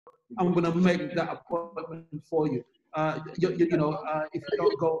I'm going to make that appointment for you. You know, if you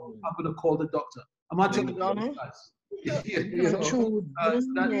don't go, I'm going to call the doctor. I'm actually guys. That's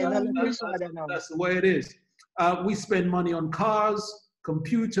the way it is. We spend money on cars,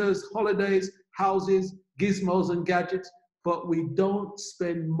 computers, holidays, houses, gizmos and gadgets, but we don't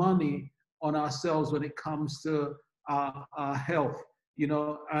spend money on ourselves when it comes to our health, you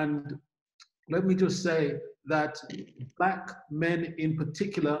know. And let me just say that Black men in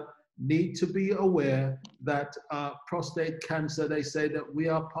particular need to be aware that prostate cancer, they say that we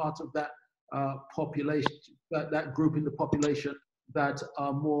are part of that population, that group in the population that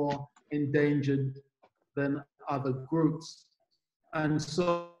are more endangered than other groups. And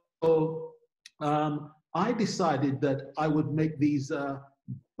so I decided that I would make these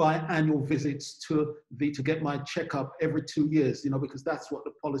biannual visits to get my checkup every 2 years, you know, because that's what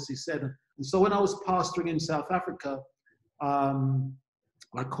the policy said. And so when I was pastoring in South Africa,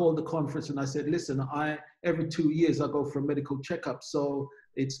 I called the conference and I said, listen, every 2 years I go for a medical checkup, so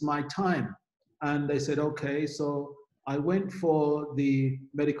it's my time. And they said, okay. So I went for the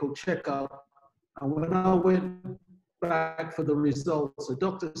medical checkup, and when I went back for the results, the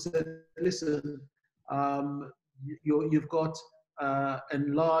doctor said, listen, you've got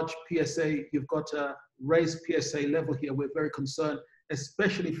enlarged PSA, you've got a raised PSA level here. We're very concerned,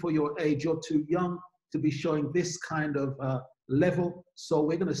 especially for your age. You're too young to be showing this kind of level. So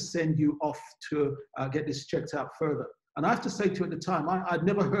we're going to send you off to get this checked out further. And I have to say to you at the time, I'd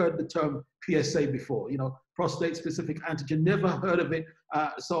never heard the term PSA before, you know, prostate specific antigen, never heard of it.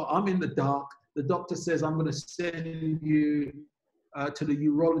 So I'm in the dark. The doctor says, I'm going to send you to the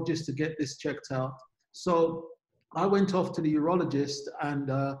urologist to get this checked out. So I went off to the urologist, and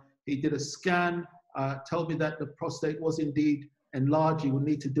he did a scan, told me that the prostate was indeed enlarged. He would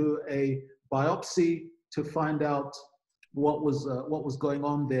need to do a biopsy to find out what was going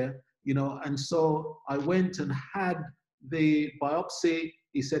on there, you know. And so I went and had the biopsy.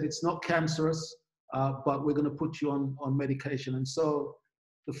 He said, it's not cancerous, but we're going to put you on medication. And so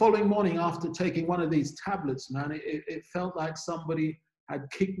the following morning, after taking one of these tablets, man, it felt like somebody had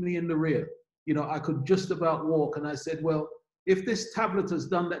kicked me in the rear. You know, I could just about walk. And I said, well, if this tablet has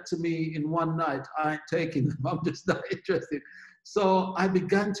done that to me in one night, I ain't taking them. I'm just not interested. So I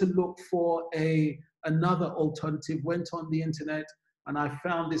began to look for another alternative, went on the internet, and I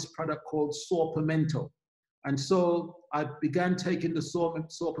found this product called Sorpimento. And so I began taking the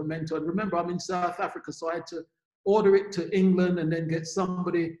Sorpimento. And remember, I'm in South Africa, so I had to order it to England and then get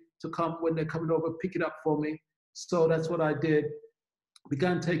somebody to come when they're coming over, pick it up for me. So that's what I did.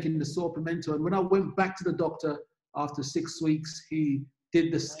 Began taking the Sorpimento. And when I went back to the doctor after 6 weeks, he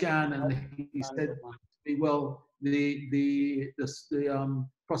did the scan and he said, well, the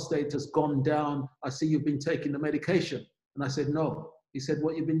prostate has gone down. I see you've been taking the medication. And I said, no. He said,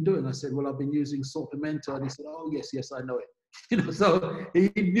 what you've been doing? I said, well, I've been using Sorpimento. And he said, oh, yes, I know it. You know, so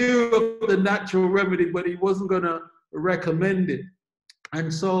he knew of the natural remedy, but he wasn't going to recommend it.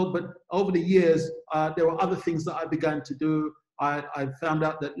 And so, but over the years, there were other things that I began to do. I found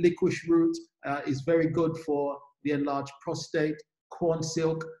out that licorice root is very good for the enlarged prostate. Corn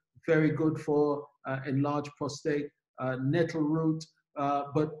silk, very good for enlarged prostate. Nettle root,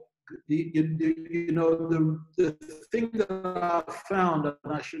 but the thing that I found,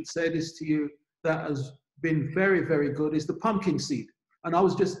 and I should say this to you, that has been very, very good is the pumpkin seed. And I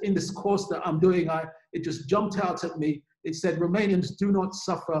was just in this course that I'm doing, it just jumped out at me. It said Romanians do not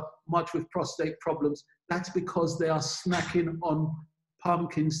suffer much with prostate problems. That's because they are snacking on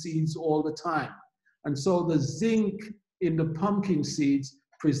pumpkin seeds all the time. And so the zinc in the pumpkin seeds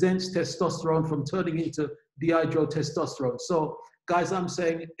prevents testosterone from turning into dihydrotestosterone. So guys, I'm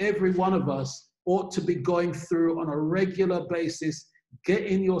saying every one of us ought to be going through on a regular basis,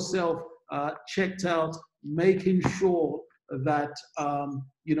 getting yourself checked out, making sure that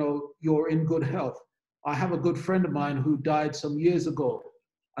you know, you're in good health. I have a good friend of mine who died some years ago,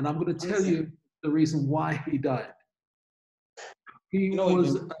 and I'm going to tell you the reason why he died. He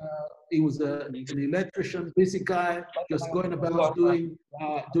was an electrician, busy guy, just going about doing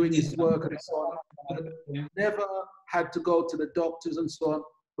his work and so on. Never had to go to the doctors and so on.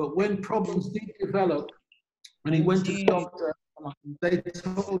 But when problems did develop, and he went to the doctor, they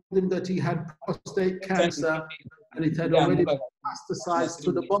told him that he had prostate cancer and it had already metastasized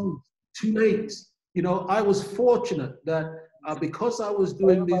to the bones. Too late. You know, I was fortunate that because I was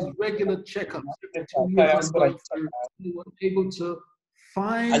doing these regular checkups every 2 years, we were able to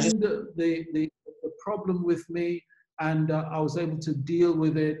find the problem with me, and I was able to deal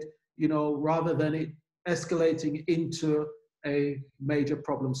with it, you know, rather than it escalating into a major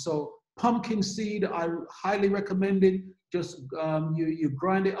problem. So pumpkin seed, I highly recommend it. Just you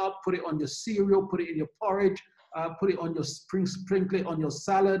grind it up, put it on your cereal, put it in your porridge, put it on your sprinkle it on your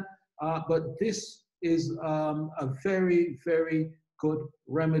salad. But this is a very, very good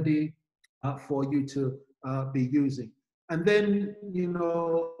remedy for you to be using. And then, you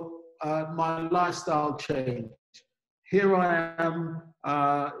know, my lifestyle change. Here I am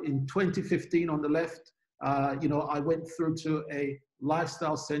in 2015 on the left. You know, I went through to a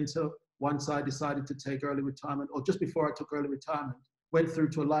lifestyle center once I decided to take early retirement, or just before I took early retirement, went through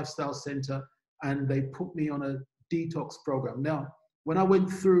to a lifestyle center and they put me on a detox program. Now, when I went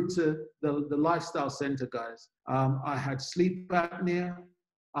through to the lifestyle center, guys, I had sleep apnea.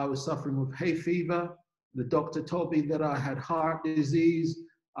 I was suffering with hay fever. The doctor told me that I had heart disease.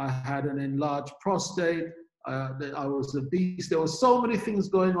 I had an enlarged prostate. That I was obese. There were so many things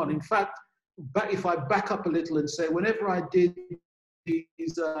going on. In fact, if I back up a little and say, whenever I did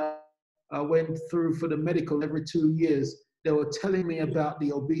these, I went through for the medical every 2 years, they were telling me about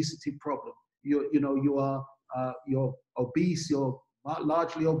the obesity problem. You're obese, you're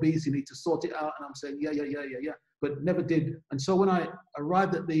largely obese, you need to sort it out. And I'm saying, yeah, but never did. And so when I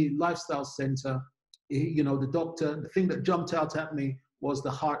arrived at the lifestyle center, you know, the doctor, the thing that jumped out at me was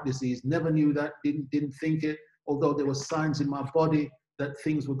the heart disease. Never knew that, didn't think it, although there were signs in my body that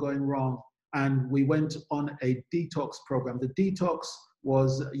things were going wrong. And we went on a detox program. The detox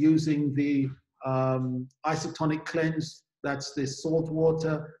was using the isotonic cleanse, that's the salt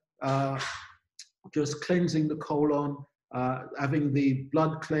water, just cleansing the colon, having the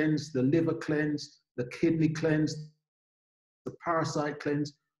blood cleanse, the liver cleanse, the kidney cleanse, the parasite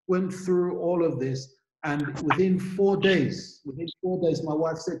cleanse, went through all of this. And within 4 days, my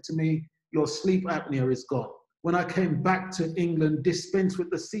wife said to me, your sleep apnea is gone. When I came back to England, dispensed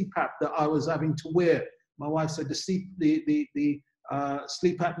with the CPAP that I was having to wear, my wife said the sleep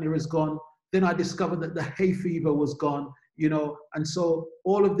apnea is gone. Then I discovered that the hay fever was gone, you know, and so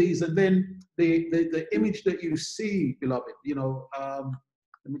all of these, and then the image that you see, beloved, you know,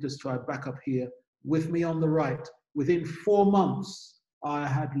 let me just try back up here, with me on the right, within 4 months, I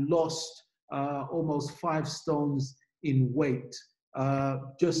had lost almost 5 stones in weight,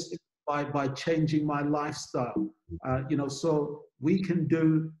 just by changing my lifestyle. You know, so we can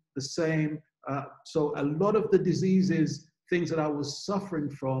do the same. So a lot of the diseases, things that I was suffering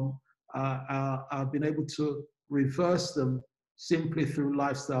from, I've been able to reverse them simply through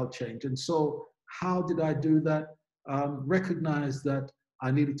lifestyle change. And so how did I do that? Recognize that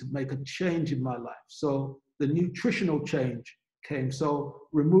I needed to make a change in my life. So the nutritional change came. So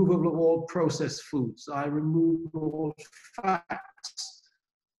removal of all processed foods. I removed all fats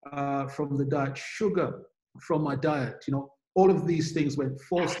from the diet, sugar from my diet. You know, all of these things went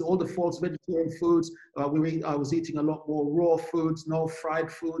false. All the false vegetarian foods. I was eating a lot more raw foods, no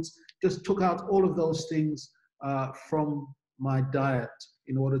fried foods. Just took out all of those things from my diet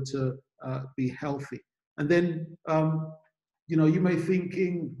in order to be healthy. And then, you know, you may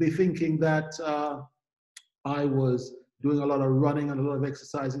be thinking that I was doing a lot of running and a lot of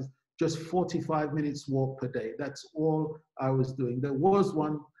exercises, just 45 minutes walk per day. That's all I was doing. There was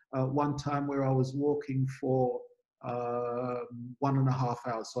one time where I was walking for 1.5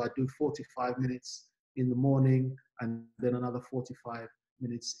 hours. So I do 45 minutes in the morning and then another 45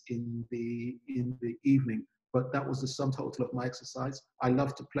 minutes in the evening. But that was the sum total of my exercise. I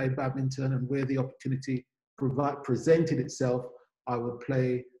love to play badminton, and where the opportunity presented itself, I would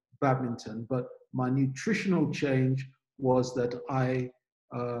play badminton. But my nutritional change was that I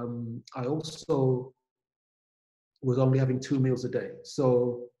also was only having 2 meals a day.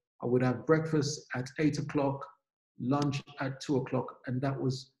 So I would have breakfast at 8 o'clock, lunch at 2 o'clock, and that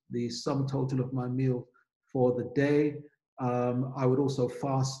was the sum total of my meal for the day. I would also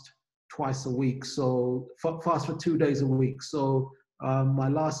fast twice a week, so fast for 2 days a week. So my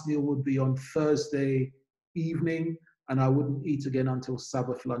last meal would be on Thursday evening, and I wouldn't eat again until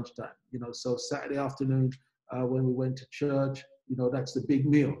Sabbath lunchtime. You know, so Saturday afternoon when we went to church, you know, that's the big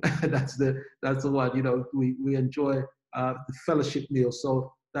meal. that's the one. You know, we enjoy the fellowship meal.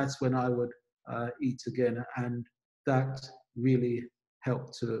 So that's when I would eat again, and that really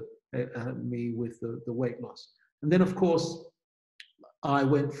helped to me with the weight loss. And then, of course, I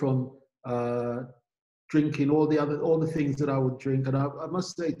went from drinking all the things that I would drink, and I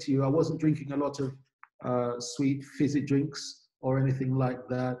must say to you, I wasn't drinking a lot of sweet fizzy drinks or anything like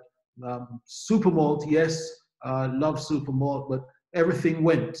that. Super malt, yes, love super malt, but everything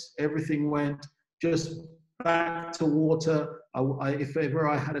went just back to water. If ever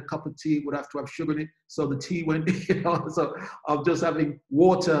I had a cup of tea, would have to have sugar in it, so the tea went. You know, so I'm just having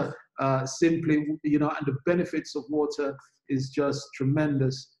water simply. You know, and the benefits of water is just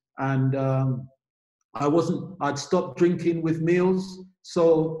tremendous. And I'd stopped drinking with meals.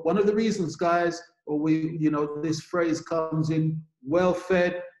 So one of the reasons, guys, or this phrase comes in, well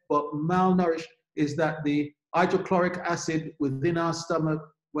fed but malnourished, is that the hydrochloric acid within our stomach,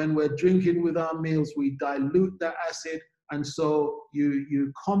 when we're drinking with our meals, we dilute that acid. And so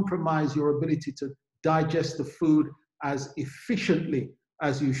you compromise your ability to digest the food as efficiently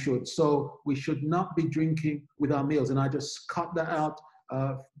as you should. So we should not be drinking with our meals. And I just cut that out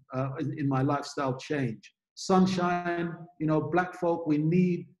in my lifestyle change. Sunshine, black folk, we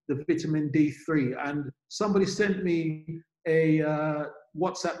need the vitamin D3. And somebody sent me a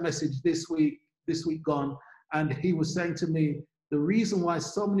WhatsApp message this week gone, and he was saying to me, the reason why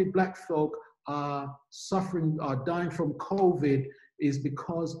so many black folk are dying from COVID is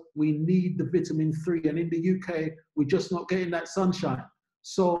because we need the vitamin 3. And in the UK, we're just not getting that sunshine.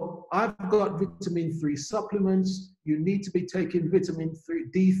 So I've got vitamin 3 supplements. You need to be taking vitamin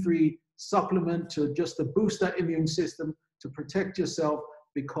D3 supplement to boost that immune system, to protect yourself,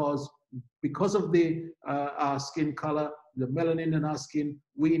 because of our skin color, the melanin in our skin,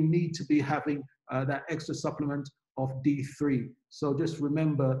 we need to be having that extra supplement of D3. So just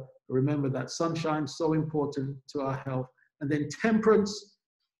remember that sunshine is so important to our health. And then temperance,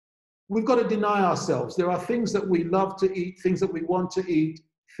 we've got to deny ourselves. There are things that we love to eat, things that we want to eat,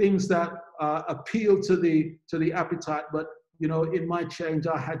 things that appeal to the appetite. But in my change,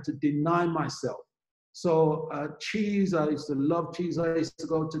 I had to deny myself. So cheese, I used to love cheese. I used to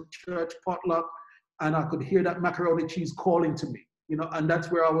go to church potluck, and I could hear that macaroni cheese calling to me. And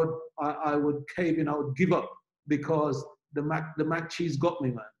that's where I would cave in. I would give up because the mac cheese got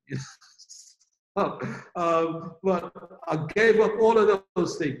me, man. But I gave up all of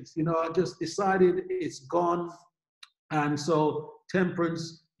those things. I just decided it's gone. And so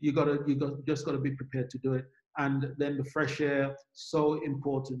temperance, you just got to be prepared to do it. And then the fresh air, so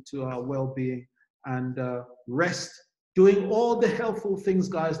important to our well-being. And rest, doing all the helpful things,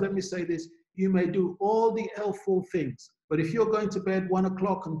 guys. Let me say this: you may do all the helpful things, but if you're going to bed 1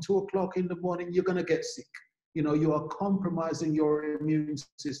 o'clock and 2 o'clock in the morning, you're going to get sick. You are compromising your immune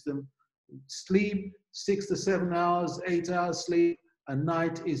system. Sleep 6 to 7 hours, 8 hours sleep a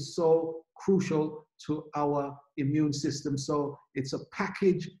night is so crucial to our immune system. So it's a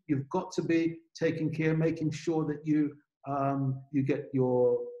package. You've got to be taking care, making sure that you get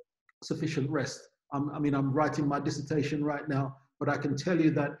your sufficient rest. I'm writing my dissertation right now, but I can tell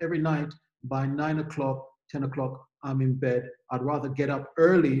you that every night by 9 o'clock, 10 o'clock, I'm in bed. I'd rather get up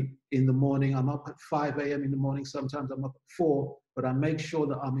early in the morning. I'm up at 5 a.m. in the morning. Sometimes I'm up at 4, but I make sure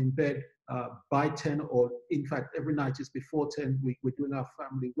that I'm in bed by 10, or in fact, every night is before 10. We're doing our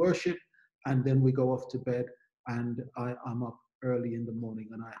family worship, and then we go off to bed, and I'm up early in the morning,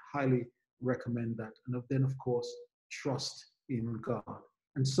 and I highly recommend that. And then, of course, trust in God.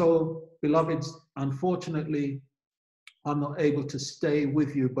 And so, beloveds, unfortunately, I'm not able to stay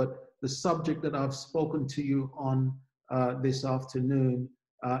with you, but the subject that I've spoken to you on this afternoon,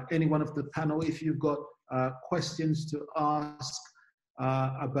 any one of the panel, if you've got questions to ask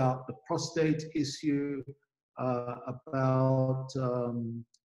about the prostate issue, about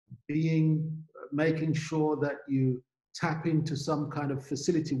making sure that you tap into some kind of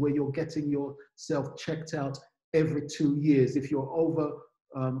facility where you're getting yourself checked out every 2 years. If you're over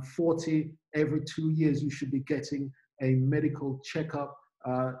 40, every 2 years you should be getting a medical checkup.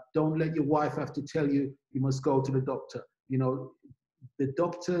 Don't let your wife have to tell you you must go to the doctor. The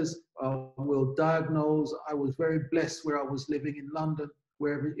doctors will diagnose. I was very blessed where I was living in London,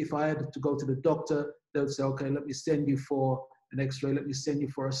 where if I had to go to the doctor, they'll say, okay, let me send you for an x-ray, let me send you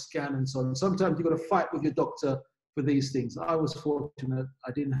for a scan, and so on. Sometimes you've got to fight with your doctor for these things. I was fortunate,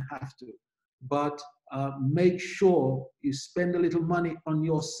 I didn't have to. But make sure you spend a little money on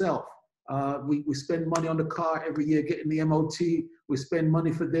yourself. We spend money on the car every year, getting the MOT. We spend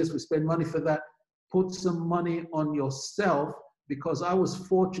money for this, we spend money for that. Put some money on yourself, because I was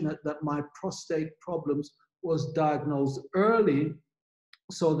fortunate that my prostate problems was diagnosed early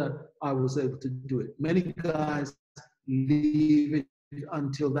so that I was able to do it. Many guys leave it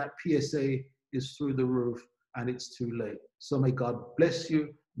until that PSA is through the roof and it's too late. So may God bless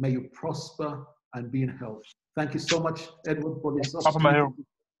you. May you prosper and be in health. Thank you so much, Edward, for this opportunity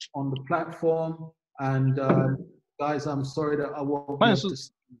on the platform. And guys, I'm sorry that I won't be able to.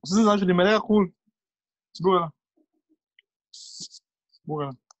 This is actually mega cool.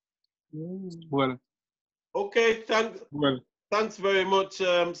 Okay, thanks very much,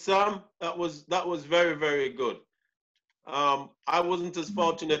 Sam. That was very, very good. I wasn't as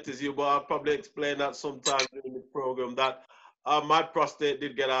fortunate as you, but I'll probably explain that sometime during the program that my prostate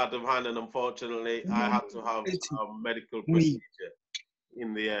did get out of hand, and unfortunately I had to have a medical procedure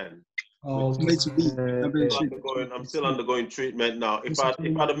in the end. Oh, I'm still undergoing treatment now. If I'd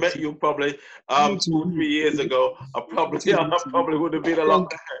have met you probably 2-3 years ago, I probably would have been a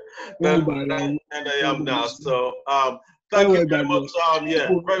lot better than I am now. So thank you very much. Yeah,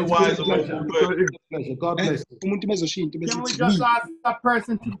 very wise and wonderful. God bless you. Can we just ask that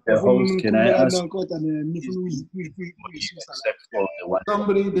person to The host, can I ask?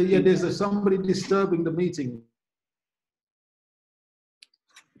 There's somebody disturbing the meeting.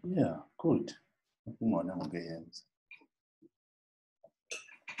 Yeah, good.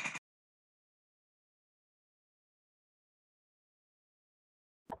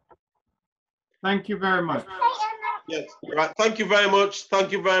 Thank you very much. Yes, right. Thank you very much.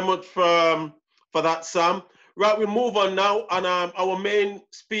 Thank you very much for that, Sam. Right, we move on now, and our main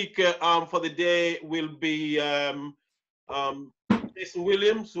speaker for the day will be Jason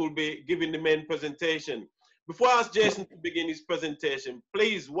Williams, who will be giving the main presentation. Before I ask Jason to begin his presentation,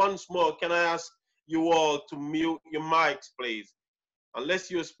 please, once more, can I ask you all to mute your mics, please?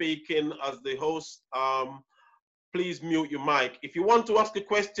 Unless you're speaking as the host, please mute your mic. If you want to ask a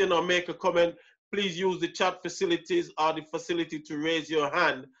question or make a comment, please use the chat facilities or the facility to raise your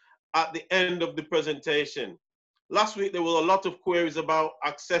hand at the end of the presentation. Last week, there were a lot of queries about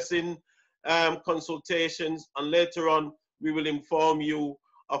accessing consultations, and later on, we will inform you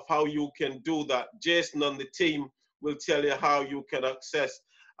of how you can do that. Jason and the team will tell you how you can access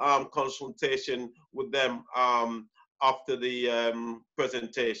consultation with them after the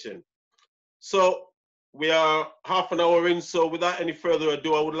presentation. So we are half an hour in, so without any further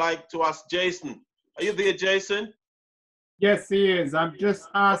ado, I would like to ask Jason. Are you there, Jason? Yes, he is. I'm just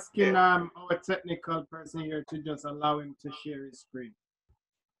asking our technical person here to just allow him to share his screen.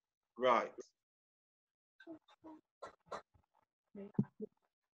 Right.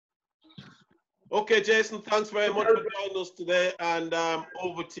 Okay, Jason, thanks very much for joining us today, and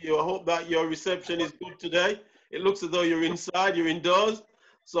over to you. I hope that your reception is good today. It looks as though you're inside, you're indoors,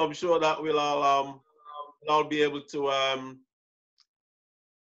 so I'm sure that we'll all be able to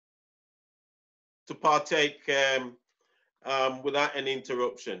partake without any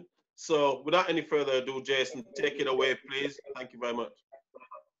interruption. So without any further ado, Jason, take it away, please. Thank you very much.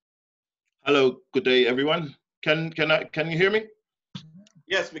 Hello, good day, everyone. Can you hear me?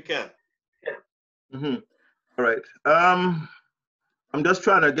 Yes, we can. Mm-hmm. All right. I'm just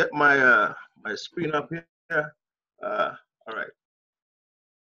trying to get my my screen up here. All right.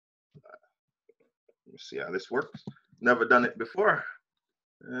 Let me see how this works. Never done it before.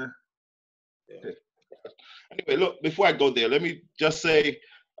 Okay. Anyway, look, before I go there, let me just say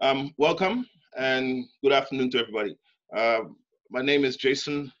welcome and good afternoon to everybody. My name is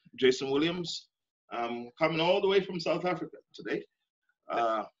Jason Williams. I'm coming all the way from South Africa today.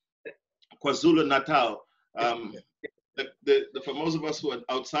 KwaZulu Natal. For most of us who are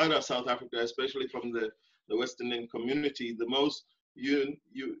outside of South Africa, especially from the West Indian community, the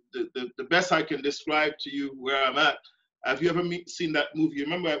best I can describe to you where I'm at. Have you ever seen that movie? You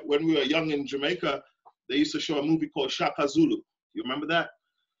remember when we were young in Jamaica, they used to show a movie called Shaka Zulu. You remember that?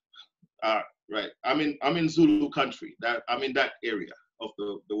 Right. I'm in Zulu country. I'm in that area of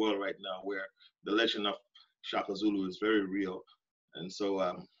the world right now where the legend of Shaka Zulu is very real. And so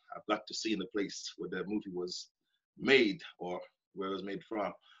I've got to see the place where the movie was made or where it was made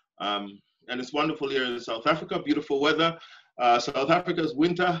from. And it's wonderful here in South Africa, beautiful weather. South Africa's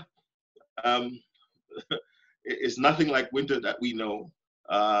winter is nothing like winter that we know.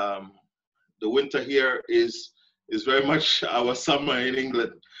 The winter here is very much our summer in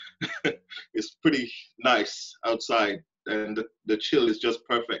England. It's pretty nice outside and the chill is just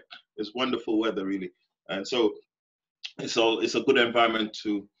perfect. It's wonderful weather really. And so it's a good environment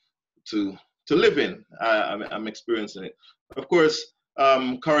to live in. I'm experiencing it. Of course,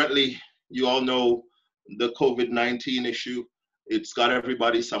 currently, you all know the COVID-19 issue. It's got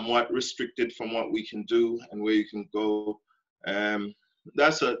everybody somewhat restricted from what we can do and where you can go.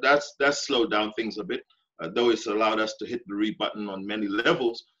 That's slowed down things a bit, though it's allowed us to hit the read button on many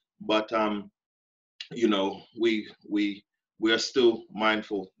levels. But you know, we are still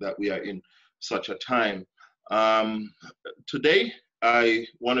mindful that we are in such a time. Today, I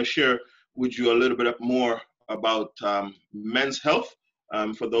want to share with you a little bit more about men's health.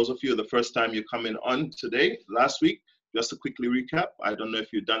 For those of you, the first time you're coming on today, last week, just to quickly recap, I don't know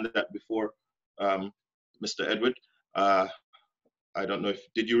if you've done that before, Mr. Edward. I don't know if,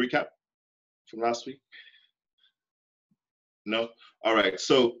 did you recap from last week? No? All right,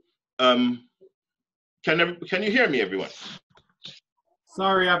 so can you hear me, everyone?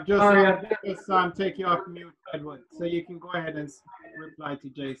 Sorry, I've just take you off mute, Edward, so you can go ahead and reply to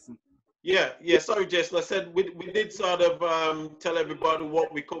Jason. Yeah. Sorry, Jason. I said we did sort of tell everybody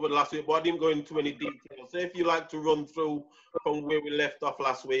what we covered last week, but I didn't go into any details. So if you like to run through from where we left off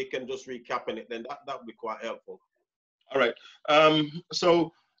last week and just recapping it, then that would be quite helpful. All right.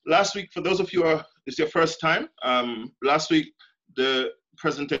 So last week, for those of you who it's your first time, last week the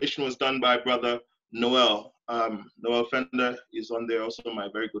presentation was done by Brother Noel. Noel Fender is on there, also my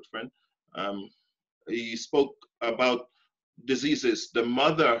very good friend. He spoke about diseases, the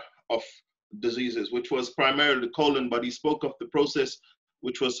mother of diseases, which was primarily colon, but he spoke of the process,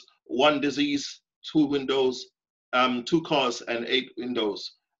 which was one disease, two windows, two cause, and 8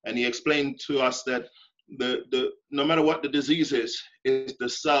 windows. And he explained to us that no matter what the disease is the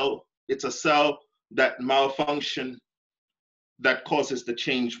cell, it's a cell that malfunction that causes the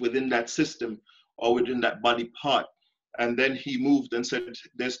change within that system or within that body part. And then he moved and said,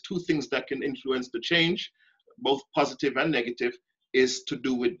 there's 2 things that can influence the change, both positive and negative, is to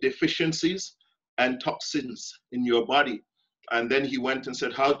do with deficiencies and toxins in your body. And then he went and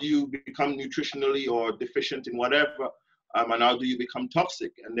said, how do you become nutritionally or deficient in whatever? And how do you become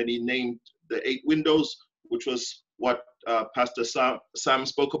toxic? And then he named the 8 windows, which was what Pastor Sam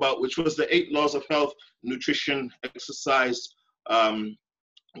spoke about, which was the 8 laws of health: nutrition, exercise,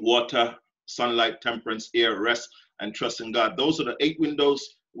 water, sunlight, temperance, air, rest, and trust in God. Those are the 8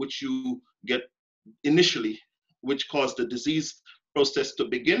 windows which you get initially, which cause the disease process to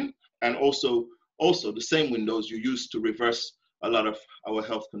begin, and also the same windows you use to reverse a lot of our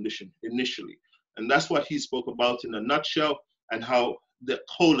health condition initially. And that's what he spoke about in a nutshell, and how the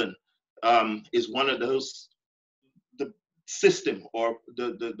colon is one of those, the system, or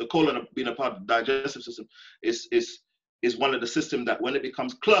the colon being a part of the digestive system is one of the systems that when it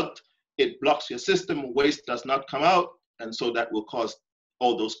becomes clogged, it blocks your system, waste does not come out, and so that will cause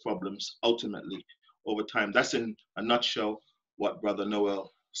all those problems ultimately over time. That's in a nutshell what Brother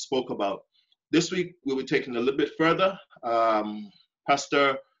Noel spoke about. This week we'll be taking a little bit further.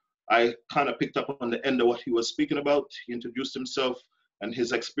 Pastor, I kind of picked up on the end of what he was speaking about. He introduced himself and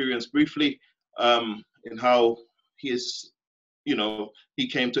his experience briefly, in how he is, he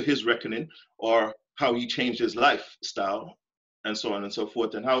came to his reckoning, or how he changed his lifestyle, and so on and so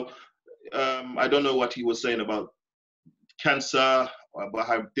forth. And how, I don't know what he was saying about cancer, but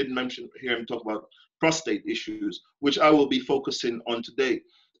I didn't hear him talk about prostate issues, which I will be focusing on today.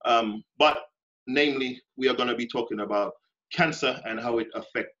 But namely, we are going to be talking about cancer and how it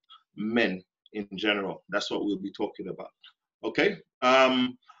affects men in general. That's what we'll be talking about. Okay.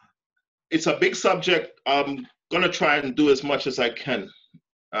 It's a big subject. I'm going to try and do as much as I can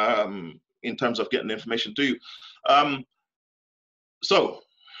in terms of getting information to you. So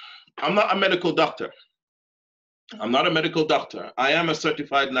I'm not a medical doctor. I'm not a medical doctor. I am a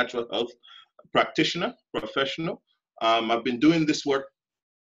certified natural health practitioner, professional. I've been doing this work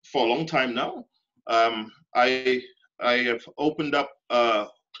for a long time now. I have opened up a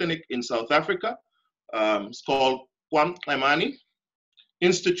clinic in South Africa. It's called Kwam Klemani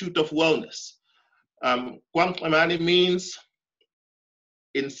Institute of Wellness. Kwam Klemani means,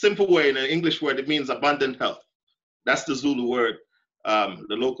 in simple way, in an English word, it means abundant health. That's the Zulu word,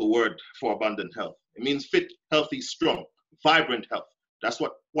 the local word for abundant health. It means fit, healthy, strong, vibrant health. That's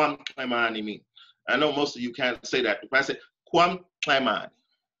what Kwam Klemani means. I know most of you can't say that. If I say Kwam Klemani,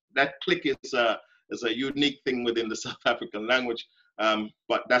 that click is a unique thing within the South African language,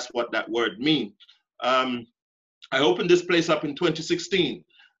 but that's what that word means. I opened this place up in 2016.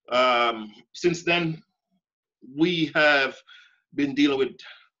 Since then, we have been dealing with,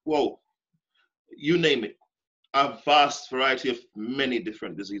 you name it, a vast variety of many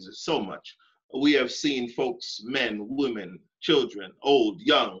different diseases, so much. We have seen folks, men, women, children, old,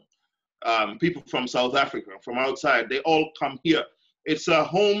 young, people from South Africa, from outside, they all come here. It's a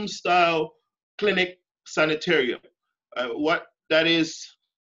home style clinic sanitarium. What that is,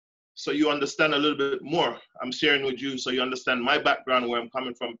 so you understand a little bit more, I'm sharing with you so you understand my background, where I'm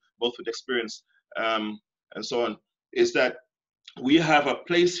coming from, both with experience and so on, is that we have a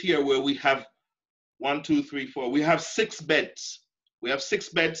place here where we have 1, 2, 3, 4, we have 6 beds. We have 6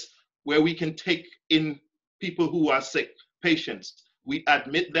 beds where we can take in people who are sick, patients. We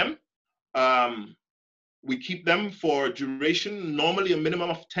admit them. We keep them for duration, normally a minimum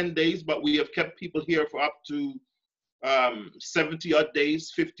of 10 days, but we have kept people here for up to 70 odd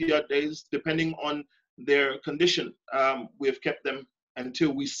days, 50 odd days, depending on their condition. We have kept them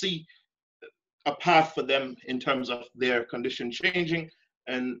until we see a path for them in terms of their condition changing,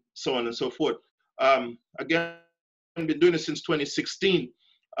 and so on and so forth. Again, I've been doing this since 2016.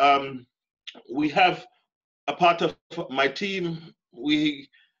 We have a part of my team. We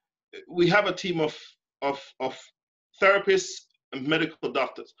have a team of therapists and medical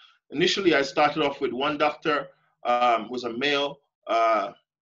doctors. Initially, I started off with one doctor, who was a male.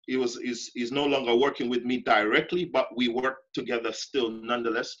 He's no longer working with me directly, but we work together still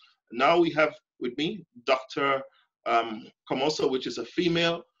nonetheless. Now we have with me Dr. Camoso, which is a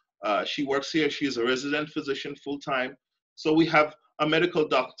female. She works here. She is a resident physician full-time. So we have a medical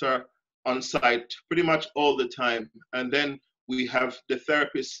doctor on site pretty much all the time. And then we have the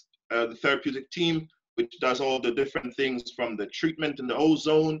therapist, the therapeutic team, which does all the different things from the treatment in the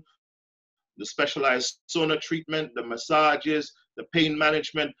ozone, the specialized sauna treatment, the massages, the pain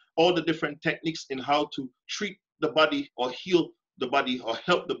management, all the different techniques in how to treat the body or heal the body, or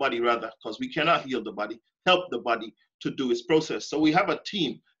help the body rather, because we cannot heal the body, help the body to do its process. So we have a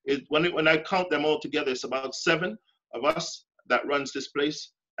team. When I count them all together, it's about 7 of us that runs this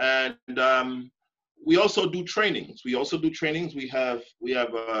place. And we also do trainings. We have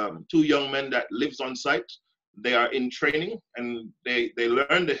 2 young men that lives on site. They are in training and they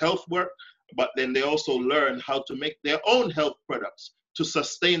learn the health work, but then they also learn how to make their own health products to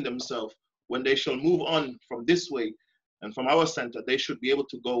sustain themselves. When they shall move on from this way and from our center, they should be able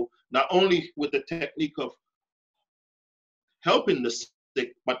to go not only with the technique of helping the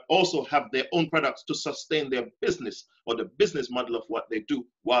sick, but also have their own products to sustain their business or the business model of what they do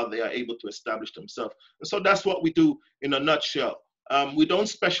while they are able to establish themselves. And so that's what we do in a nutshell. We don't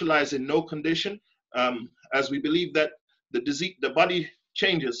specialize in no condition, as we believe that the body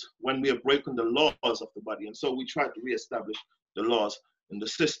changes when we are breaking the laws of the body. And so we try to reestablish the laws in the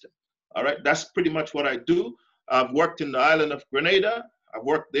system. All right, that's pretty much what I do. I've worked in the island of Grenada. I've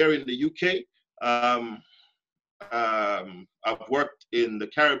worked there in the UK. I've worked in the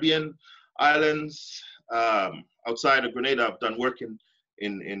Caribbean islands. Outside of Grenada, I've done work in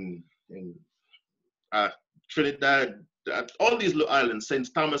Trinidad, all these little islands, St.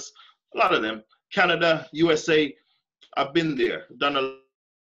 Thomas, a lot of them, Canada, USA. I've been there, done a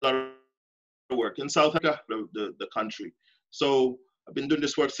lot of work in South Africa, the country. So I've been doing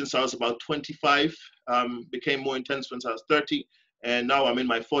this work since I was about 25, became more intense when I was 30, and now I'm in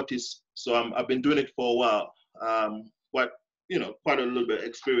my 40s. So I've been doing it for a while. Quite a little bit of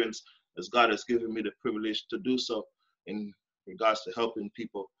experience, as God has given me the privilege to do so in regards to helping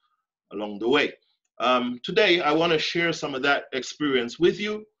people along the way. Today, I want to share some of that experience with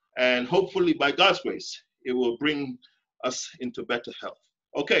you, and hopefully by God's grace, it will bring us into better health.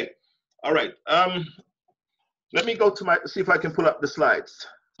 Okay, all right. Let me go to see if I can pull up the slides.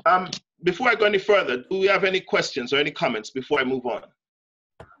 Before I go any further, do we have any questions or any comments before I move on?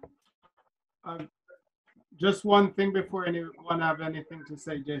 Just one thing before anyone have anything to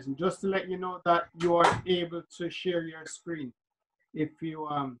say, Jason, just to let you know that you are able to share your screen if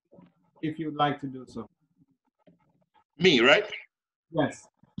you'd like to do so. Me, right? Yes.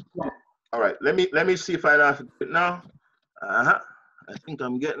 All right, let me see if I have to do it now. I think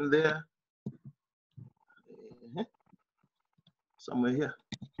I'm getting there. Somewhere here.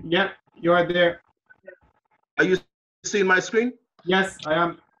 Yeah, you are there. Are you seeing my screen? Yes, I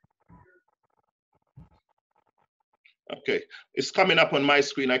am. Okay, it's coming up on my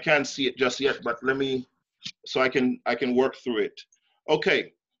screen. I can't see it just yet, but let me, so I can work through it.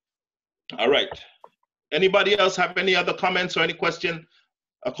 Okay, all right. Anybody else have any other comments or any question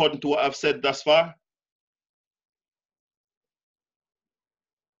according to what I've said thus far?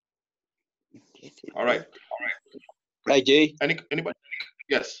 All right. Hi, Jay. Anybody?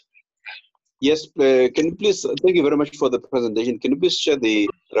 Yes. Yes, can you please, thank you very much for the presentation. Can you please share the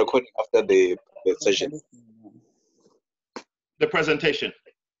recording after the session? The presentation?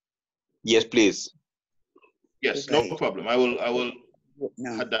 Yes, please. Yes, no problem. I will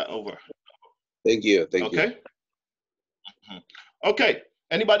head that over. Thank you. Thank you. Okay. Okay.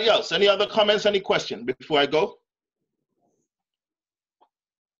 Anybody else? Any other comments? Any question before I go?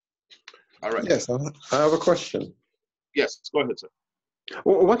 All right. Yes, I have a question. Yes, go ahead, sir.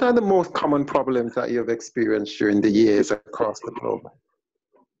 What are the most common problems that you've experienced during the years across the globe?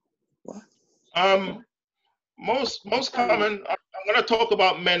 Most common, I'm going to talk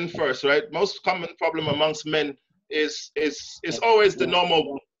about men first, right? Most common problem amongst men is always the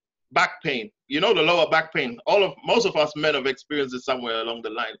normal back pain. You know, the lower back pain. Most of us men have experienced it somewhere along the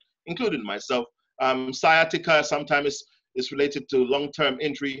line, including myself. Sciatica sometimes is related to long-term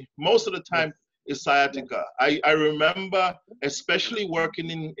injury. Most of the time is sciatica. I remember, especially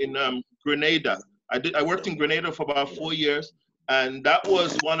working in Grenada. I worked in Grenada for about 4 years, and that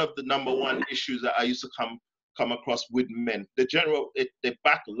was one of the #1 issues that I used to come across with men. The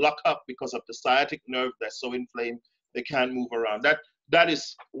back lock up because of the sciatic nerve that's so inflamed they can't move around. That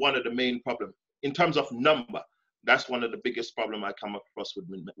is one of the main problems. In terms of number, that's one of the biggest problem I come across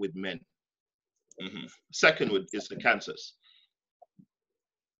with men. Second is the cancers.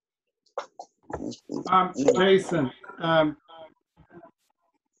 Jason,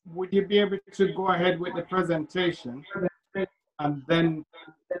 would you be able to go ahead with the presentation, and then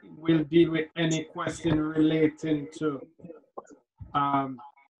we'll deal with any question relating to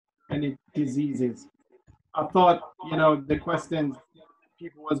any diseases? I thought, you know, the questions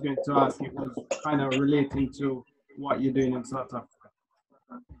people was going to ask, it was kind of relating to what you're doing in South Africa.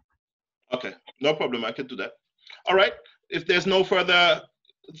 Okay, no problem. I can do that. All right. If there's no further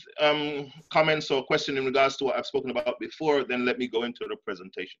comments or question in regards to what I've spoken about before, then let me go into the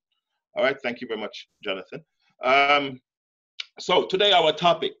presentation. All right. Thank you very much, Jonathan. So today our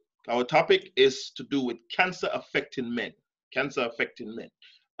topic is to do with cancer affecting men. Cancer affecting men.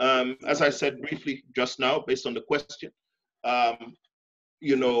 As I said briefly just now, based on the question,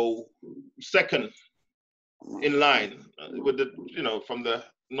 you know, second in line with the, you know, from the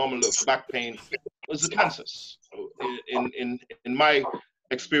normal back pain was the cancers. So in my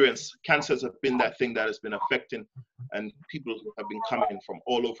experience, cancers have been that thing that has been affecting, and people have been coming from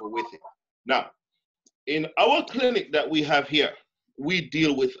all over with it. Now, in our clinic that we have here, we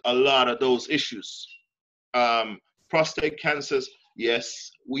deal with a lot of those issues. Prostate cancers,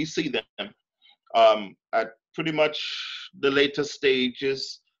 yes, we see them at pretty much the later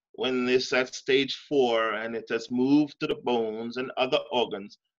stages, when it's at stage 4 and it has moved to the bones and other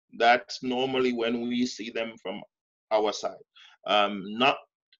organs. That's normally when we see them from our side. Not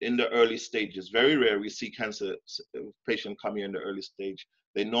in the early stages. Very rare we see cancer patient come here in the early stage.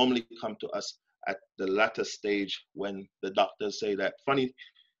 They normally come to us at the latter stage, when the doctors say that funny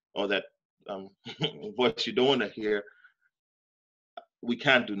or that voice you don't want to hear, we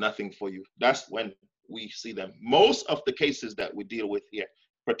can't do nothing for you. That's when we see them. Most of the cases that we deal with here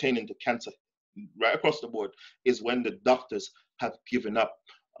pertaining to cancer, right across the board, is when the doctors have given up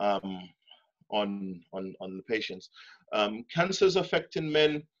on the patients. Cancers affecting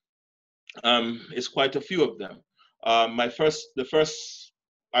men, is quite a few of them. I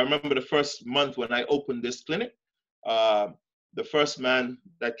remember the first month when I opened this clinic, the first man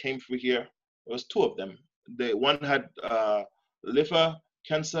that came through here, there was 2 of them. One had liver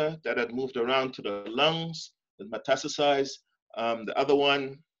cancer that had moved around to the lungs and metastasized. The other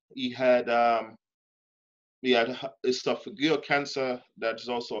one, he had esophageal cancer that is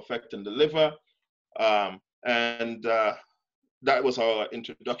also affecting the liver. That was our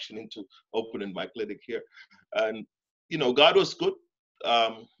introduction into opening my clinic here. And, you know, God was good.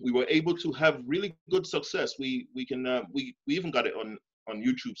 We were able to have really good success. We even got it on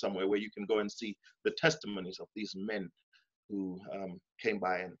YouTube somewhere, where you can go and see the testimonies of these men who came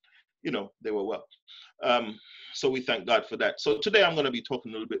by, and, you know, they were well. So we thank God for that. So today I'm going to be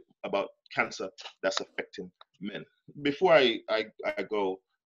talking a little bit about cancer that's affecting men. Before I go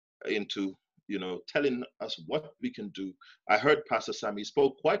into, you know, telling us what we can do, I heard Pastor Sammy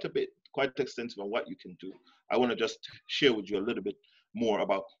spoke quite extensive on what you can do. I want to just share with you a little bit more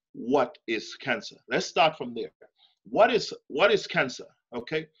about what is cancer. Let's start from there. What is cancer?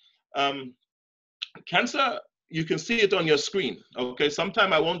 Okay, cancer, you can see it on your screen. Okay,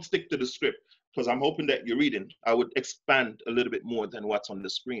 sometime I won't stick to the script because I'm hoping that you're reading. I would expand a little bit more than what's on the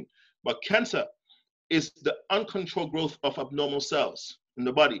screen. But cancer is the uncontrolled growth of abnormal cells in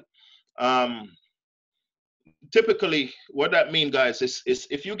the body. Typically, what that means, guys, is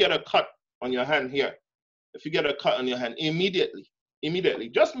if you get a cut on your hand here, if you get a cut on your hand, immediately,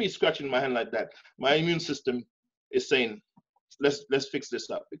 just me scratching my hand like that, my immune system is saying, let's fix this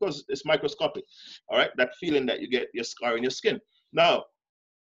up, because it's microscopic. All right, that feeling that you get, your scar in your skin. Now,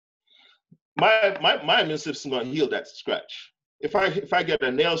 my immune system is going to heal that scratch. If I get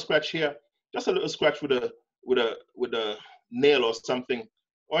a nail scratch here, just a little scratch with a nail or something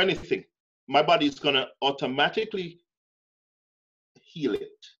or anything, my body is going to automatically heal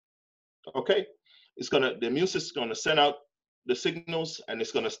it. Okay, the immune system is going to send out the signals, and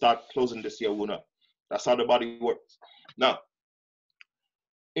it's going to start closing this here wound up. That's how the body works. Now,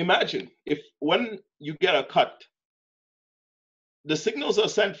 imagine if when you get a cut, the signals are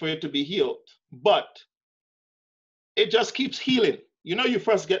sent for it to be healed, but it just keeps healing. You know, you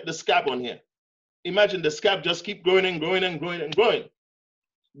first get the scab on here. Imagine the scab just keep growing and growing and growing and growing.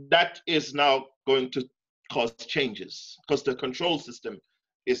 That is now going to cause changes, because the control system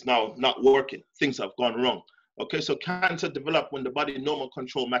is now not working. Things have gone wrong. Okay, so cancer develops when the body normal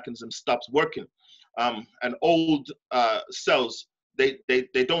control mechanism stops working. And old cells, they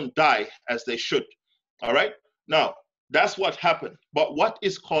don't die as they should. All right, now that's what happened. But what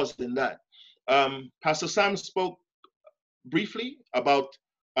is causing that? Pastor Sam spoke briefly about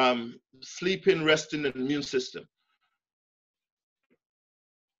sleeping, resting, and immune system.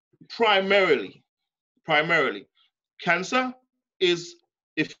 Primarily, cancer is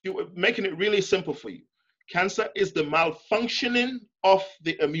if you making it really simple for you, cancer is the malfunctioning of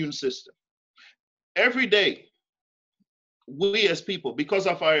the immune system. Every day, we as people, because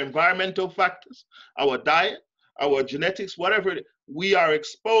of our environmental factors, our diet, our genetics, whatever, we are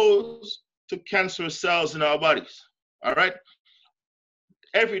exposed to cancerous cells in our bodies, all right?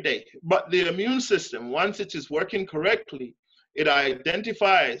 Every day. But the immune system, once it is working correctly, it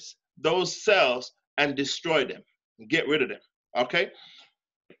identifies those cells and destroy them, get rid of them, okay?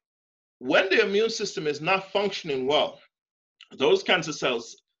 When the immune system is not functioning well, those cancer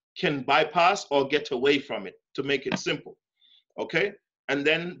cells can bypass or get away from it, to make it simple, okay? And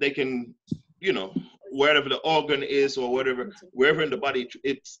then they can, you know, wherever the organ is or whatever, wherever in the body,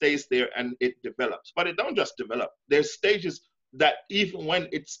 it stays there and it develops. But it don't just develop. There's stages that even when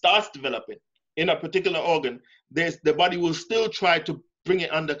it starts developing in a particular organ, the body will still try to bring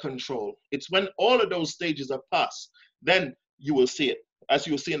it under control. It's when all of those stages are passed, then you will see it. As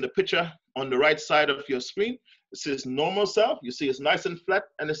you'll see in the picture on the right side of your screen, it says normal cell. You see it's nice and flat,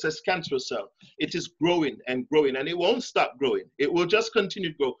 and it says cancerous cell. It is growing and growing, and it won't stop growing. It will just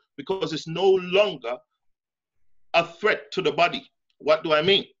continue to grow because it's no longer a threat to the body. What do I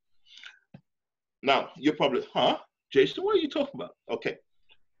mean? Now, you're probably, huh? Jason, what are you talking about? Okay.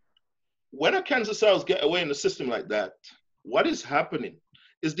 When a cancer cells get away in the system like that, what is happening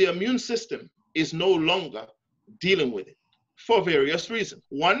is the immune system is no longer dealing with it for various reasons.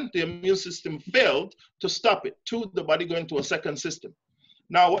 One, the immune system failed to stop it. Two, the body going to a second system.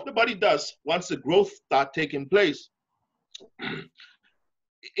 Now, what the body does, once the growth starts taking place,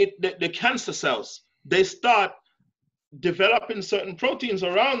 the cancer cells, they start developing certain proteins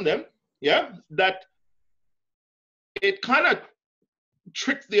around them, yeah, that it kind of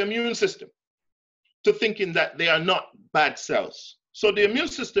tricks the immune system to thinking that they are not bad cells. So the immune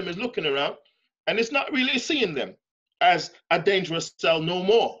system is looking around and it's not really seeing them as a dangerous cell no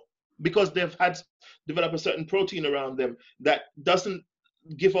more, because they've developed a certain protein around them that doesn't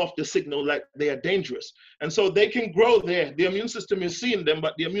give off the signal like they are dangerous. And so they can grow there. The immune system is seeing them,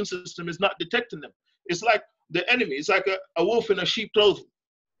 but the immune system is not detecting them. It's like the enemy. It's like a wolf in a sheep clothing.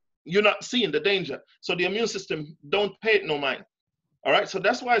 You're not seeing the danger. So the immune system don't pay it no mind. All right. So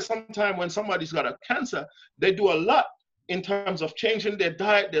that's why sometimes when somebody's got a cancer, they do a lot in terms of changing their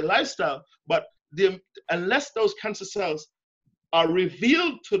diet, their lifestyle. But unless those cancer cells are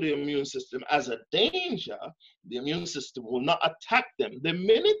revealed to the immune system as a danger, the immune system will not attack them. The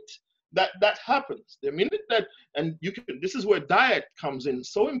minute that happens, the minute that, and you can, this is where diet comes in,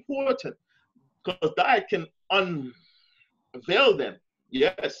 so important, because diet can unveil them.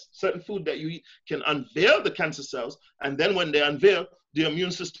 Yes, certain food that you eat can unveil the cancer cells, and then when they unveil, the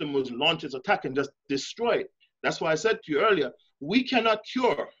immune system will launch its attack and just destroy it. That's why I said to you earlier, we cannot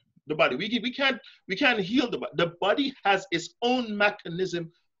cure the body. We can't heal the body. The body has its own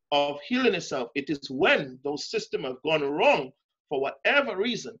mechanism of healing itself. It is when those systems have gone wrong for whatever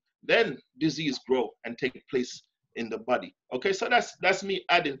reason, then disease grow and take place in the body. Okay, so that's me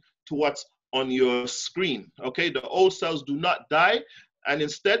adding to what's on your screen. Okay, the old cells do not die and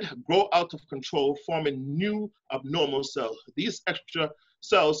instead grow out of control, forming new abnormal cells. These extra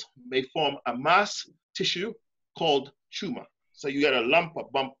cells may form a mass tissue called tumor. So you get a lump, a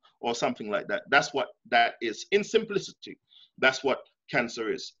bump, or something like that. That's what that is. In simplicity, that's what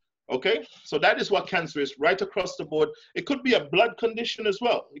cancer is. Okay, so that is what cancer is right across the board. It could be a blood condition as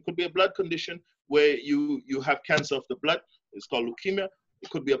well. It could be a blood condition where you have cancer of the blood. It's called leukemia. It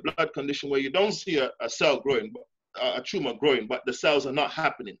could be a blood condition where you don't see a cell growing, a tumor growing, but the cells are not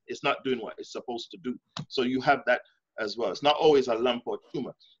happening. It's not doing what it's supposed to do. So you have that as well. It's not always a lump or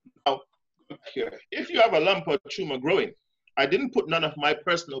tumor. Now, here, if you have a lump or tumor growing, I didn't put none of my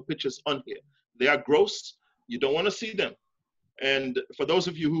personal pictures on here. They are gross. You don't want to see them. And for those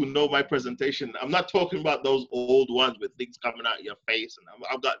of you who know my presentation, I'm not talking about those old ones with things coming out of your face. And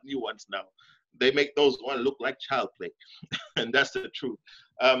I've got new ones now. They make those ones look like child play. And that's the truth.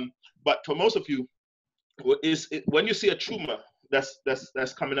 But for most of you, when you see a tumor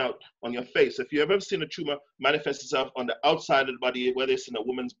that's coming out on your face, if you've ever seen a tumor manifest itself on the outside of the body, whether it's in a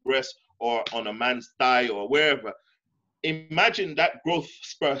woman's breast or on a man's thigh or wherever, imagine that growth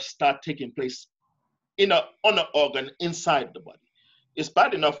spur start taking place on an organ inside the body. It's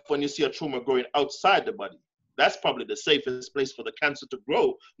bad enough when you see a tumor growing outside the body. That's probably the safest place for the cancer to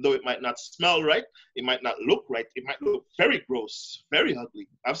grow, though it might not smell right, it might not look right, it might look very gross, very ugly.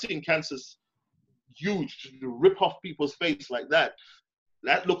 I've seen cancers huge, rip off people's face like that.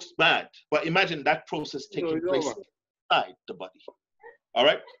 That looks bad. But imagine that process taking place inside the body. All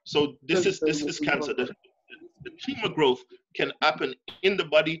right? So this is cancer. The tumor growth can happen in the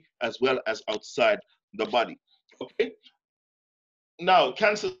body as well as outside the body. Okay? now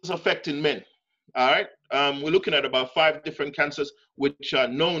cancers affecting men. All right. We're looking at about 5 different cancers which are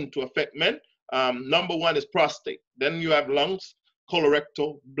known to affect men. Number 1 is prostate. Then you have lungs,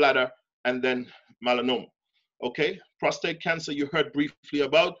 colorectal, bladder, and then melanoma. Okay. Prostate cancer you heard briefly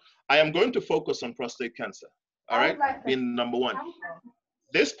about. I am going to focus on prostate cancer. All right. Being number 1.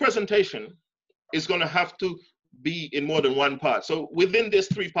 This presentation is going to have to be in more than 1 part. So within this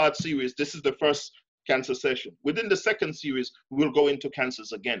 3-part series, this is the first cancer session. Within the second series, we'll go into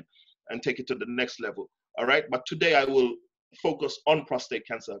cancers again and take it to the next level. All right. But today I will focus on prostate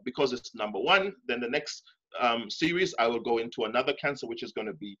cancer because it's number 1. Then the next series, I will go into another cancer, which is going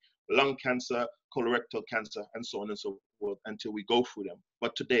to be lung cancer, colorectal cancer, and so on and so forth until we go through them.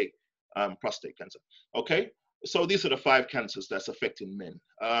 But today, prostate cancer. Okay. So these are the 5 cancers that's affecting men.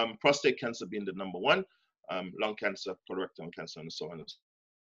 Prostate cancer being the number 1, lung cancer, colorectal cancer, and so on and so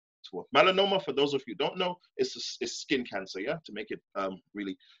forth. Melanoma, for those of you who don't know, is skin cancer, yeah, to make it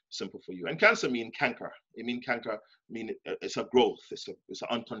really simple for you. And cancer means canker. It means canker, it's a growth. It's an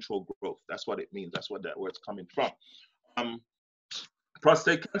uncontrolled growth. That's what it means. That's what that word's coming from.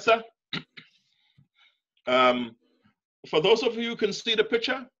 Prostate cancer. For those of you who can see the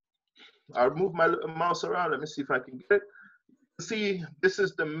picture, I'll move my mouse around. Let me see if I can get it. See, this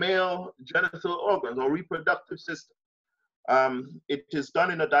is the male genital organs or reproductive system. It is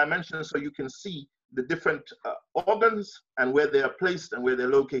done in a dimension so you can see the different organs and where they are placed and where they're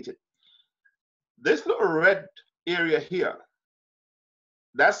located. This little red area here,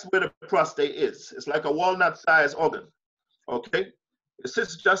 that's where the prostate is. It's like a walnut-sized organ, okay? It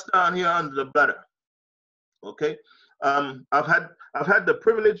sits just down here under the bladder, okay? I've had the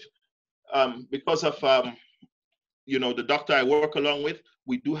privilege because of you know, the doctor I work along with,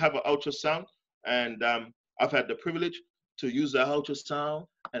 we do have an ultrasound, and I've had the privilege to use the ultrasound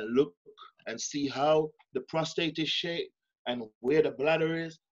and look and see how the prostate is shaped and where the bladder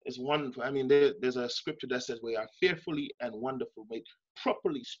is. It's wonderful. I mean, there's a scripture that says we are fearfully and wonderful made,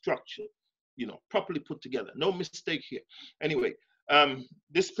 properly structured, you know, properly put together. No mistake here. Anyway,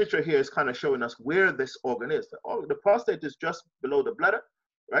 this picture here is kind of showing us where this organ is. The prostate is just below the bladder,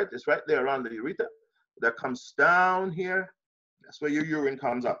 right? It's right there around the urethra. That comes down here. That's where your urine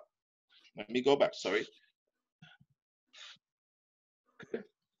comes up. Let me go back, sorry. Okay.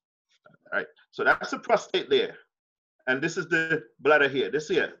 All right, so that's the prostate there. And this is the bladder here. This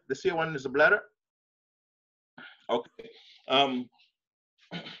here one is the bladder. Okay. I'll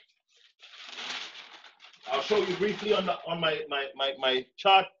show you briefly on my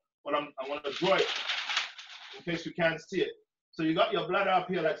chart, but I'm going to draw it in case you can't see it. So you got your bladder up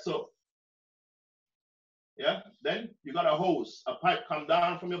here like so. Yeah, then you got a hose, a pipe come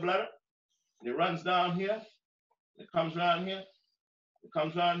down from your bladder, and it runs down here, it comes around here, it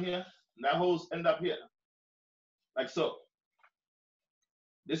comes around here, and that hose end up here, like so.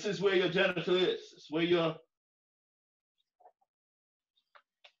 This is where your genital is. It's where your,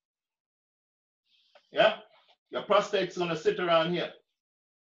 yeah, your prostate's gonna sit around here.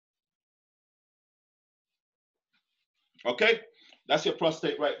 Okay, that's your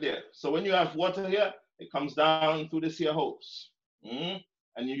prostate right there. So when you have water here, it comes down through this here hose,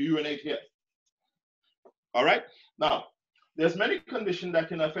 and you urinate here. All right. Now, there's many conditions that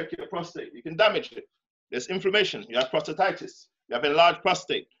can affect your prostate. You can damage it. There's inflammation. You have prostatitis. You have enlarged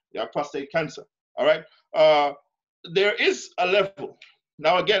prostate. You have prostate cancer. All right. There is a level.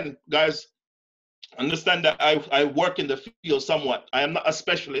 Now, again, guys, understand that I work in the field somewhat. I am not a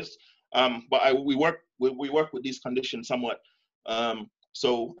specialist, but we work with these conditions somewhat.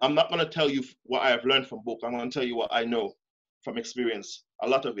 So I'm not going to tell you what I have learned from book. I'm going to tell you what I know from experience. A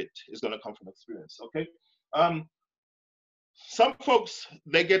lot of it is going to come from experience. Okay. Some folks,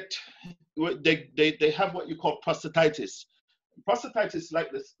 they have what you call prostatitis. Prostatitis is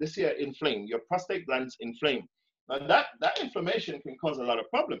like this here inflamed. Your prostate glands inflame. Now that inflammation can cause a lot of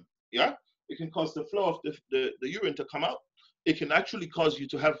problem. Yeah. It can cause the flow of the urine to come out. It can actually cause you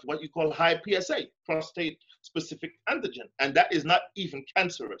to have what you call high PSA, prostate specific antigen. And that is not even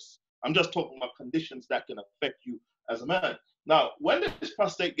cancerous. I'm just talking about conditions that can affect you as a man. Now, when this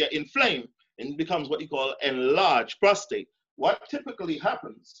prostate gets inflamed and becomes what you call enlarged prostate, what typically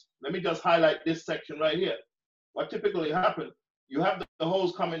happens, let me just highlight this section right here. What typically happens, you have the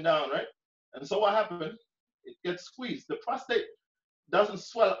hose coming down, right? And so what happens, it gets squeezed. The prostate doesn't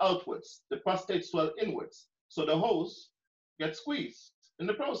swell outwards. The prostate swells inwards. So the hose gets squeezed in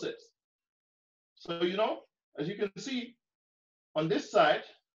the process. So, you know, as you can see on this side,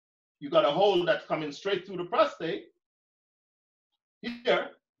 you got a hole that's coming straight through the prostate.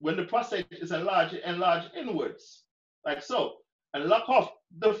 Here, when the prostate is enlarged, it enlarges inwards, like so, and lock off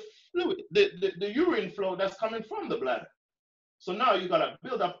the fluid, the urine flow that's coming from the bladder. So now you got a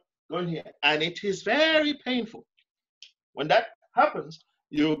buildup going here, and it is very painful. When that happens,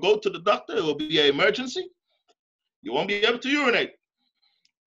 you go to the doctor, it will be an emergency. You won't be able to urinate.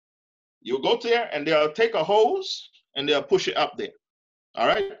 You'll go there and they'll take a hose and they'll push it up there. All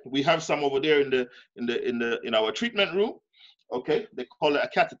right. We have some over there in our treatment room. Okay. They call it a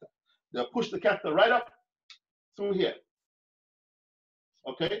catheter. They'll push the catheter right up through here.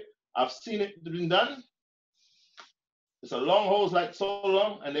 Okay. I've seen it being done. It's a long hose, like so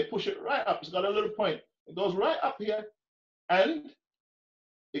long, and they push it right up. It's got a little point. It goes right up here, and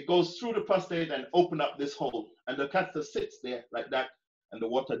it goes through the prostate and open up this hole. And the catheter sits there like that, and the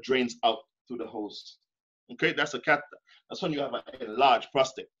water drains out through the hose. Okay, that's a catheter. That's when you have an enlarged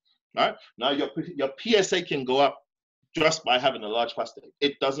prostate. All right. Now your PSA can go up just by having a large prostate.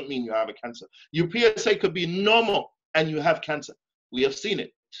 It doesn't mean you have a cancer. Your PSA could be normal and you have cancer. We have seen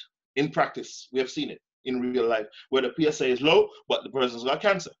it in practice. We have seen it in real life where the PSA is low, but the person's got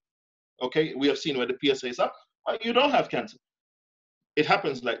cancer. Okay, we have seen where the PSA is up, you don't have cancer. It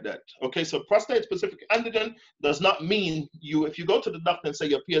happens like that. Okay, so prostate specific antigen does not mean you, if you go to the doctor and say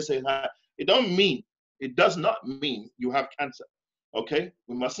your PSA is high, it does not mean you have cancer. Okay,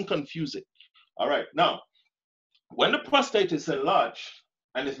 we mustn't confuse it. All right, now, when the prostate is enlarged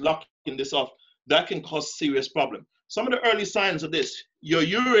and it's locking this off, that can cause serious problem. Some of the early signs of this, your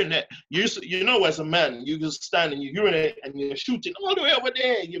urinate, you know, as a man, you just stand and you urinate and you're shooting all the way over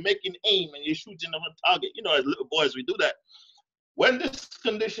there. You're making aim and you're shooting on a target. You know, as little boys, we do that. When this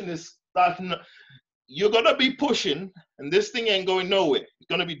condition is starting, you're going to be pushing and this thing ain't going nowhere. It's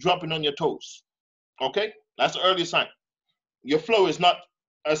going to be dropping on your toes. Okay? That's the early sign. Your flow is not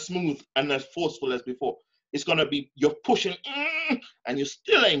as smooth and as forceful as before. It's going to be, you're pushing and you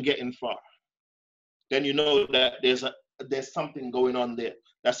still ain't getting far. Then you know that there's something going on there.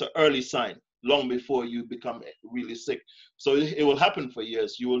 That's an early sign, long before you become really sick. So it will happen for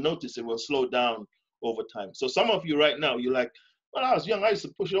years. You will notice it will slow down over time. So some of you right now, you're like, well, I was young, I used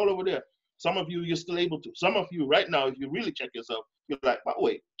to push it all over there. Some of you, you're still able to. Some of you right now, if you really check yourself, you're like, but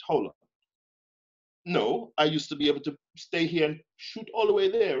wait, hold on. No, I used to be able to stay here and shoot all the way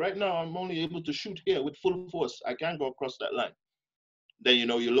there. Right now, I'm only able to shoot here with full force. I can't go across that line. Then you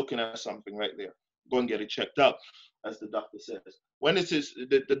know you're looking at something right there. Go and get it checked out, as the doctor says. When it is,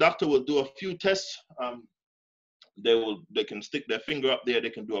 the doctor will do a few tests. They can stick their finger up there.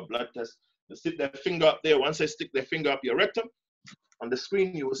 They can do a blood test. They stick their finger up there. Once they stick their finger up your rectum, on the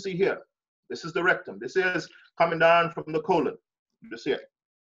screen you will see here. This is the rectum. This is coming down from the colon. This here.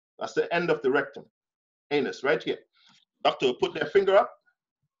 That's the end of the rectum. Anus, right here. Doctor will put their finger up.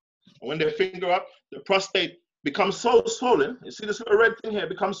 And when their finger up, the prostate becomes so swollen. You see this little red thing here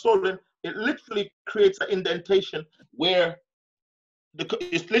becomes swollen. It literally creates an indentation where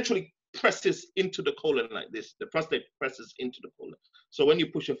it literally presses into the colon like this. The prostate presses into the colon. So when you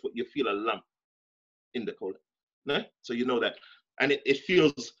push your foot, you feel a lump in the colon. Right? So you know that. And it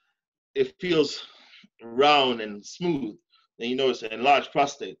feels round and smooth. And you know it's an enlarged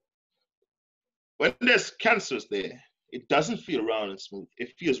prostate. When there's cancers there, it doesn't feel round and smooth.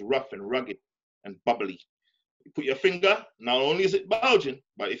 It feels rough and rugged and bubbly. You put your finger, not only is it bulging,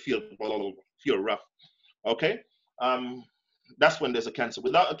 but it feels rough. Okay? That's when there's a cancer.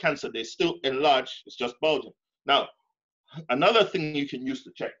 Without a cancer, they're still enlarged, it's just bulging. Now, another thing you can use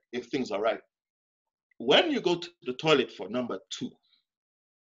to check if things are right. When you go to the toilet for number 2,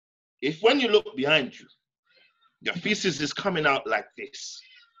 if when you look behind you, your feces is coming out like this,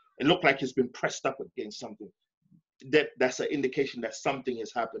 it looks like it's been pressed up against something, that's an indication that something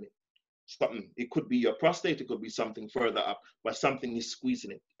is happening. Something, it could be your prostate, it could be something further up, but something is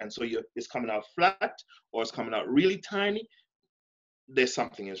squeezing it. And so it's coming out flat or it's coming out really tiny, there's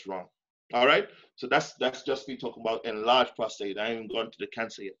something is wrong. All right, so that's just me talking about enlarged prostate. I haven't gone to the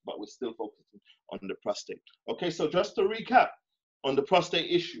cancer yet, but we're still focusing on the prostate. Okay, so just to recap on the prostate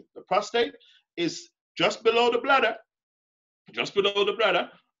issue, the prostate is just below the bladder,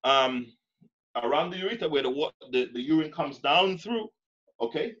 around the urethra where the urine comes down through,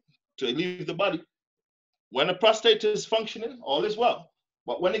 okay, to leave the body. When the prostate is functioning, all is well.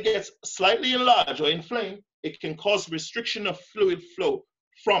 But when it gets slightly enlarged or inflamed, it can cause restriction of fluid flow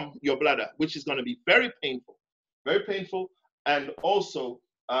from your bladder, which is going to be very painful, and also,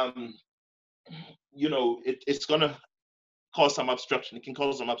 you know, it's going to cause some obstruction. It can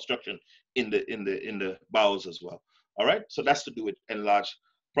cause some obstruction in the bowels as well. All right, so that's to do with enlarged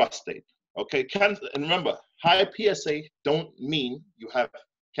prostate. Okay, and remember, high PSA don't mean you have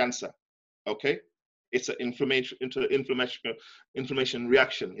cancer. Okay, it's an inflammation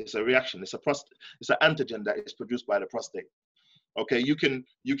reaction. It's a reaction. It's an antigen that is produced by the prostate. Okay, you can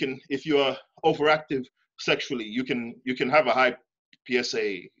if you are overactive sexually, you can have a high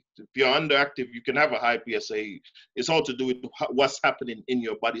PSA. If you're underactive, you can have a high PSA. It's all to do with what's happening in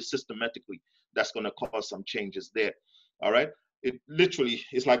your body systematically. That's going to cause some changes there. All right. It literally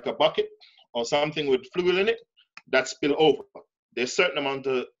is like a bucket or something with fluid in it that spill over. There's a certain amount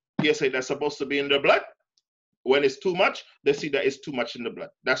of PSA that's supposed to be in the blood. When it's too much, they see that it's too much in the blood.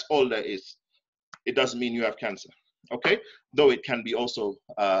 That's all there is. It doesn't mean you have cancer. Okay, though it can be also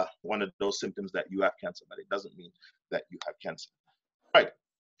one of those symptoms that you have cancer, but it doesn't mean that you have cancer. Right.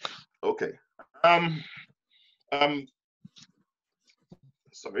 Okay.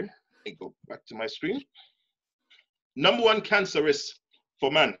 Sorry. Let me go back to my screen. Number one cancer risk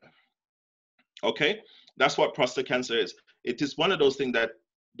for man. Okay, that's what prostate cancer is. It is one of those things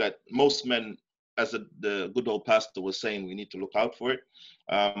that most men, as the good old pastor was saying, we need to look out for it.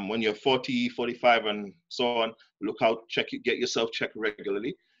 When you're 40, 45, and so on, look out, get yourself checked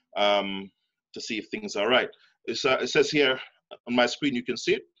regularly to see if things are right. It says here on my screen, you can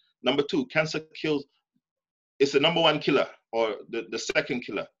see it. Number two, cancer kills. It's the number one killer, or the second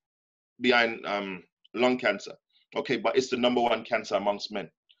killer behind lung cancer. Okay, but it's the number one cancer amongst men.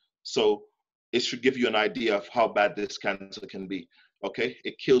 So it should give you an idea of how bad this cancer can be. Okay,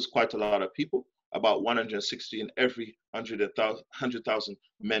 it kills quite a lot of people. About 160 in every 100,000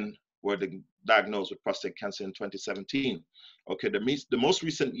 men were diagnosed with prostate cancer in 2017. Okay, the most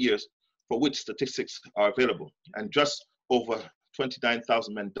recent years for which statistics are available, and just over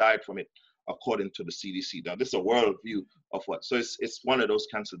 29,000 men died from it, according to the CDC. Now, this is a world view of what, so it's one of those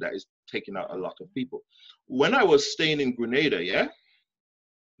cancers that is taking out a lot of people. When I was staying in Grenada, yeah,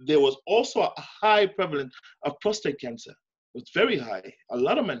 there was also a high prevalence of prostate cancer. It was very high. A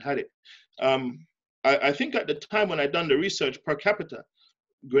lot of men had it. I think at the time when I done the research per capita,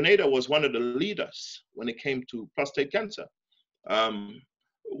 Grenada was one of the leaders when it came to prostate cancer.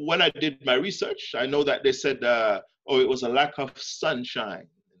 When I did my research, I know that they said, oh, it was a lack of sunshine,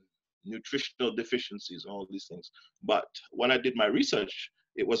 nutritional deficiencies, and all these things. But when I did my research,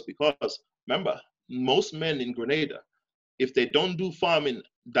 it was because, remember, most men in Grenada, if they don't do farming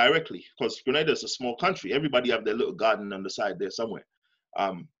directly, because Grenada is a small country, everybody have their little garden on the side there somewhere.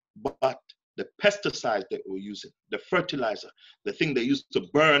 But the pesticides that we're using, the fertilizer, the thing they used to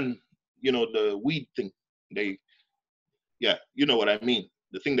burn, you know, the weed thing, yeah, you know what I mean.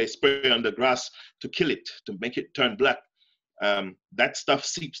 The thing they spray on the grass to kill it, to make it turn black. That stuff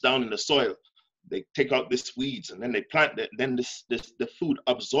seeps down in the soil. They take out these weeds and then they plant it. Then the food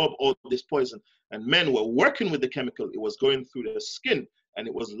absorb all this poison. And men were working with the chemical. It was going through the skin and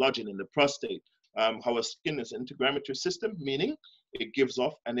it was lodging in the prostate. Our skin is an integumentary system, meaning it gives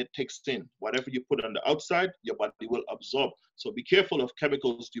off and it takes in. Whatever you put on the outside, your body will absorb. So be careful of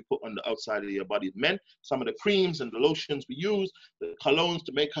chemicals you put on the outside of your body. Men, some of the creams and the lotions we use, the colognes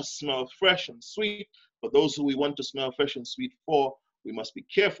to make us smell fresh and sweet. For those who we want to smell fresh and sweet for, we must be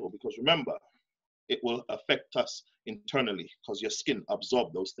careful, because remember, it will affect us internally because your skin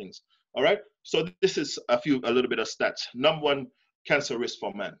absorbs those things. All right. So this is a little bit of stats. Number one cancer risk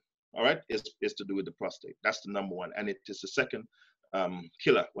for man, all right, is to do with the prostate. That's the number one. And it is the second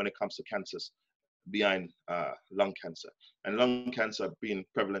killer when it comes to cancers, behind lung cancer. And lung cancer being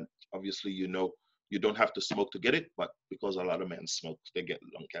prevalent, obviously, you know, you don't have to smoke to get it, but because a lot of men smoke, they get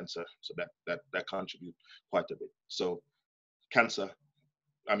lung cancer. So that contributes quite a bit. So cancer,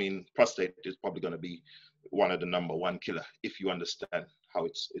 I mean, prostate is probably going to be one of the number one killer if you understand how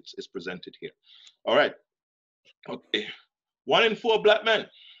it's presented here. All right. Okay. 1 in 4 black men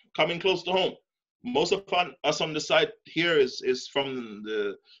coming close to home. Most of us on the side here is from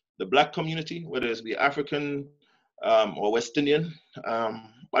the black community, whether it's be African or West Indian,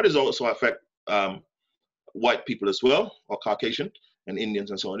 but it also affect white people as well, or Caucasian and Indians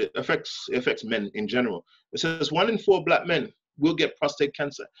and so on. It affects men in general. It says 1 in 4 black men will get prostate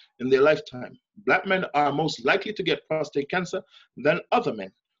cancer in their lifetime. Black men are most likely to get prostate cancer than other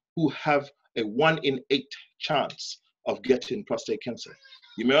men who have a 1 in 8 chance of getting prostate cancer.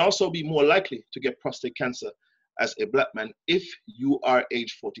 You may also be more likely to get prostate cancer as a black man if you are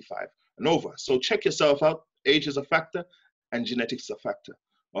age 45 and over. So check yourself out. Age is a factor and genetics is a factor.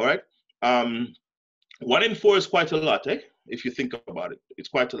 All right. 1 in 4 is quite a lot, eh? If you think about it, it's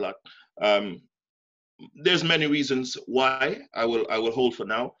quite a lot. There's many reasons why. I will hold for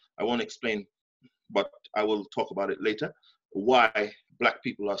now. I won't explain, but I will talk about it later. Why black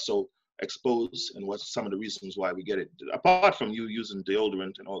people are so exposed and what's some of the reasons why we get it. Apart from you using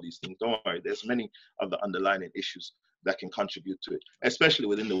deodorant and all these things, don't worry. There's many other underlying issues that can contribute to it, especially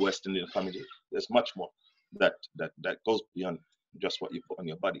within the West Indian community. There's much more that goes beyond just what you put on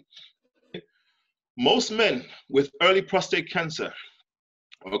your body. Most men with early prostate cancer,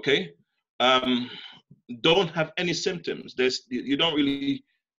 okay, don't have any symptoms. You don't really,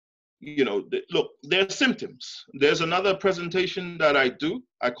 look, there are symptoms. There's another presentation that I do.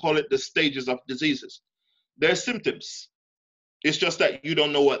 I call it the stages of diseases. There are symptoms. It's just that you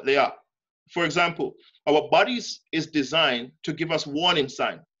don't know what they are. For example, our bodies is designed to give us warning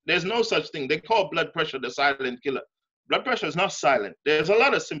sign. There's no such thing. They call blood pressure the silent killer. Blood pressure is not silent. There's a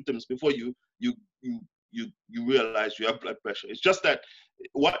lot of symptoms before you realize you have blood pressure. It's just that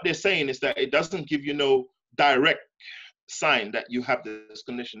what they're saying is that it doesn't give you no direct sign that you have this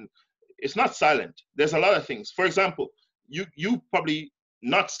condition. It's not silent. There's a lot of things. For example, you probably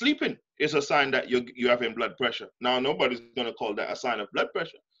not sleeping is a sign that you're having blood pressure. Now, nobody's going to call that a sign of blood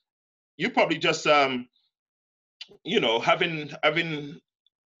pressure. You probably just having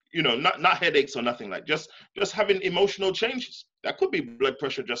not headaches or nothing, like just having emotional changes. That could be blood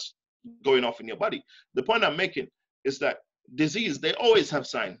pressure just going off in your body. The point I'm making is that disease, they always have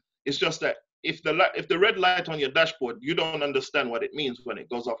sign. It's just that if the red light on your dashboard, you don't understand what it means when it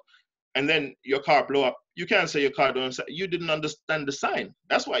goes off, and then your car blow up, you can't say your car don't. You didn't understand the sign.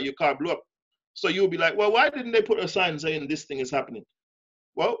 That's why your car blew up. So you'll be like, well, why didn't they put a sign saying this thing is happening?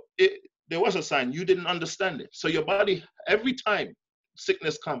 Well, there was a sign. You didn't understand it. So your body, every time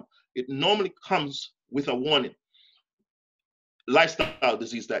sickness comes, it normally comes with a warning. Lifestyle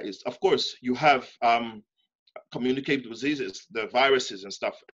disease, that is. Of course, you have communicable diseases, the viruses and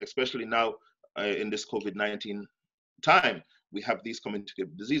stuff, especially now in this COVID-19 time, we have these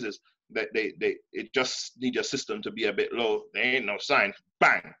communicable diseases that it just need your system to be a bit low. There ain't no sign,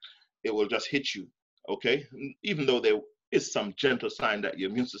 bang, it will just hit you, okay? Even though there is some gentle sign that your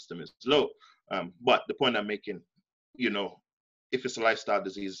immune system is low. But the point I'm making, if it's a lifestyle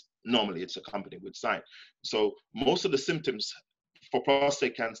disease, normally it's accompanied with sign. So most of the symptoms for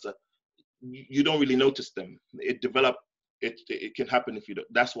prostate cancer, you don't really notice them. It can happen if you don't.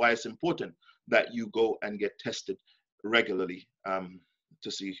 That's why it's important that you go and get tested regularly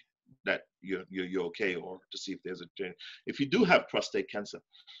to see that you're okay, or to see if there's a change. If you do have prostate cancer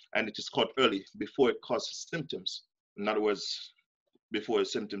and it is caught early before it causes symptoms, in other words, before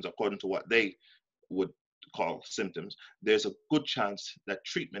symptoms according to what they would call symptoms, there's a good chance that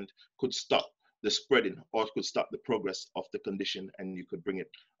treatment could stop the spreading or could stop the progress of the condition, and you could bring it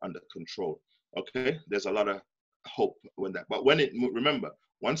under control. Okay, there's a lot of hope when that. But remember,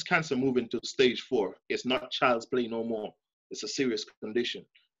 once cancer moves into stage 4, it's not child's play no more. It's a serious condition.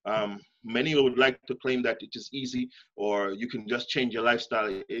 Many would like to claim that it is easy, or you can just change your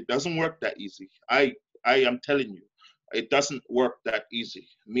lifestyle. It doesn't work that easy. I am telling you, it doesn't work that easy.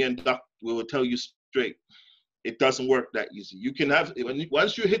 Me and Doc, we will tell you straight. It doesn't work that easy. You can have,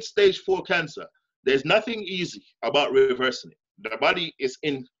 once you hit stage 4 cancer, there's nothing easy about reversing it. The body is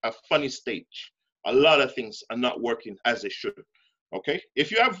in a funny stage. A lot of things are not working as they should. Okay?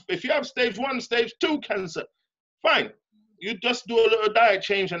 If you have stage 1, stage 2 cancer, fine. You just do a little diet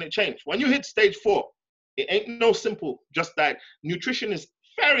change and it changes. When you hit stage 4, it ain't no simple just diet. Nutrition is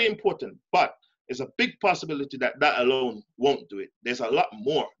very important, but there's a big possibility that alone won't do it. There's a lot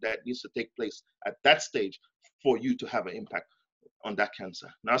more that needs to take place at that stage for you to have an impact on that cancer.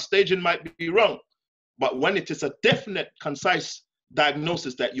 Now, staging might be wrong, but when it is a definite, concise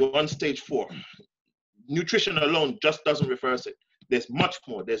diagnosis that you're on stage 4, nutrition alone just doesn't reverse it. There's much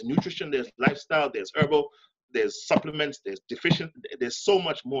more. There's nutrition, there's lifestyle, there's herbal, there's supplements, there's deficient, there's so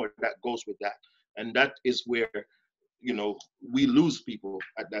much more that goes with that. And that is where, we lose people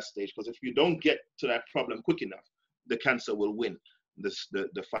at that stage, because if you don't get to that problem quick enough, the cancer will win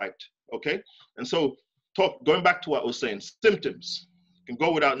the fight, okay? And so going back to what I was saying, symptoms can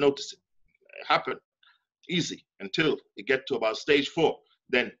go without noticing. It happen easy until you get to about stage 4,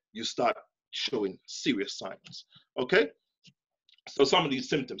 then you start showing serious signs, okay? So some of these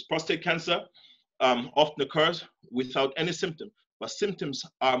symptoms, prostate cancer often occurs without any symptom, but symptoms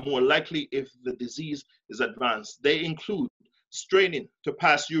are more likely if the disease is advanced. They include straining to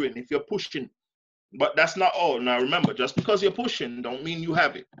pass urine if you're pushing, but that's not all. Now remember, just because you're pushing don't mean you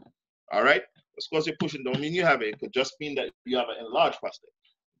have it, all right? Just because you're pushing don't mean you have it. It could just mean that you have an enlarged prostate.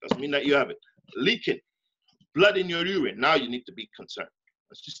 It doesn't mean that you have it. Leaking, blood in your urine, now you need to be concerned.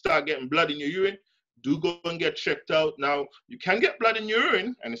 Once you start getting blood in your urine, do go and get checked out. Now, you can get blood in your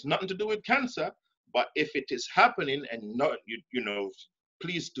urine, and it's nothing to do with cancer, but if it is happening and not,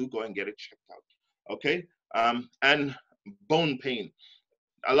 please do go and get it checked out, okay? And bone pain.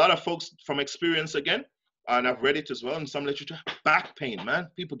 A lot of folks from experience, again, and I've read it as well in some literature, back pain, man.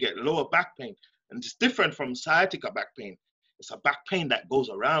 People get lower back pain, and it's different from sciatica back pain. It's a back pain that goes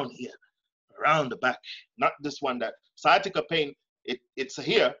around here, around the back, not this one that, sciatica pain, it's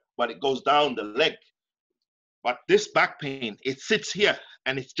here, but it goes down the leg. But this back pain, it sits here,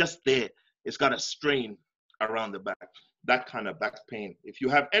 and it's just there. it's got a strain around the back, that kind of back pain. If you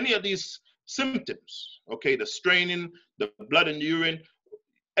have any of these symptoms, okay, the straining, the blood in the urine,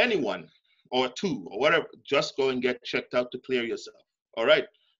 anyone or two or whatever, just go and get checked out to clear yourself. All right,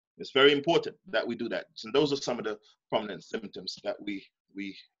 it's very important that we do that. So those are some of the prominent symptoms that we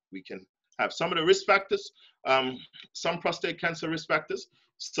can have. Some of the risk factors, some prostate cancer risk factors,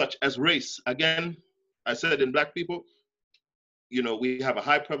 such as race. Again, I said in Black people, you know, we have a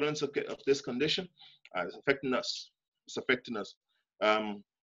high prevalence of this condition. It's affecting us. It's affecting us.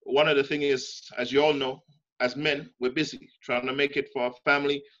 One of the things is, as you all know, as men, we're busy trying to make it for our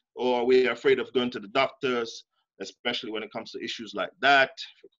family, or we're afraid of going to the doctors, especially when it comes to issues like that,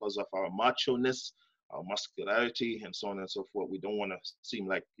 because of our macho-ness, our muscularity, and so on and so forth. We don't want to seem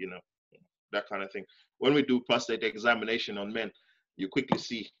like, you know, that kind of thing. When we do prostate examination on men, you quickly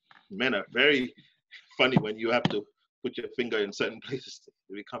see men are very funny when you have to put your finger in certain places.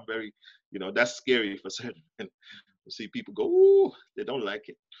 They become very, you know, that's scary for certain men. You see people go, ooh, they don't like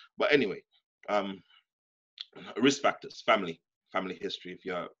it. But anyway, risk factors, family history.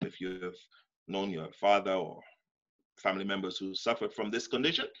 If you've known your father or family members who suffered from this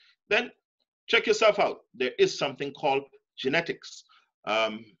condition, then check yourself out. There is something called genetics.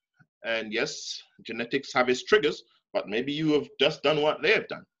 And yes, genetics have its triggers, but maybe you have just done what they have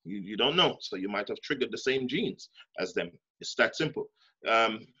done. You don't know. So you might have triggered the same genes as them. It's that simple.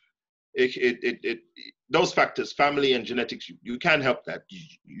 Those factors, family and genetics, you can't help that.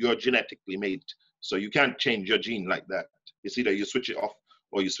 You're genetically made. So you can't change your gene like that. It's either you switch it off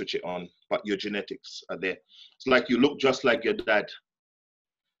or you switch it on, but your genetics are there. It's like you look just like your dad.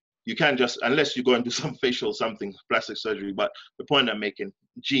 You can't just, unless you go and do some facial something, plastic surgery, but the point I'm making,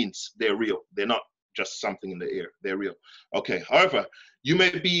 genes, they're real. They're not just something in the air, they're real. Okay, however, you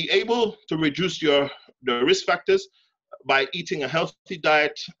may be able to reduce the risk factors by eating a healthy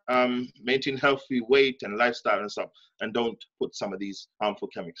diet, maintain healthy weight and lifestyle and stuff, and don't put some of these harmful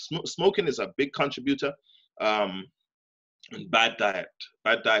chemicals. Smoking is a big contributor, and bad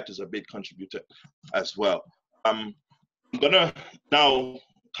diet is a big contributor as well. I'm gonna now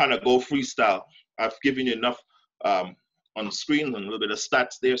kind of go freestyle. I've given you enough on the screen and a little bit of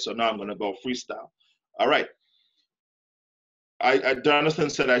stats there, so now I'm gonna go freestyle. All right. Jonathan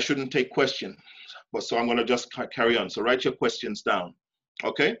said I shouldn't take questions, but so I'm gonna just carry on. So write your questions down,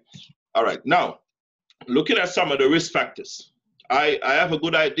 okay? All right, now, looking at some of the risk factors, I have a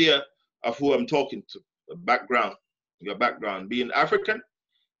good idea of who I'm talking to, the background, your background, being African,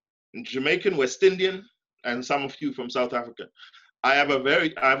 Jamaican, West Indian, and some of you from South Africa. I have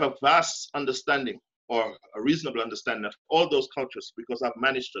a vast understanding, or a reasonable understanding of all those cultures, because I've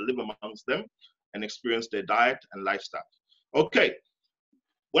managed to live amongst them and experience their diet and lifestyle. Okay,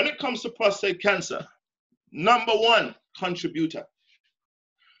 when it comes to prostate cancer, number one contributor,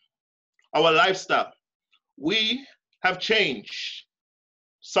 our lifestyle. We have changed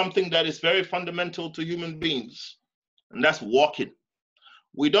something that is very fundamental to human beings, and that's walking.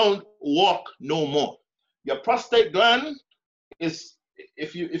 We don't walk no more. Your prostate gland is,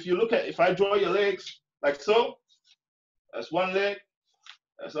 if you look at, if I draw your legs like so, that's one leg,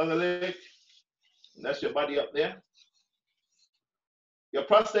 that's the other leg, and that's your body up there. Your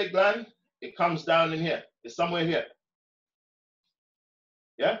prostate gland, it comes down in here. It's somewhere here.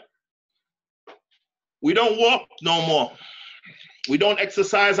 Yeah? We don't walk no more. We don't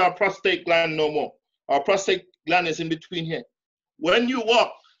exercise our prostate gland no more. Our prostate gland is in between here. When you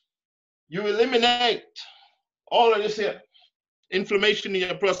walk, you eliminate all of this here, inflammation in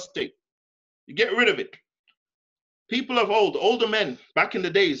your prostate. You get rid of it. People of old, older men, back in the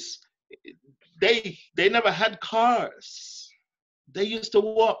days, they never had cars. They used to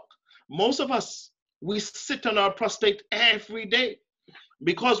walk. Most of us, we sit on our prostate every day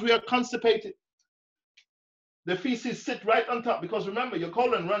because we are constipated. The feces sit right on top, because remember, your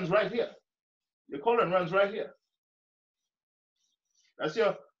colon runs right here. Your colon runs right here. That's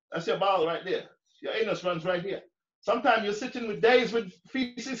your bowel right there. Your anus runs right here. Sometimes you're sitting with days with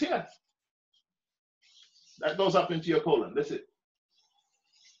feces here. That goes up into your colon. That's it.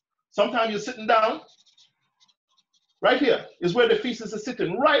 Sometimes you're sitting down. Right here is where the feces are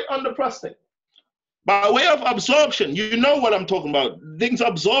sitting, right on the prostate. By way of absorption, you know what I'm talking about. Things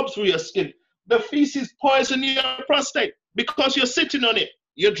absorb through your skin. The feces poison your prostate because you're sitting on it.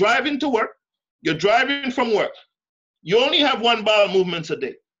 You're driving to work. You're driving from work. You only have one bowel movement a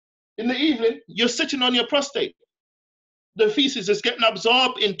day. In the evening, you're sitting on your prostate. The feces is getting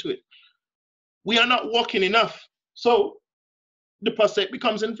absorbed into it. We are not walking enough. So the prostate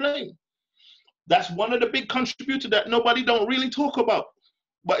becomes inflamed. That's one of the big contributors that nobody don't really talk about.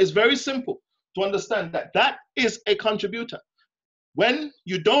 But it's very simple to understand that that is a contributor. When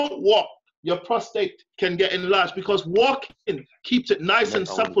you don't walk, your prostate can get enlarged because walking keeps it nice and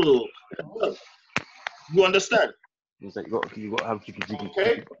supple. You understand? It's like you got to have keep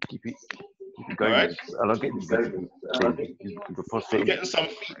Okay. it going. All right. I don't get the prostate. I'm getting some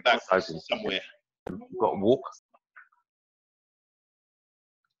feedback somewhere. You got to walk.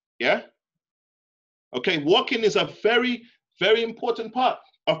 Yeah. Okay. Walking is a very, very important part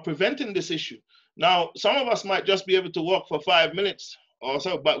of preventing this issue. Now, some of us might just be able to walk for 5 minutes or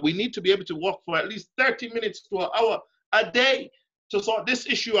so, but we need to be able to walk for at least 30 minutes to an hour a day to sort this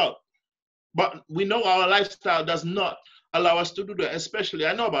issue out. But we know our lifestyle does not allow us to do that, especially,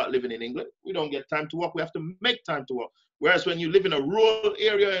 I know about living in England. We don't get time to walk. We have to make time to walk. Whereas when you live in a rural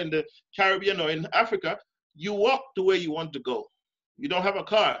area in the Caribbean or in Africa, you walk to where you want to go. You don't have a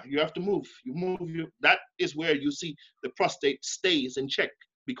car. You have to move. That is where you see the prostate stays in check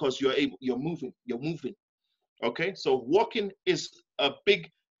because you're moving. Okay, so walking is a big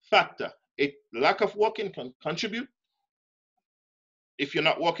factor. Lack of walking can contribute. If you're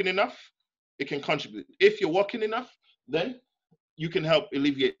not walking enough, it can contribute. If you're walking enough, then you can help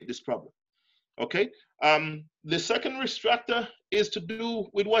alleviate this problem. Okay. The second risk factor is to do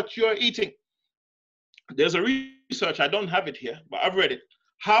with what you're eating. There's a research, I don't have it here, but I've read it.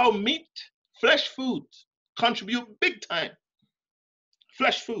 How meat, flesh foods contribute big time.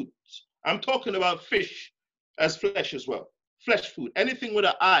 Flesh foods. I'm talking about fish as flesh as well. Flesh food, anything with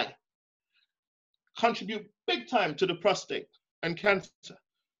an eye, contribute big time to the prostate and cancer.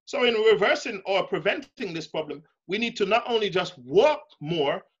 So in reversing or preventing this problem, we need to not only just walk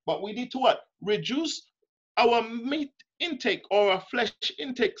more, but we need to what? Reduce our meat intake or our flesh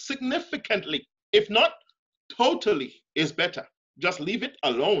intake significantly. If not, totally is better. Just leave it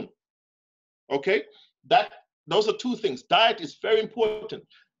alone. Okay? Those are two things. Diet is very important.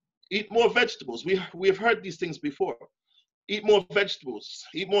 Eat more vegetables. We have heard these things before. Eat more vegetables.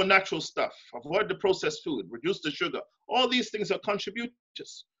 Eat more natural stuff. Avoid the processed food. Reduce the sugar. All these things are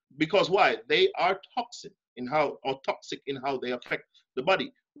contributors. Because why? They are toxic in how they affect the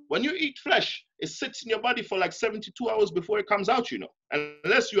body. When you eat flesh, it sits in your body for like 72 hours before it comes out, you know.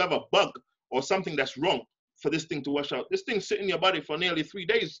 Unless you have a bug or something that's wrong for this thing to wash out. This thing sits in your body for nearly 3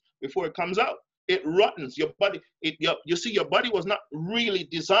 days before it comes out. It rottens your body. You see, your body was not really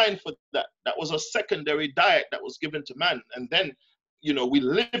designed for that. That was a secondary diet that was given to man. And then, you know, we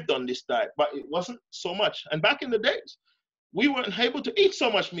lived on this diet, but it wasn't so much. And back in the days, we weren't able to eat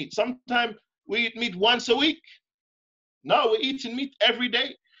so much meat. Sometimes we eat meat once a week. Now we're eating meat every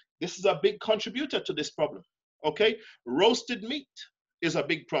day. This is a big contributor to this problem, okay? Roasted meat is a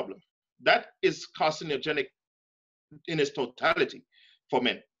big problem. That is carcinogenic in its totality for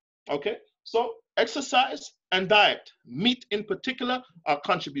men, okay? So exercise and diet, meat in particular, are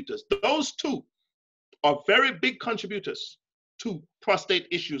contributors. Those two are very big contributors to prostate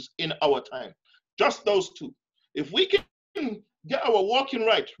issues in our time. Just those two. If we can get our walking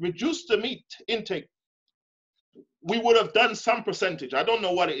right, reduce the meat intake, we would have done some percentage. I don't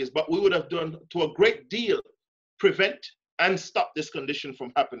know what it is, but we would have done to a great deal prevent and stop this condition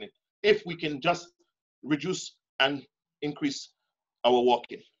from happening if we can just reduce and increase our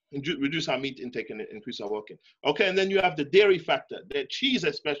walking. Reduce our meat intake and increase our walking. Okay, and then you have the dairy factor, the cheese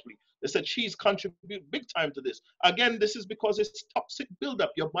especially. They said cheese contribute big time to this. Again, this is because it's toxic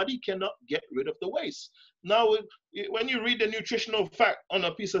buildup. Your body cannot get rid of the waste. Now, when you read the nutritional fact on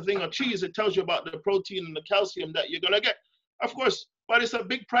a piece of thing of cheese, it tells you about the protein and the calcium that you're gonna get. Of course, but it's a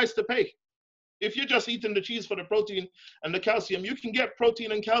big price to pay. If you're just eating the cheese for the protein and the calcium, you can get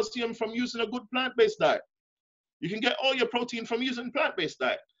protein and calcium from using a good plant-based diet. You can get all your protein from using plant-based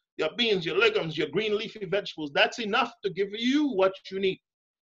diet. Your beans, your legumes, your green leafy vegetables, that's enough to give you what you need.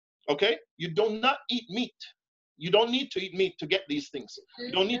 Okay? You do not eat meat. You don't need to eat meat to get these things.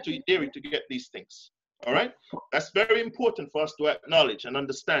 You don't need to eat dairy to get these things. All right? That's very important for us to acknowledge and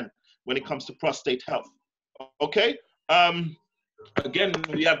understand when it comes to prostate health. Okay? Again,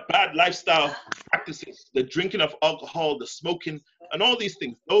 we have bad lifestyle practices, the drinking of alcohol, the smoking, and all these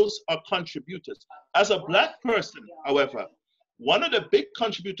things. Those are contributors. As a Black person, however, one of the big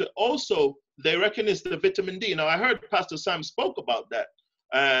contributors also, they reckon, is the vitamin D. Now, I heard Pastor Sam spoke about that,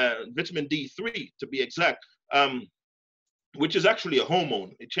 vitamin D3 to be exact, which is actually a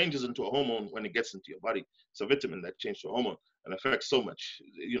hormone. It changes into a hormone when it gets into your body. It's a vitamin that changes to a hormone and affects so much.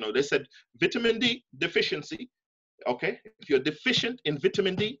 You know, they said vitamin D deficiency, okay? If you're deficient in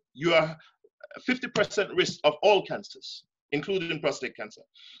vitamin D, you are 50% risk of all cancers, including prostate cancer.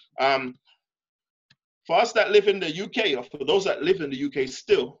 For us that live in the UK, or for those that live in the UK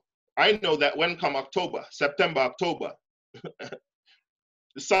still, I know that when come October, September, October,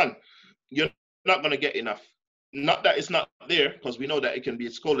 the sun, you're not going to get enough. Not that it's not there, because we know that it can be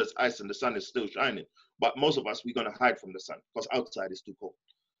as cold as ice and the sun is still shining. But most of us, we're going to hide from the sun because outside is too cold.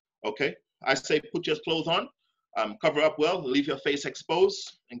 Okay? I say put your clothes on, cover up well, leave your face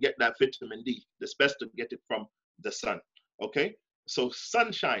exposed, and get that vitamin D. It's best to get it from the sun. Okay? So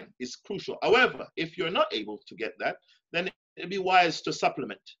sunshine is crucial. However, if you're not able to get that, then it'd be wise to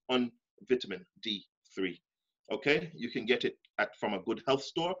supplement on vitamin D3. Okay? You can get it from a good health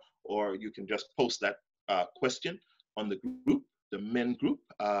store, or you can just post that question on the group, the men group,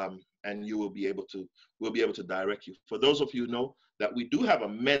 and you will be able to, we'll be able to direct you. For those of you who know that we do have a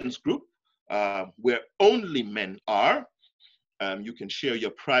men's group where only men are, you can share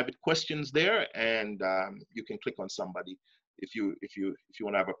your private questions there, and you can click on somebody. If you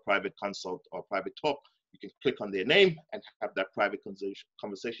want to have a private consult or private talk, you can click on their name and have that private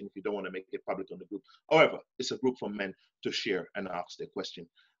conversation if you don't want to make it public on the group. However, it's a group for men to share and ask their question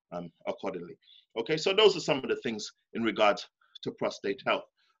accordingly. Okay, so those are some of the things in regards to prostate health.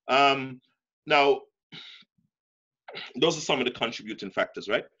 Now, those are some of the contributing factors,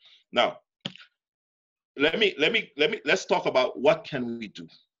 right? Now, let's talk about what can we do.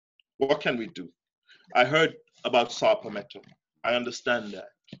 What can we do? I heard about saw palmetto. I understand that.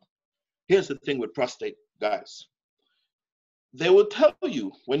 Here's the thing with prostate, guys. They will tell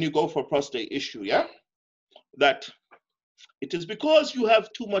you when you go for a prostate issue, yeah, that it is because you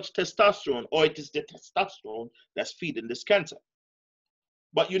have too much testosterone, or it is the testosterone that's feeding this cancer.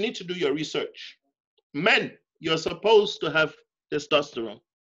 But you need to do your research. Men, you're supposed to have testosterone.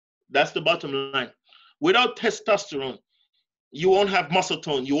 That's the bottom line. Without testosterone, you won't have muscle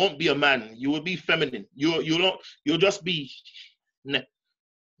tone. You won't be a man. You will be feminine. You'll just be.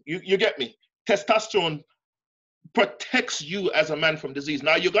 You get me? Testosterone protects you as a man from disease.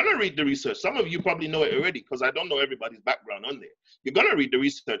 Now, you're going to read the research. Some of you probably know it already because I don't know everybody's background on there. You're going to read the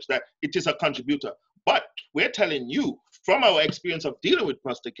research that it is a contributor. But we're telling you from our experience of dealing with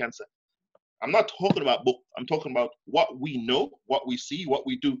prostate cancer, I'm not talking about book. I'm talking about what we know, what we see, what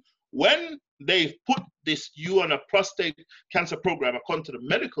we do. When they put you on a prostate cancer program according to the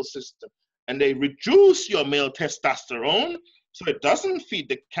medical system, and they reduce your male testosterone so it doesn't feed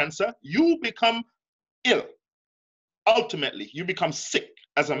the cancer, you become ill. Ultimately, you become sick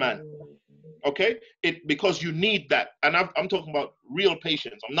as a man. Okay? Because you need that. And I'm talking about real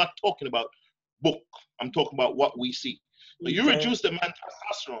patients. I'm not talking about book. I'm talking about what we see. So you reduce the man's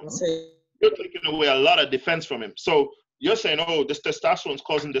testosterone, you're taking away a lot of defense from him. So you're saying, oh, this testosterone is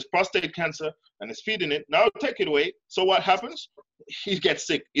causing this prostate cancer and it's feeding it. Now take it away. So what happens? He gets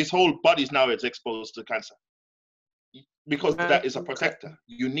sick. His whole body now is exposed to cancer. Because that is a protector.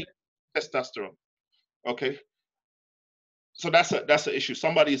 You need testosterone. Okay? So that's an issue.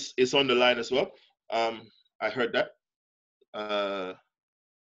 Somebody is on the line as well. I heard that.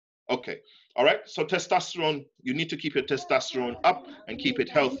 Okay. All right. So testosterone, you need to keep your testosterone up and keep it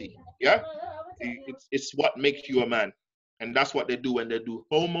healthy. Yeah. It's what makes you a man. And that's what they do when they do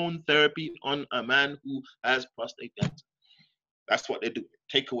hormone therapy on a man who has prostate cancer. That's what they do.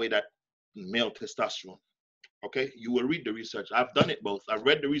 Take away that male testosterone. Okay. You will read the research. I've done it both. I've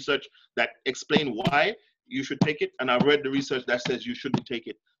read the research that explain why you should take it, and I've read the research that says you shouldn't take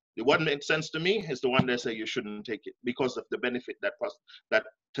it. The one that makes sense to me is the one that says you shouldn't take it because of the benefit that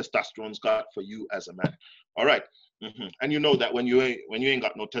testosterone's got for you as a man. All right. And you know that when you ain't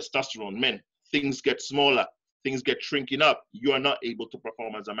got no testosterone, men, things get smaller, things get shrinking up. You are not able to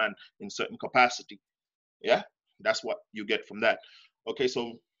perform as a man in certain capacity. Yeah, that's what you get from that. Okay,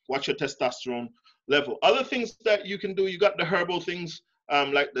 so watch your testosterone level. Other things that you can do, you got the herbal things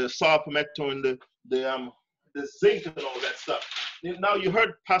like the saw palmetto and the zinc and all that stuff. Now you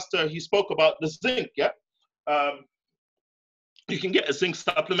heard Pastor, he spoke about the zinc, yeah? You can get a zinc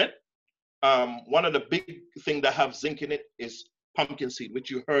supplement. One of the big things that have zinc in it is pumpkin seed, which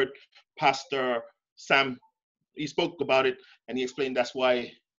you heard Pastor Sam, he spoke about it, and he explained that's why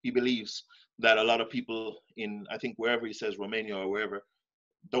he believes that a lot of people in, I think wherever he says Romania or wherever,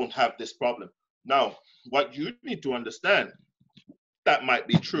 don't have this problem. Now, what you need to understand, that might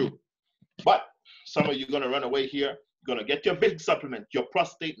be true, but some of you are going to run away here. You're going to get your big supplement. Your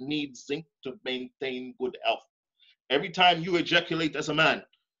prostate needs zinc to maintain good health. Every time you ejaculate as a man,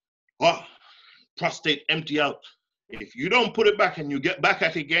 prostate empty out. If you don't put it back and you get back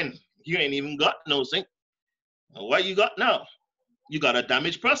at it again, you ain't even got no zinc. What you got now? You got a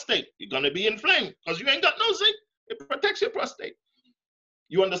damaged prostate. You're going to be inflamed because you ain't got no zinc. It protects your prostate.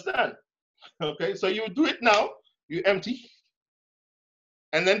 You understand? Okay, so you do it now, you empty.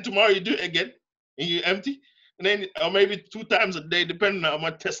 And then tomorrow you do it again, and you empty. And then, or maybe 2 times a day, depending on how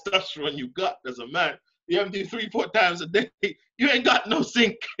much testosterone you got as a man. You empty 3-4 times a day. You ain't got no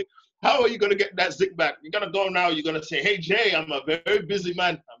zinc. How are you going to get that zinc back? You're going to go now, you're going to say, hey, Jay, I'm a very busy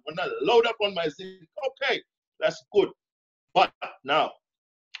man. I'm going to load up on my zinc. Okay, that's good. But now,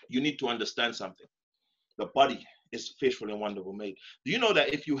 you need to understand something. The body is fearfully and wonderfully made. Do you know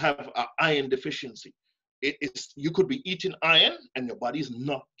that if you have an iron deficiency, you could be eating iron and your body is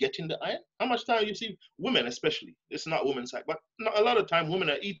not getting the iron? How much time you see women, especially, it's not women's side, but not a lot of time women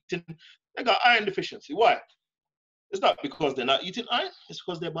are eating, they got iron deficiency. Why? It's not because they're not eating iron, it's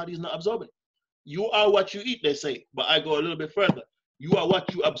because their body is not absorbing. You are what you eat, they say, but I go a little bit further. You are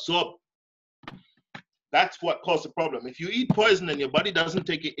what you absorb. That's what caused the problem. If you eat poison and your body doesn't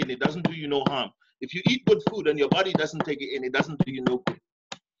take it in, it doesn't do you no harm. If you eat good food and your body doesn't take it in, it doesn't do you no good.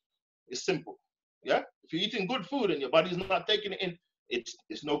 It's simple. Yeah? If you're eating good food and your body's not taking it in,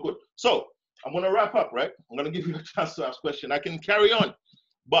 it's no good. So I'm going to wrap up, right? I'm going to give you a chance to ask questions. I can carry on,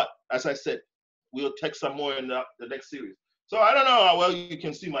 but as I said, we'll take some more in the next series. So I don't know how well you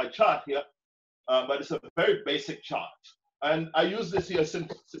can see my chart here, but it's a very basic chart. And I use this here system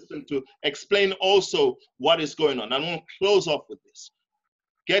to explain also what is going on. I'm going to close off with this.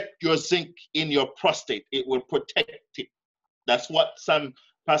 Get your zinc in your prostate. It will protect it. That's what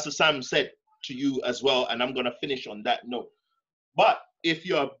Pastor Sam said to you as well, and I'm going to finish on that note. But if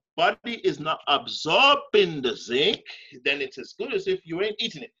your body is not absorbing the zinc, then it's as good as if you ain't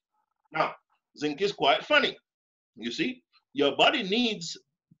eating it. Now, zinc is quite funny. You see, your body needs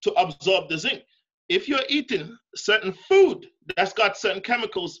to absorb the zinc. If you're eating certain food that's got certain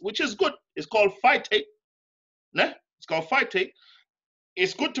chemicals, which is good, it's called phytate. It's called phytate.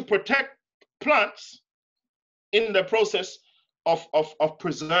 It's good to protect plants in the process of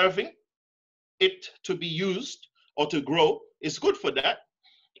preserving it to be used or to grow. It's good for that.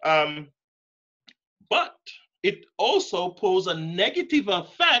 But it also poses a negative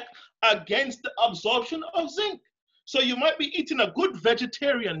effect against the absorption of zinc. So you might be eating a good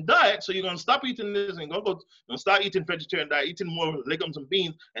vegetarian diet, so you're going to stop eating this and you're going to start eating vegetarian diet, eating more legumes and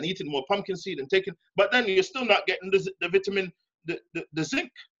beans and eating more pumpkin seed and taking, but then you're still not getting the vitamin, the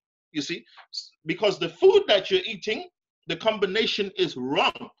zinc, you see, because the food that you're eating, the combination is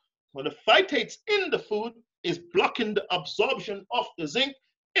wrong. Well, the phytates in the food is blocking the absorption of the zinc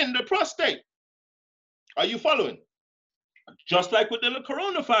in the prostate. Are you following? Just like within the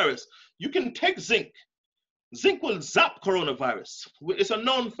coronavirus, you can take zinc. Zinc will zap coronavirus. It's a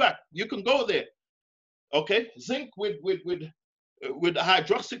known fact. You can go there. Okay, zinc with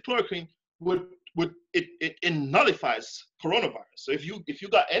hydroxychloroquine it nullifies coronavirus. So if you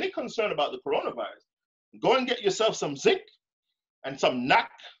got any concern about the coronavirus, go and get yourself some zinc and some NAC,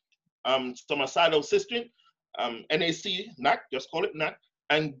 some acetylcysteine, NAC, NAC, just call it NAC,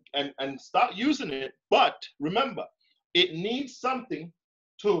 and start using it. But remember, it needs something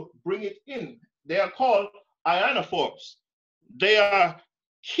to bring it in. They are called ionophores. They are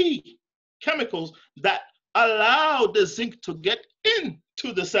key chemicals that allow the zinc to get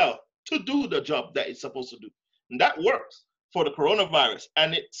into the cell to do the job that it's supposed to do. And that works for the coronavirus.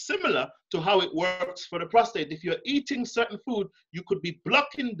 And it's similar to how it works for the prostate. If you're eating certain food, you could be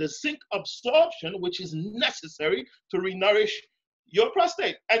blocking the zinc absorption, which is necessary to renourish your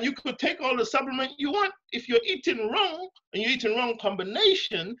prostate. And you could take all the supplement you want. If you're eating wrong and you're eating wrong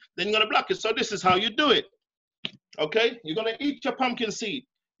combination, then you're going to block it. So this is how you do it. Okay? You're going to eat your pumpkin seed.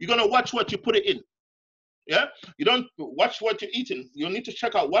 You're going to watch what you put it in. Yeah? You don't watch what you're eating. You need to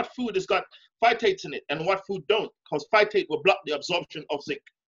check out what food has got phytates in it and what food don't, because phytate will block the absorption of zinc.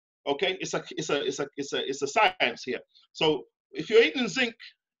 Okay? It's a science here. So if you're eating zinc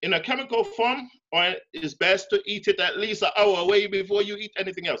in a chemical form, or it's best to eat it at least an hour away before you eat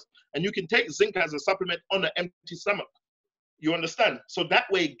anything else. And you can take zinc as a supplement on an empty stomach. You understand? So that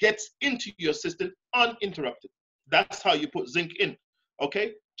way it gets into your system uninterrupted. That's how you put zinc in.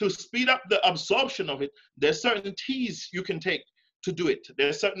 Okay? To speed up the absorption of it, there's certain teas you can take to do it.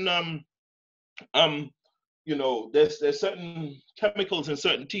 There's certain there's certain chemicals in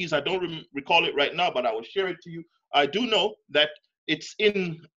certain teas. I don't recall it right now, but I will share it to you. I do know that it's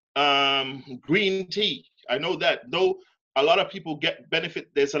in green tea. I know that, though a lot of people get benefit.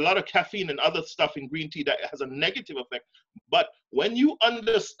 There's a lot of caffeine and other stuff in green tea that has a negative effect. But when you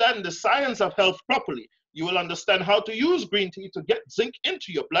understand the science of health properly, you will understand how to use green tea to get zinc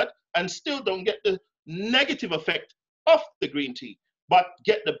into your blood and still don't get the negative effect of the green tea, but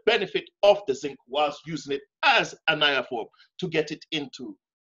get the benefit of the zinc whilst using it as an ionophore to get it into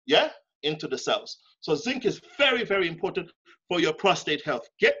the cells. So zinc is very, very important for your prostate health.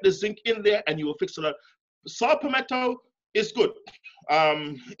 Get the zinc in there and you will fix a lot. Saw palmetto is good.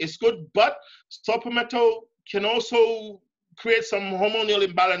 It's good, but saw palmetto can also create some hormonal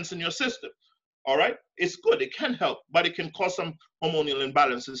imbalance in your system. All right, it's good. It can help, but it can cause some hormonal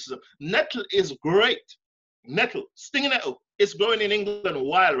imbalances. Nettle is great. Nettle, stinging nettle, it's growing in England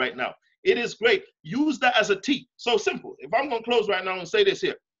wild right now. It is great. Use that as a tea. So simple. If I'm going to close right now and say this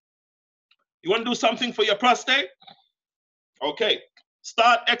here, you want to do something for your prostate? Okay,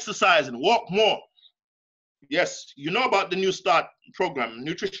 start exercising, walk more. Yes, you know about the New Start program,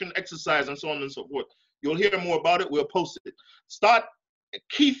 nutrition, exercise, and so on and so forth. You'll hear more about it. We'll post it. Start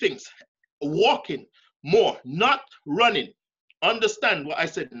key things, walking more, not running. Understand what I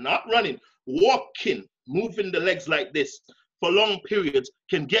said, not running, walking, moving the legs like this for long periods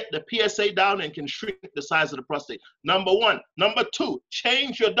can get the PSA down and can shrink the size of the prostate. Number one. Number two,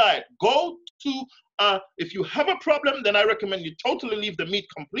 change your diet. Go to, if you have a problem, then I recommend you totally leave the meat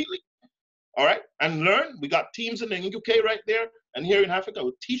completely. All right, and learn. We got teams in the UK right there, and here in Africa,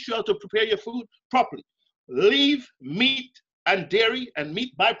 we'll teach you how to prepare your food properly. Leave meat and dairy and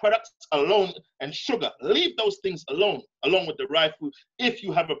meat byproducts alone, and sugar. Leave those things alone, along with the right food, if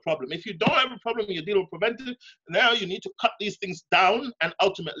you have a problem. If you don't have a problem, you deal with preventive, now you need to cut these things down and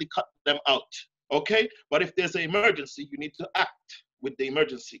ultimately cut them out, okay? But if there's an emergency, you need to act with the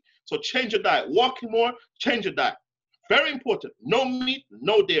emergency. So change your diet. Walking more, change your diet. Very important. No meat,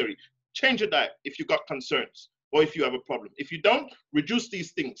 no dairy. Change your diet if you got concerns or if you have a problem. If you don't, reduce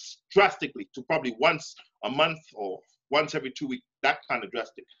these things drastically to probably once a month or once every 2 weeks, that kind of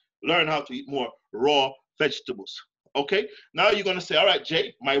drastic. Learn how to eat more raw vegetables, okay? Now you're gonna say, all right,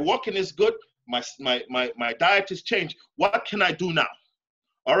 Jay, my walking is good, my diet is changed. What can I do now?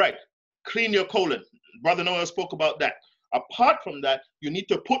 All right, clean your colon. Brother Noah spoke about that. Apart from that, you need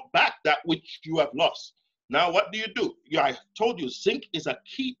to put back that which you have lost. Now, what do you do? Yeah, I told you, zinc is a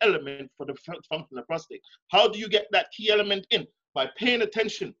key element for the function of the prostate. How do you get that key element in? By paying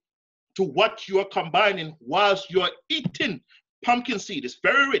attention to what you are combining whilst you're eating. Pumpkin seed is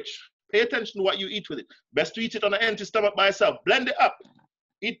very rich. Pay attention to what you eat with it. Best to eat it on an empty stomach by itself. Blend it up.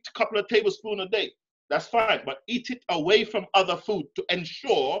 Eat a couple of tablespoons a day. That's fine, but eat it away from other food to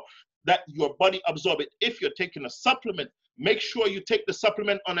ensure that your body absorbs it. If you're taking a supplement, make sure you take the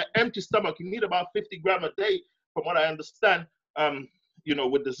supplement on an empty stomach. You need about 50 grams a day, from what I understand, you know,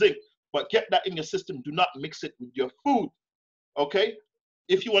 with the zinc. But get that in your system. Do not mix it with your food, okay?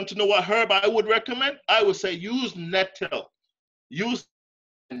 If you want to know what herb I would recommend, I would say use nettle, use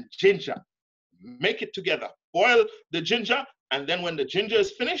ginger, make it together. Boil the ginger, and then when the ginger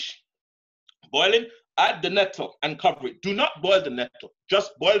is finished boiling, add the nettle and cover it. Do not boil the nettle.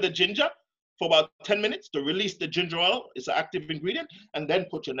 Just boil the ginger for about 10 minutes to release the ginger oil. It's an active ingredient. And then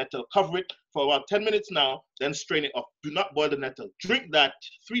put your nettle. Cover it for about 10 minutes now, then strain it off. Do not boil the nettle. Drink that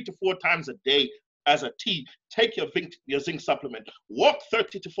 3 to 4 times a day as a tea. Take your zinc supplement. Walk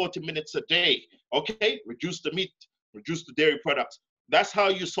 30 to 40 minutes a day, okay? Reduce the meat, reduce the dairy products. That's how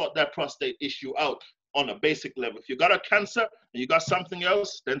you sort that prostate issue out on a basic level. If you got a cancer and you got something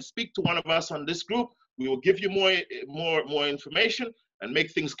else, then speak to one of us on this group. We will give you more information and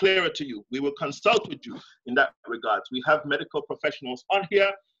make things clearer to you. We will consult with you in that regard. We have medical professionals on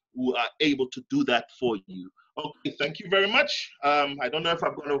here who are able to do that for you. Okay, thank you very much. I don't know if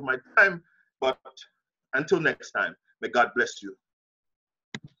I've gone over my time, but until next time, may God bless you.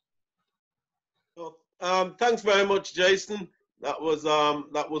 Thanks very much, Jason. That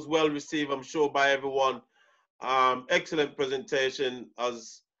was well received, I'm sure, by everyone. Excellent presentation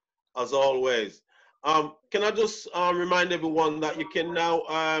as always. Can I just remind everyone that you can now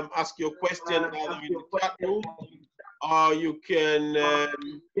ask your question either in the chat room, or you can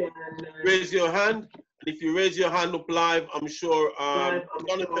raise your hand. And if you raise your hand up live, I'm sure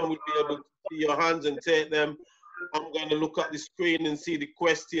Jonathan will be able to see your hands and take them. I'm going to look at the screen and see the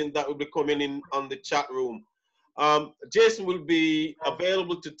questions that will be coming in on the chat room. Jason will be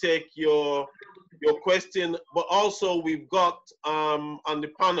available to take your question, but also we've got on the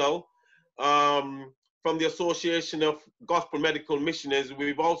panel from the Association of Gospel Medical Missionaries,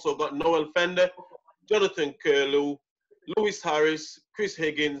 we've also got Noel Fender, Jonathan Curlew, Lewis Harris, Chris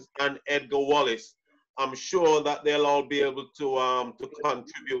Higgins, and Edgar Wallace. I'm sure that they'll all be able to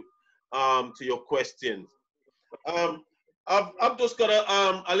contribute to your questions. I've just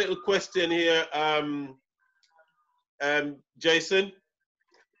got a little question here, Jason.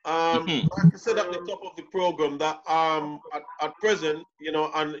 Like I said at the top of the program, that at present, you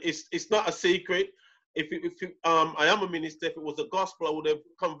know, and it's not a secret. If I am a minister, if it was the gospel, I would have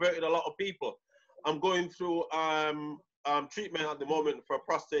converted a lot of people. I'm going through treatment at the moment for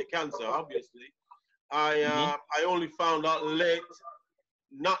prostate cancer. Obviously, I only found out late,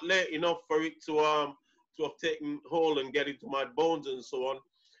 not late enough for it to have taken hold and get into my bones and so on.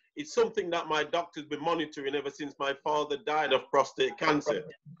 it's something that my doctor's been monitoring ever since my father died of prostate cancer.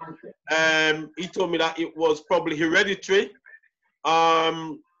 He told me that it was probably hereditary.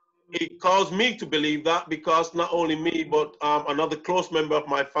 It caused me to believe that because not only me, but another close member of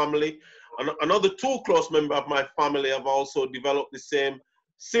my family, another 2 close members of my family have also developed the same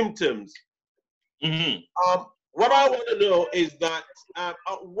symptoms. What I want to know is that at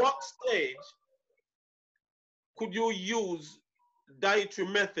what stage could you use dietary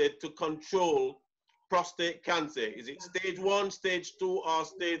method to control prostate cancer? Is it stage 1, stage 2, or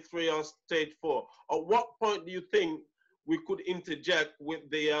stage 3, or stage 4? At what point do you think we could interject with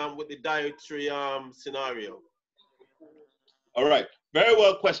the dietary scenario? All right, very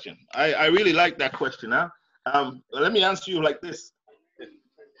well question. I really like that question. Huh? Let me answer you like this.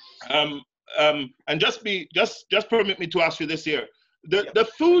 And just permit me to ask you this here. The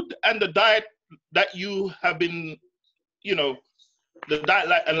food and the diet that you have been, you know, the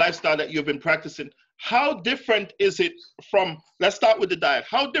diet and lifestyle that you've been practicing, how different is it from, let's start with the diet.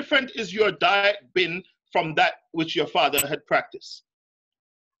 How different is your diet been from that which your father had practiced?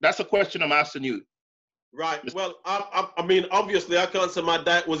 That's a question I'm asking you. Right. Well, I mean, obviously, I can't say my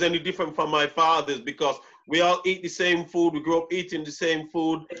diet was any different from my father's because we all eat the same food. We grew up eating the same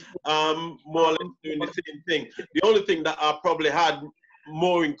food, more or less doing the same thing. The only thing that I probably had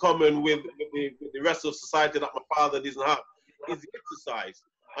more in common with the rest of society that my father doesn't have is the exercise.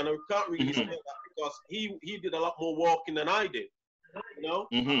 And I can't really say that because he did a lot more walking than I did. You know,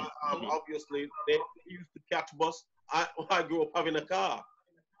 obviously, he used to catch bus. I grew up having a car,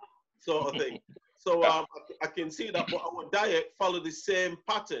 sort of thing. So I can see that, but our diet followed the same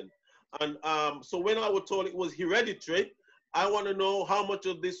pattern. And so when I was told it was hereditary, I want to know how much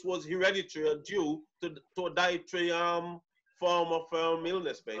of this was hereditary or due to a dietary form of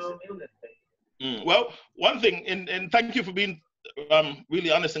illness, basically. Well, one thing, and thank you for being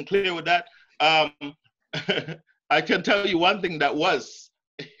really honest and clear with that. I can tell you one thing that was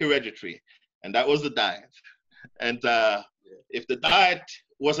hereditary, and that was the diet. And if the diet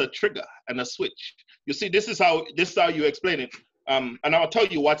was a trigger and a switch, you see, this is how you explain it. And I'll tell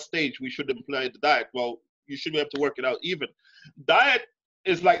you what stage we should employ the diet. Well, you should be able to work it out even. Diet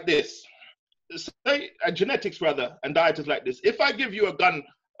is like this. Say, genetics rather, and diet is like this. If I give you a gun,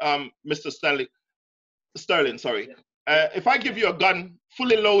 Mr. Sterling, sorry. If I give you a gun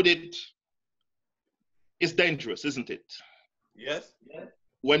fully loaded, it's dangerous, isn't it? Yes.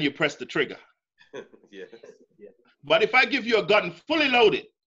 When you press the trigger. Yes. But if I give you a gun fully loaded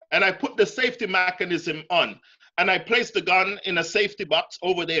and I put the safety mechanism on and I place the gun in a safety box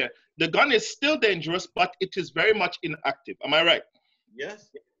over there, the gun is still dangerous, but it is very much inactive. Am I right?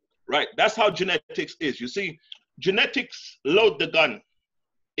 Yes. Right. That's how genetics is. You see, genetics load the gun.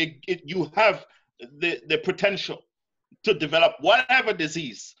 You have the potential to develop whatever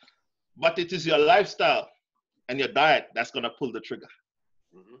disease, but it is your lifestyle and your diet that's going to pull the trigger.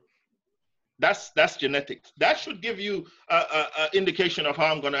 That's genetics. That should give you an indication of how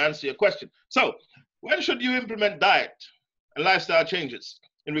I'm going to answer your question. So when should you implement diet and lifestyle changes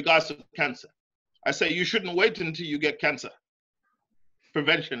in regards to cancer? I say you shouldn't wait until you get cancer.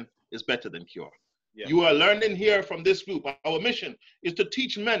 Prevention is better than cure. Yeah. You are learning here from this group. Our mission is to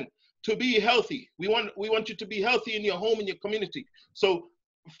teach men to be healthy. We want you to be healthy in your home, in your community. So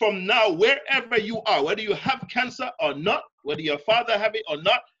from now, wherever you are, whether you have cancer or not, whether your father have it or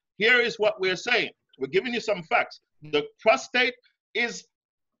not, here is what we're saying. We're giving you some facts. The prostate is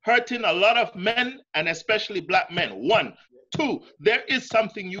hurting a lot of men and especially black men. 1. 2, there is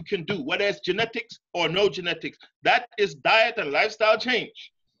something you can do, whether it's genetics or no genetics. That is diet and lifestyle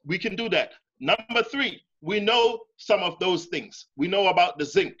change. We can do that. Number 3, we know some of those things. We know about the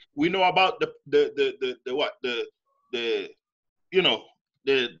zinc. We know about the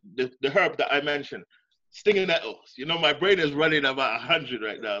herb that I mentioned. Stinging nettles. You know, my brain is running about 100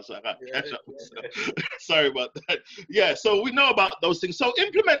 right now, so I got to catch up myself. Sorry about that. Yeah, so we know about those things. So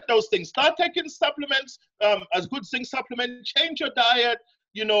implement those things. Start taking supplements as good zinc supplement. Change your diet.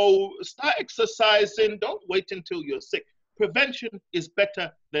 You know, start exercising. Don't wait until you're sick. Prevention is better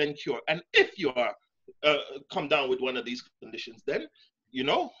than cure. And if you are come down with one of these conditions, then you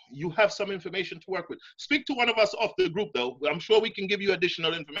know, you have some information to work with. Speak to one of us off the group, though. I'm sure we can give you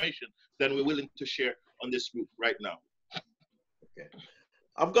additional information than we're willing to share on this group right now. Okay.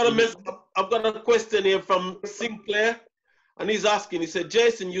 I've got a question here from Sinclair, and he's asking, he said,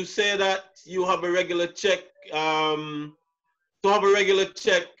 Jason, you say that you have a regular check,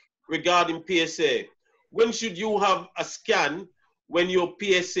 regarding PSA. When should you have a scan when your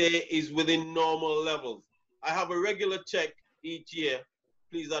PSA is within normal levels? I have a regular check each year.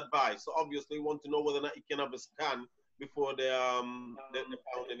 Please advise. So obviously you want to know whether or not you can have a scan before they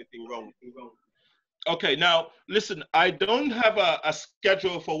found anything wrong. Okay, now listen, I don't have a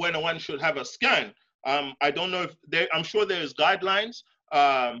schedule for when one should have a scan. I don't know if there, I'm sure there's guidelines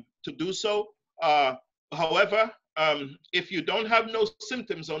to do so. However, if you don't have no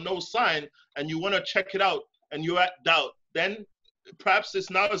symptoms or no sign and you want to check it out and you're at doubt, then perhaps this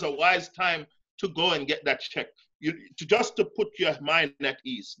now is a wise time to go and get that checked. Just to put your mind at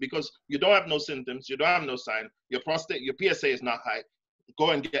ease, because you don't have no symptoms, you don't have no sign, your prostate, your PSA is not high.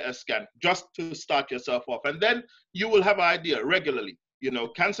 Go and get a scan just to start yourself off, and then you will have an idea regularly. You know,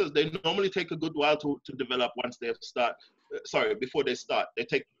 cancers, they normally take a good while to develop once they start. Before they start, they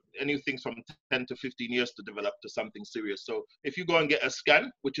take anything from 10 to 15 years to develop to something serious. So if you go and get a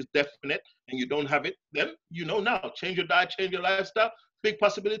scan, which is definite, and you don't have it, then you know now, change your diet, change your lifestyle, big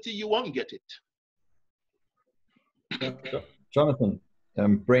possibility you won't get it. Jonathan,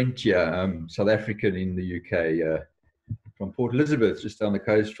 Brent here, South African in the UK, from Port Elizabeth, just down the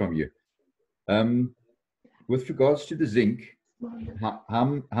coast from you. With regards to the zinc,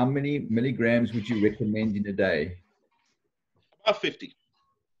 how many milligrams would you recommend in a day? About 50.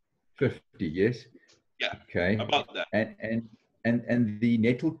 50, yes. Yeah. Okay. About that. And the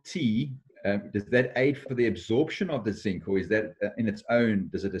nettle tea, does that aid for the absorption of the zinc, or is that in its own,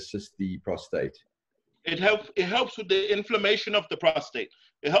 does it assist the prostate? It helps with the inflammation of the prostate.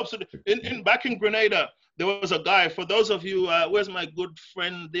 It helps with back in Grenada, there was a guy, for those of you, where's my good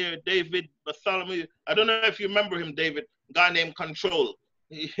friend there, David Bartholomew? I don't know if you remember him, David, a guy named Control.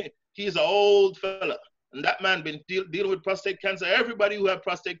 He's an old fella. And that man been dealing with prostate cancer. Everybody who have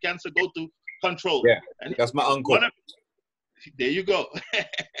prostate cancer go to Control. Yeah, and that's my uncle. There you go.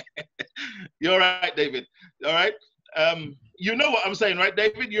 You're right, David. All right. You know what I'm saying, right,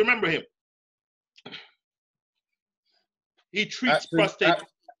 David? You remember him? He treats prostate.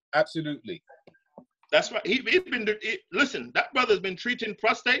 Absolutely. That's right. Listen, that brother's been treating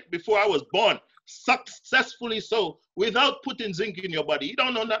prostate before I was born, successfully so, without putting zinc in your body. He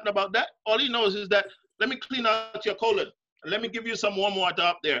don't know nothing about that. All he knows is that, let me clean out your colon. And let me give you some warm water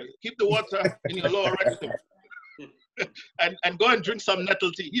up there. Keep the water in your lower rectum. and go and drink some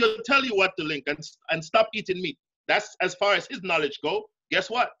nettle tea. He'll tell you what to link and stop eating meat. That's as far as his knowledge go. Guess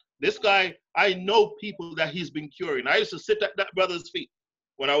what? This guy, I know people that he's been curing. I used to sit at that brother's feet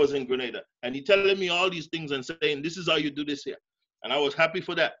when I was in Grenada, and he telling me all these things and saying, this is how you do this here. And I was happy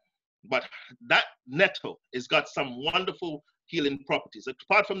for that. But that nettle has got some wonderful healing properties.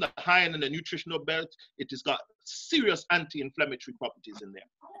 Apart from the iron and the nutritional belt, it has got serious anti-inflammatory properties in there.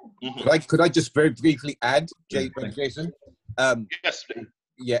 Mm-hmm. Could I just very briefly add, Jason? Yes, please.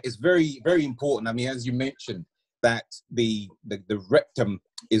 Yeah, it's very, very important. I mean, as you mentioned, that the rectum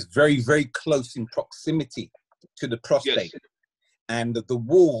is very, very close in proximity to the prostate. Yes. And the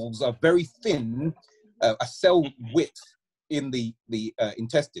walls are very thin, a cell width in the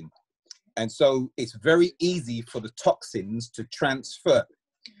intestine. And so it's very easy for the toxins to transfer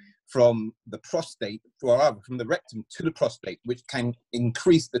from the prostate, from the rectum to the prostate, which can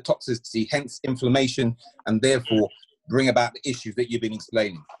increase the toxicity, hence inflammation, and therefore bring about the issues that you've been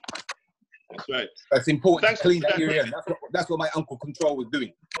explaining. That's right. That's important to clean that area. That's what my uncle Control was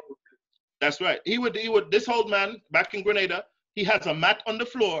doing. That's right. He would, this old man back in Grenada, he has a mat on the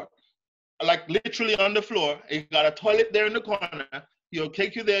floor, like literally on the floor. He got a toilet there in the corner. He'll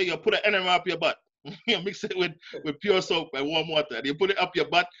take you there, you'll put an enema up your butt. You'll mix it with pure soap and warm water. And he'll put it up your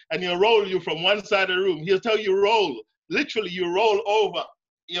butt and he'll roll you from one side of the room. He'll tell you roll. Literally, you roll over.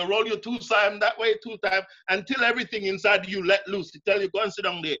 He'll roll you 2 times that way, 2 times, until everything inside you let loose. He tell you, go and sit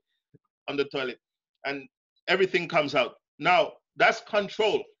down there on the toilet. And everything comes out. Now, that's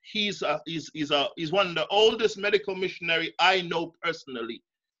Control. He's one of the oldest medical missionary I know personally.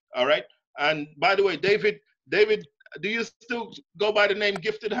 All right. And by the way, David, do you still go by the name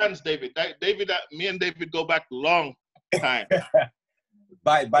Gifted Hands, David? Me and David go back long time.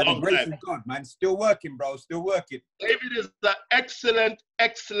 by the grace of God, man. Still working, bro. Still working. David is an excellent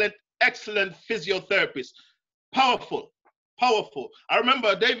physiotherapist. Powerful. I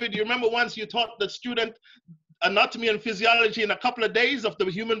remember, David, you remember once you taught the student anatomy and physiology in a couple of days of the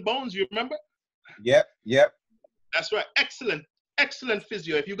human bones, you remember? Yep. That's right. Excellent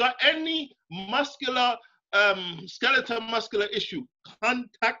physio. If you got any muscular, skeletal muscular issue,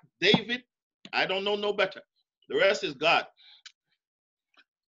 contact David. I don't know no better. The rest is God.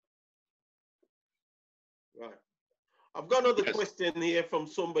 Right. I've got another question here from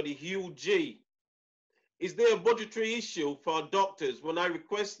somebody, Hugh G. Is there a budgetary issue for doctors? When I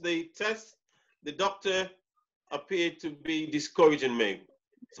request the test, the doctor appeared to be discouraging me.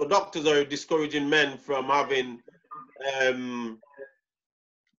 So doctors are discouraging men from having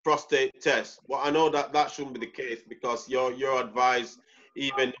prostate test. Well, I know that that shouldn't be the case because you're advised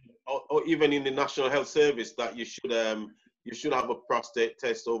even or even in the National Health Service that you should have a prostate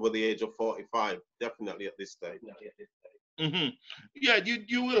test over the age of 45. Definitely at this stage. Mm-hmm. Yeah,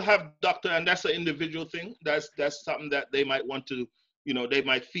 you will have doctor, and that's an individual thing. That's something that they might want to, you know, they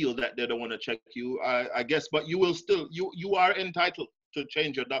might feel that they don't want to check you, I guess, but you will still, you are entitled to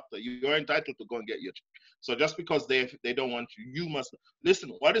change your doctor. You are entitled to go and get your check. So just because they don't want you, you must listen.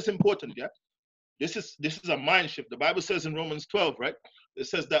 What is important? Yeah, this is a mind shift. The Bible says in Romans 12, right? It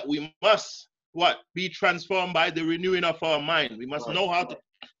says that we must be transformed by the renewing of our mind. We must know how to.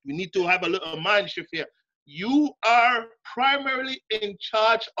 We need to have a little mind shift here. You are primarily in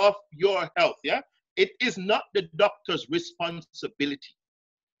charge of your health. Yeah, it is not the doctor's responsibility.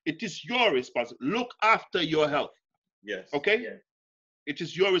 It is your responsibility. Look after your health. Yes. Okay. Yes. It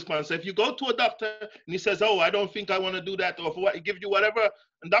is your responsibility. If you go to a doctor and he says, "Oh, I don't think I want to do that," or for what, he gives you whatever,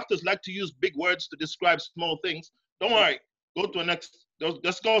 and doctors like to use big words to describe small things. Don't worry. Go to the next.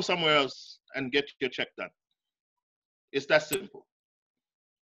 Just go somewhere else and get your check done. It's that simple.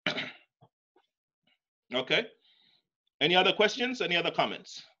 Okay. Any other questions? Any other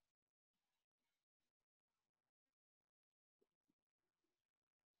comments?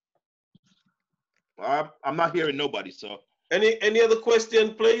 I'm not hearing nobody. So any other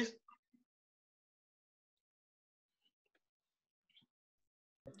question, please?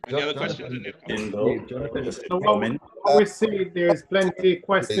 Any other questions? We see there's plenty of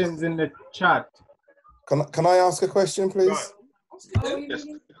questions in the chat. Can I ask a question, please? Yes.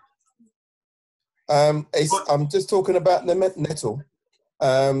 I'm just talking about the nettle.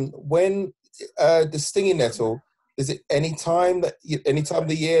 When the stinging nettle, is it any time of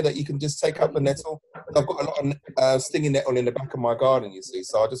the year that you can just take up the nettle? I've got a lot of stinging nettle in the back of my garden, you see.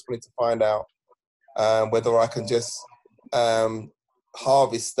 So I just wanted to find out whether I can just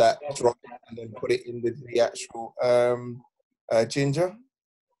harvest that drop and then put it in with the actual ginger.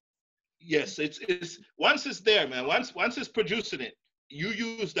 Yes, it's once it's there, man. Once it's producing it, you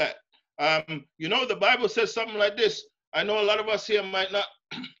use that. You know, the Bible says something like this. I know a lot of us here might not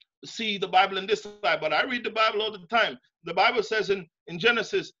see the Bible in this side, but I read the Bible all the time. The Bible says in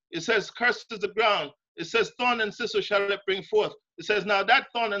Genesis, it says, "Cursed is the ground." It says, "Thorn and thistle shall it bring forth." It says, "Now that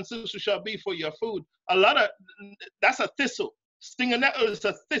thorn and thistle shall be for your food." That's a thistle. Stinging nettle is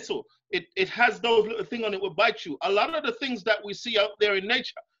a thistle. It has those little things on it will bite you. A lot of the things that we see out there in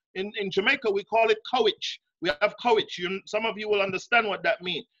nature, in Jamaica, we call it courage. We have courage. Some of you will understand what that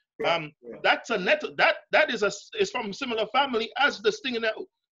means. That's a nettle. That is from a similar family as the stinging nettle.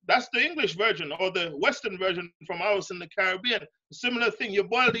 That's the English version or the Western version from ours in the Caribbean. Similar thing. You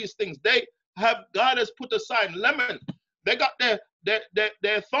boil these things. God has put aside lemon. They got their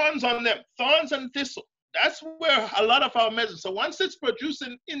thorns on them. Thorns and thistle. That's where a lot of our medicine. So once it's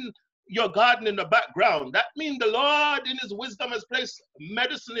producing in your garden in the background, that means the Lord in his wisdom has placed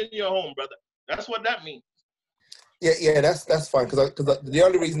medicine in your home, brother. That's what that means. Yeah, that's fine. Because the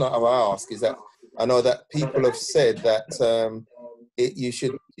only reason I ask is that I know that people have said that you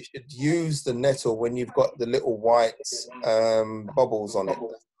should use the nettle when you've got the little white bubbles on it.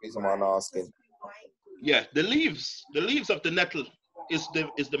 That's the reason why I'm asking. Yeah, the leaves of the nettle is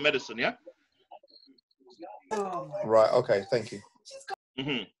the medicine. Yeah. Right. Okay. Thank you.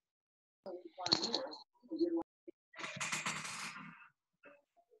 Mm-hmm.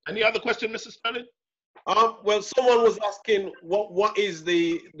 Any other question, Mrs. Sterling? Well, someone was asking what is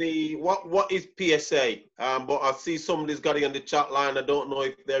what is PSA? But I see somebody's got it on the chat line. I don't know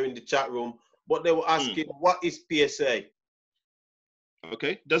if they're in the chat room, but they were asking what is PSA?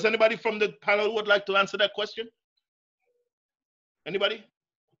 Okay. Does anybody from the panel would like to answer that question? Anybody?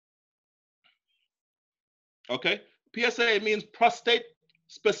 Okay. PSA means prostate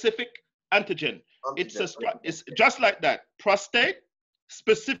specific antigen. It's just like that. Prostate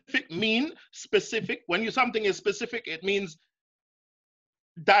specific mean specific. When something is specific, it means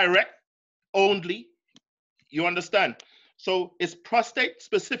direct only. You understand? So it's prostate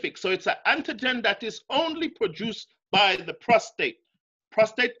specific. So it's an antigen that is only produced by the prostate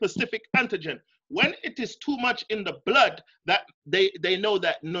specific antigen. When it is too much in the blood, that they know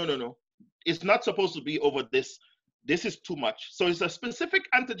that no, it's not supposed to be over this. This is too much. So it's a specific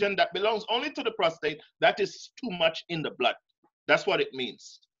antigen that belongs only to the prostate that is too much in the blood. That's what it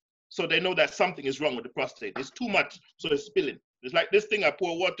means. So they know that something is wrong with the prostate. It's too much, so it's spilling. It's like this thing, I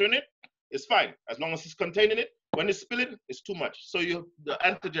pour water in it, it's fine. As long as it's containing it, when it's spilling, it's too much. So the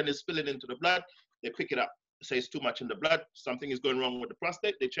antigen is spilling into the blood, they pick it up. Say it's too much in the blood, something is going wrong with the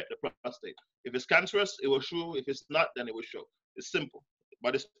prostate, they check the prostate. If it's cancerous, it will show. If it's not, then it will show. It's simple,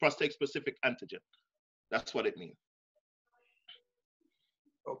 but it's prostate specific antigen. That's what it means.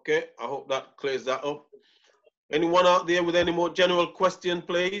 Okay, I hope that clears that up. Anyone out there with any more general question,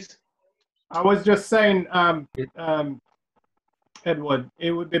 please? I was just saying, Edward,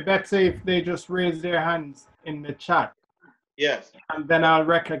 it would be better if they just raise their hands in the chat. Yes. And then I'll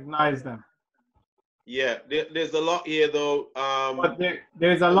recognize them. Yeah, there's a lot here though. But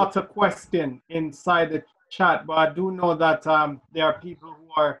there's a lot of question inside the chat, but I do know that there are people who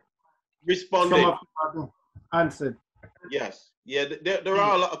are responding. Some of them have been answered. Yes. Yeah, there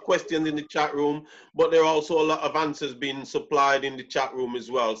are a lot of questions in the chat room, but there are also a lot of answers being supplied in the chat room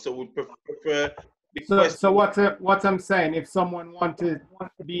as well. So we prefer the So what I'm saying, if someone wanted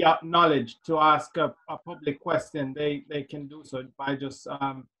to be acknowledged to ask a public question, they can do so by just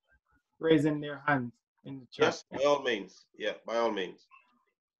raising their hands in the chat. Yes, by all means. Yeah, by all means.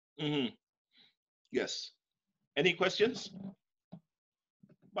 Yes. Any questions?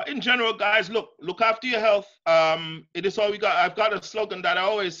 But in general, guys, look after your health. It is all we got. I've got a slogan that I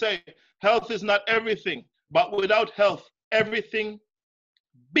always say: health is not everything, but without health, everything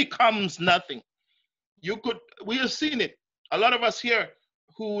becomes nothing. We have seen it. A lot of us here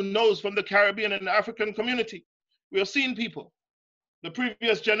who knows from the Caribbean and the African community, we have seen people. The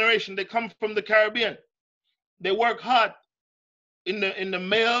previous generation, they come from the Caribbean. They work hard in the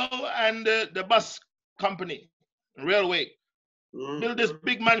mail and the bus company, railway. Build this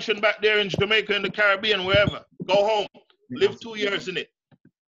big mansion back there in Jamaica, in the Caribbean, wherever. Go home, live 2 years in it.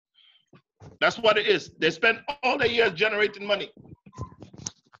 That's what it is. They spend all their years generating money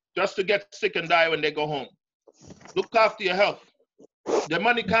just to get sick and die when they go home. Look after your health. The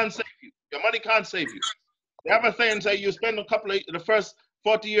money can't save you. Your money can't save you. They have a saying, say you spend the first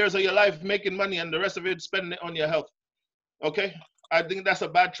 40 years of your life making money and the rest of it spending it on your health. Okay? I think that's a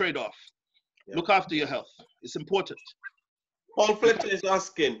bad trade-off. Yeah. Look after your health. It's important. Paul Fletcher is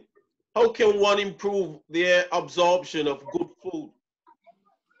asking, how can one improve their absorption of good food?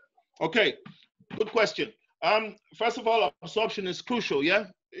 Okay, good question. First of all, absorption is crucial, yeah?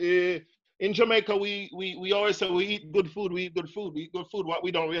 In Jamaica, we always say we eat good food, we eat good food, we eat good food. What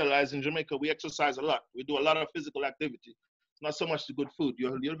we don't realize in Jamaica, we exercise a lot. We do a lot of physical activity. It's not so much the good food.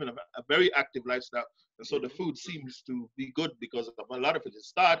 You're living a very active lifestyle. And so the food seems to be good because of a lot of it is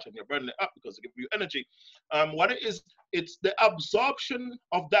starch and you're burning it up because it gives you energy. What it is, it's the absorption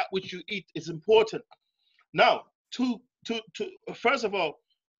of that which you eat is important. Now, first of all,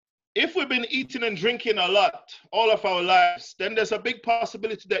 if we've been eating and drinking a lot all of our lives, then there's a big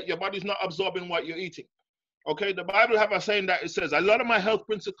possibility that your body's not absorbing what you're eating. Okay, the Bible have a saying that it says, a lot of my health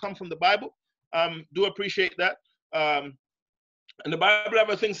principles come from the Bible. Do appreciate that. And the Bible have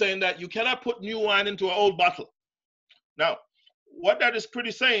a thing saying that you cannot put new wine into an old bottle. Now, what that is pretty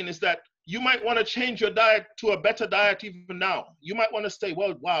saying is that you might want to change your diet to a better diet even now. You might want to say,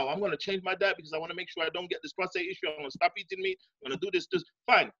 well, wow, I'm going to change my diet because I want to make sure I don't get this prostate issue. I'm going to stop eating meat. I'm going to do this.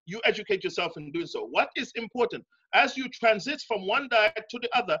 Fine. You educate yourself in doing so. What is important? As you transit from one diet to the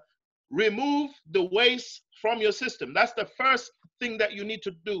other, remove the waste from your system. That's the first thing that you need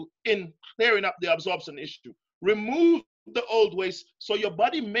to do in clearing up the absorption issue. Remove the old waste so your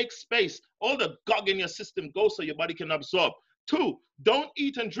body makes space. All the gog in your system goes so your body can absorb. 2, don't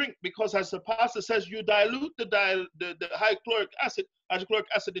eat and drink because, as the pastor says, you dilute the hydrochloric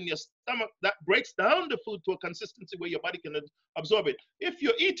acid in your stomach. That breaks down the food to a consistency where your body can absorb it. If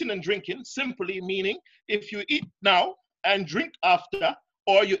you're eating and drinking, simply meaning if you eat now and drink after,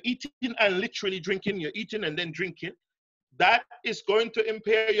 or you're eating and literally drinking, you're eating and then drinking, that is going to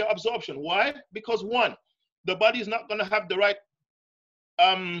impair your absorption. Why? Because 1, the body is not going to have the right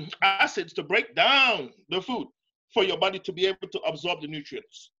acids to break down the food for your body to be able to absorb the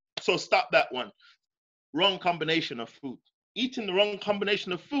nutrients. So stop that one. Wrong combination of food. Eating the wrong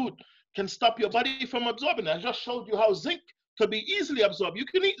combination of food can stop your body from absorbing it. I just showed you how zinc could be easily absorbed. You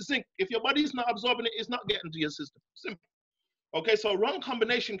can eat zinc. If your body is not absorbing it, it's not getting to your system. Simple. Okay, so wrong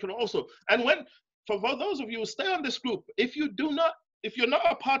combination can also, and for those of you who stay on this group, if you're not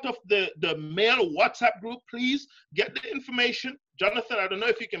a part of the mail WhatsApp group, please get the information. Jonathan, I don't know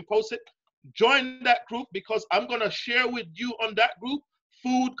if you can post it. Join that group because I'm going to share with you on that group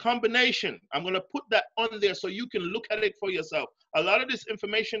food combination. I'm going to put that on there so you can look at it for yourself. A lot of this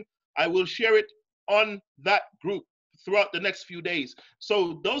information, I will share it on that group throughout the next few days.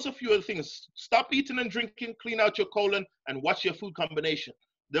 So those are a few of the things. Stop eating and drinking, clean out your colon, and watch your food combination.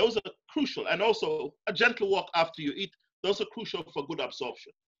 Those are crucial. And also a gentle walk after you eat. Those are crucial for good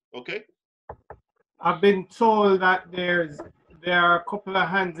absorption. Okay? I've been told that there are a couple of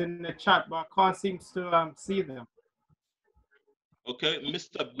hands in the chat, but I can't seem to see them. Okay,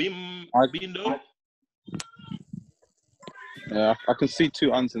 Mr. Bindo. Yeah, I can see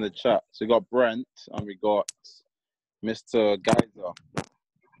 2 hands in the chat. So we got Brent and we got Mr. Geyser.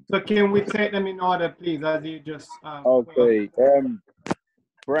 So can we take them in order, please, as you just... Okay.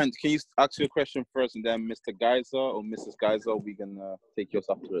 Brent, can you ask your question first, and then Mr. Geyser or Mrs. Geyser, we can take yours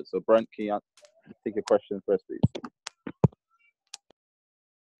afterwards. So Brent, can you take your question first, please?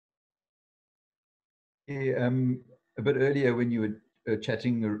 Yeah, a bit earlier when you were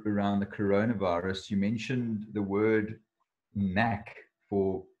chatting around the coronavirus, you mentioned the word knack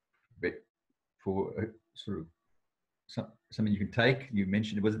for sort of something you can take. You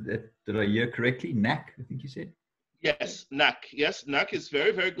mentioned, was it that, did I hear correctly? Knack, I think you said? Yes, NAC. Yes, NAC is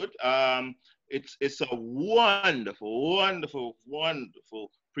very, very good. It's a wonderful, wonderful,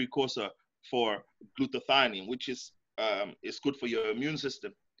 wonderful precursor for glutathione, which is good for your immune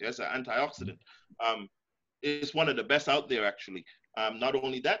system. It's an antioxidant. It's one of the best out there, actually. Not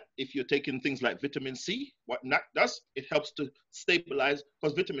only that, if you're taking things like vitamin C, what NAC does, it helps to stabilize,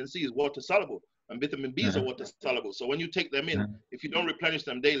 because vitamin C is water soluble and vitamin Bs are water soluble. So when you take them in, if you don't replenish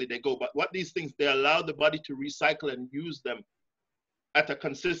them daily, they go. But what these things, they allow the body to recycle and use them at a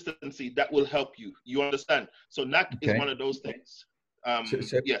consistency that will help you. You understand? So NAC is one of those things.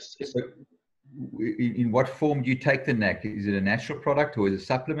 Yes. So in what form do you take the NAC? Is it a natural product or is it a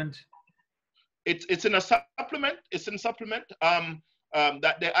supplement? It's in a supplement. It's in supplement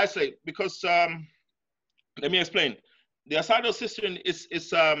that they isolate, because let me explain. The acetylcysteine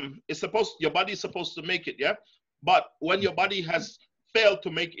is supposed, your body is supposed to make it, yeah. But when your body has failed to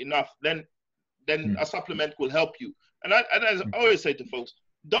make enough, then a supplement will help you. And as I always say to folks,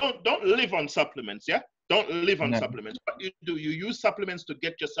 don't live on supplements, yeah. Don't live on supplements. What you do, you use supplements to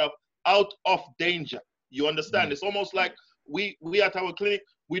get yourself out of danger. You understand? It's almost like we at our clinic,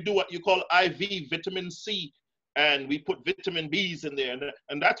 we do what you call IV vitamin C, and we put vitamin Bs in there,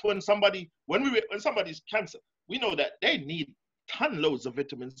 and that's when somebody's cancer, we know that they need ton loads of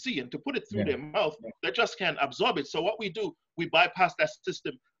vitamin C, and to put it through their mouth, they just can't absorb it. So what we do, we bypass that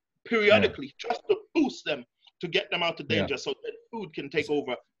system periodically just to boost them, to get them out of danger, so that food can take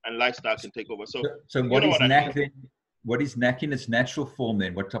over and lifestyle can take over. So what is NAC then? What is NAC in its natural form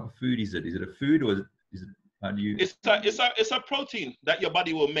then? What type of food is it? Is it a food, or is it how do you? It's a protein that your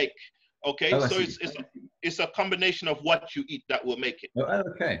body will make. Okay, so it's a combination of what you eat that will make it. Oh,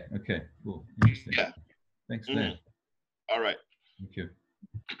 okay, cool, interesting. Yeah. Thanks for that. All right. Thank you.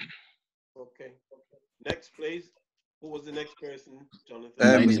 Okay. Next, please. Who was the next person,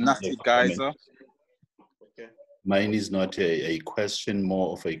 Jonathan? Mr. Geyser. Okay. Mine is not a question,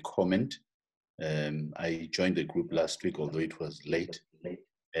 more of a comment. I joined the group last week, although it was late.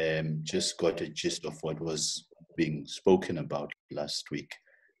 Just got a gist of what was being spoken about last week.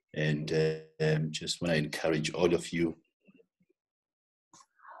 And just want to encourage all of you,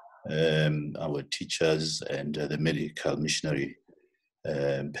 our teachers and the medical missionary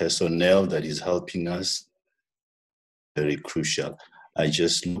personnel that is helping us, very crucial. I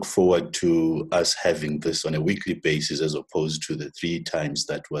just look forward to us having this on a weekly basis as opposed to the 3 times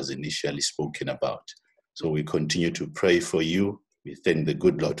that was initially spoken about. So we continue to pray for you. We thank the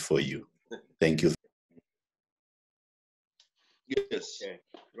good Lord for you. Thank you. Yes. Okay.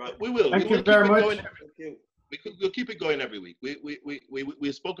 Right. We will. Thank we will you very much. We'll keep it going every week.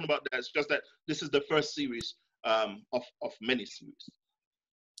 We've spoken about that. It's just that this is the first series of many series.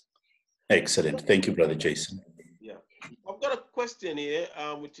 Excellent. Thank you, Brother Jason. Yeah. I've got a question here,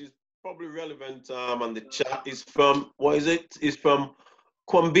 which is probably relevant on the chat. Is from, what is it? It's from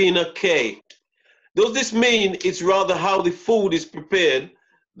Kwambina K. Does this mean it's rather how the food is prepared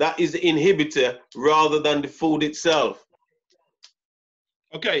that is the inhibitor rather than the food itself?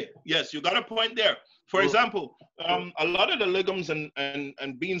 Okay, yes, you got a point there. For example, a lot of the legumes and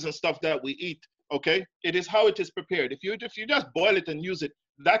beans and stuff that we eat, okay, it is how it is prepared. If you just boil it and use it,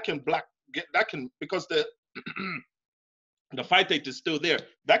 that can because the the phytate is still there,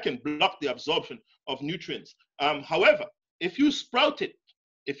 that can block the absorption of nutrients. However, if you sprout it,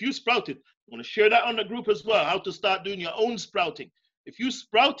 I want to share that on the group as well, how to start doing your own sprouting. If you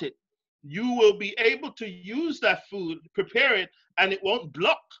sprout it, you will be able to use that food, prepare it, and it won't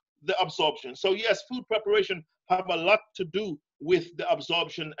block the absorption. So yes, food preparation have a lot to do with the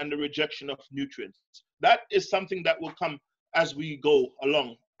absorption and the rejection of nutrients. That is something that will come as we go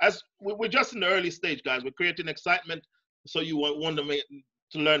along. As we're just in the early stage, guys. We're creating excitement, so you want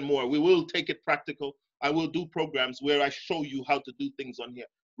to learn more. We will take it practical. I will do programs where I show you how to do things on here.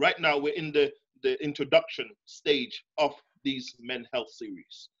 Right now, we're in the introduction stage of these Men Health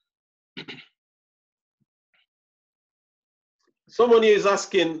series. Someone here is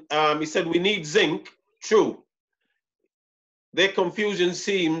asking, he said, we need zinc. True. Their confusion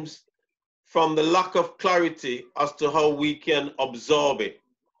seems from the lack of clarity as to how we can absorb it.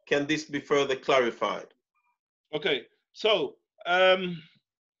 Can this be further clarified? Okay, so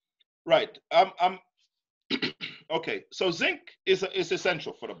Right. Okay. So zinc is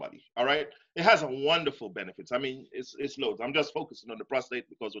essential for the body. All right. It has a wonderful benefits. I mean, it's loads. I'm just focusing on the prostate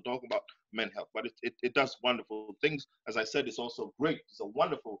because we're talking about men's health, but it does wonderful things. As I said, it's also great. It's a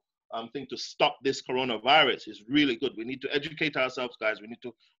wonderful thing to stop this coronavirus. It's really good. We need to educate ourselves, guys. We need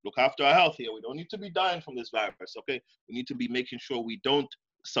to look after our health here. We don't need to be dying from this virus. Okay. We need to be making sure we don't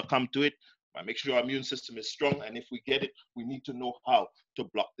succumb to it. Make sure our immune system is strong, and if we get it, we need to know how to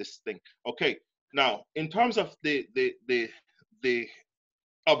block this thing. Okay. Now, in terms of the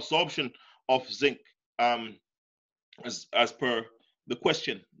absorption of zinc, as per the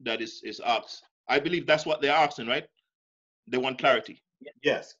question that is asked, I believe that's what they're asking, right? They want clarity.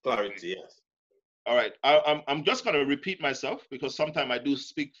 Yes, clarity. Yes. All right. I'm just going to repeat myself because sometimes I do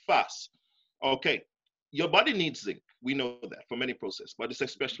speak fast. Okay. Your body needs zinc. We know that for many processes, but it's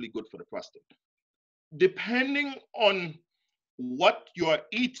especially good for the prostate. Depending on what you're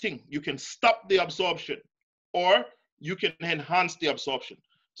eating, you can stop the absorption or you can enhance the absorption.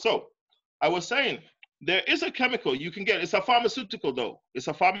 So I was saying there is a chemical you can get. It's a pharmaceutical though. It's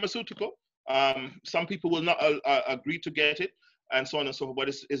a pharmaceutical. Some people will not agree to get it and so on and so forth, but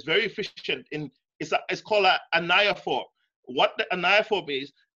it's very efficient. It's called an aniaphore. What the aniaphore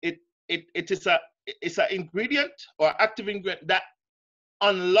is, it's an ingredient or active ingredient that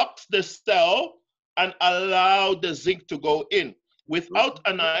unlocks the cell and allow the zinc to go in. Without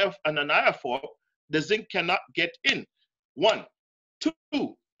an aniaphore, the zinc cannot get in. 1.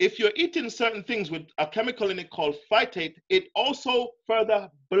 2, if you're eating certain things with a chemical in it called phytate, it also further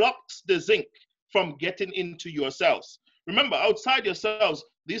blocks the zinc from getting into your cells. Remember, outside your cells,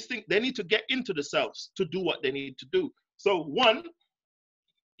 these things, they need to get into the cells to do what they need to do. So 1,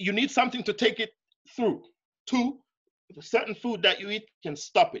 you need something to take it through. 2, certain food that you eat can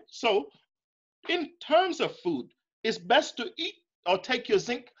stop it. So in terms of food, it's best to eat or take your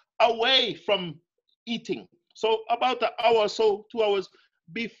zinc away from eating. So about an hour or so, 2 hours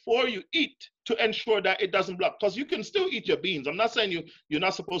before you eat to ensure that it doesn't block. Because you can still eat your beans. I'm not saying you're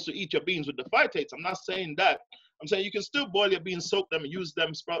not supposed to eat your beans with the phytates. I'm not saying that. I'm saying you can still boil your beans, soak them, use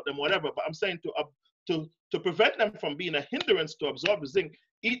them, sprout them, whatever. But I'm saying to prevent them from being a hindrance to absorb the zinc,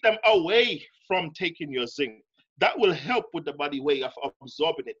 eat them away from taking your zinc. That will help with the body way of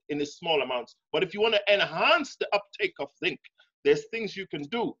absorbing it in small amounts. But if you want to enhance the uptake of zinc, there's things you can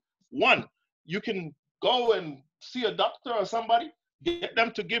do. 1, you can go and see a doctor or somebody, get them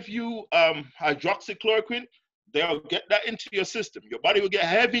to give you hydroxychloroquine. They'll get that into your system. Your body will get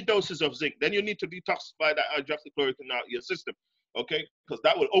heavy doses of zinc. Then you need to detoxify that hydroxychloroquine out of your system, okay? Because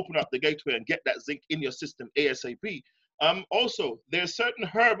that will open up the gateway and get that zinc in your system ASAP. Also, there's certain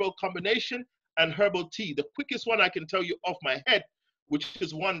herbal combination and herbal tea. The quickest one I can tell you off my head, which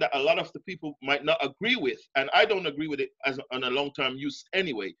is one that a lot of the people might not agree with, and I don't agree with it as on a long-term use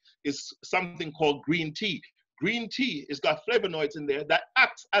anyway, is something called green tea. Green tea has got flavonoids in there that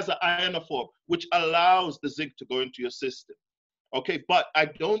acts as an ionophore, which allows the zinc to go into your system. Okay, but I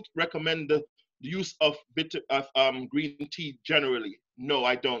don't recommend the use of green tea generally. No,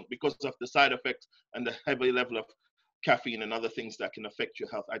 I don't, because of the side effects and the heavy level of caffeine and other things that can affect your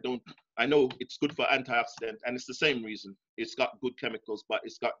health. I know it's good for antioxidant, and it's the same reason. It's got good chemicals, but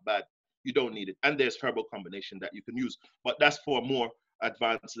it's got bad. You don't need it. And there's herbal combination that you can use, but that's for a more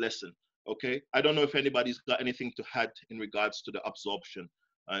advanced lesson. Okay, I don't know if anybody's got anything to add in regards to the absorption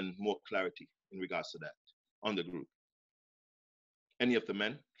and more clarity in regards to that on the group. Any of the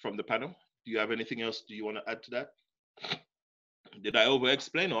men from the panel, do you have anything else do you want to add to that? Did I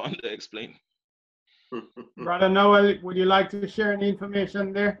over-explain or under-explain? Brother Noel, would you like to share any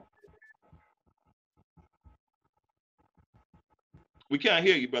information there? We can't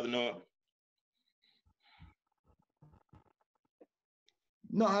hear you, Brother Noel.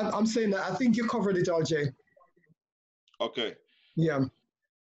 No, I'm saying that I think you covered it all, Jay. Okay. Yeah.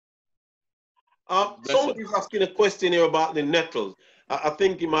 Somebody's asking a question here about the nettles. I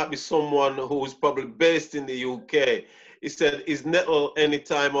think it might be someone who's probably based in the UK. He said, is nettle any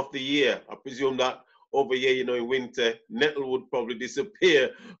time of the year? I presume that over here, you know, in winter, nettle would probably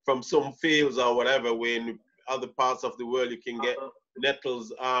disappear from some fields or whatever, where in other parts of the world you can get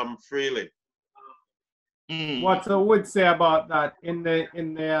nettles freely. What I would say about that, in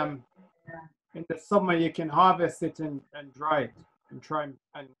the summer you can harvest it and dry it and try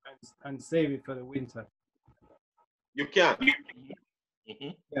and save it for the winter. You can.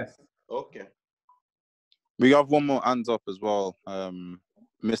 Yes. Okay. We have one more hands up as well.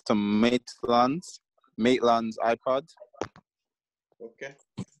 Mr. Maitland's iPad. Okay.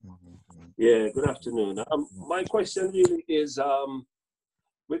 Yeah, good afternoon. My question really is,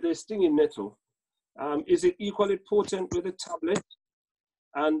 with the stinging nettle, is it equally potent with a tablet,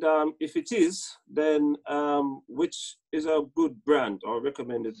 And if it is, then which is a good brand or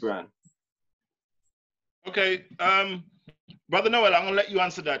recommended brand? Okay, Brother Noel, I'm gonna let you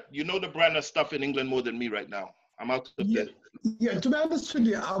answer that. You know the brand of stuff in England more than me right now. I'm out of the. Yeah, to be honest with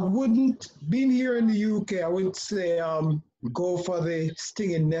you, I wouldn't, being here in the UK, I would say go for the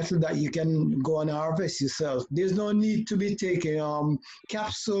stinging nettle that you can go and harvest yourself. There's no need to be taking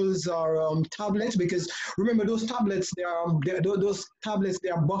capsules or tablets, because remember those tablets, those tablets, they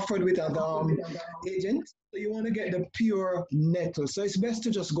are buffered with an agent. So you want to get the pure nettle. So it's best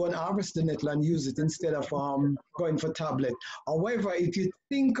to just go and harvest the nettle and use it instead of going for tablet. However, if you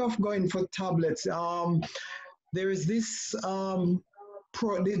think of going for tablets, there is this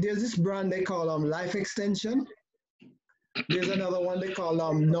there's this brand they call Life Extension. There's another one they call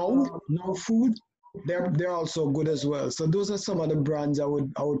No Food. They're also good as well. So those are some of the brands I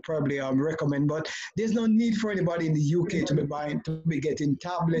would probably recommend. But there's no need for anybody in the UK to be getting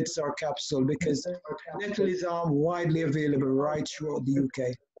tablets or capsule, because nettle is widely available right throughout the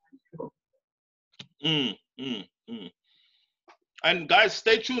UK. And guys,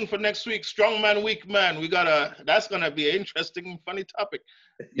 stay tuned for next week. Strong man, weak man. That's gonna be an interesting, funny topic.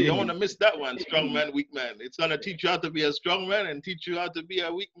 You don't want to miss that one. Strong man, weak man. It's gonna teach you how to be a strong man and teach you how to be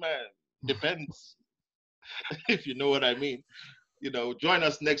a weak man. Depends, if you know what I mean. You know, join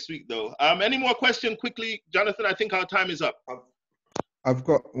us next week though. Any more questions quickly, Jonathan? I think our time is up. I've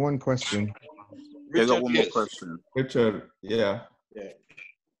got one question. I got one more question. Richard, yeah.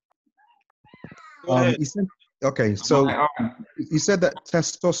 Go ahead. Okay, so you said that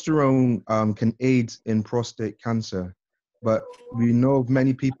testosterone can aid in prostate cancer, but we know of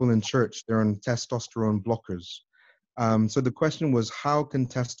many people in church, they're on testosterone blockers. So the question was, how can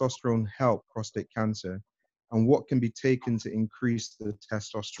testosterone help prostate cancer, and what can be taken to increase the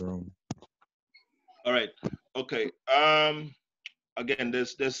testosterone? All right. Okay. Again,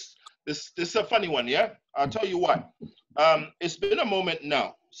 this is a funny one, yeah? I'll tell you what. It's been a moment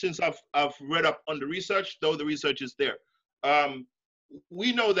now since I've read up on the research, though the research is there.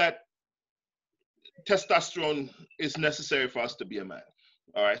 We know that testosterone is necessary for us to be a man.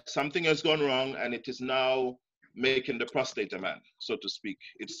 All right. Something has gone wrong, and it is now making the prostate a man, so to speak.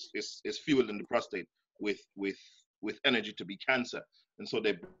 It's fueling the prostate with energy to be cancer, and so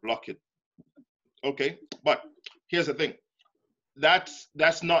they block it. Okay, but here's the thing. That's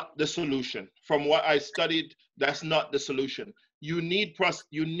not the solution. From what I studied, that's not the solution. They're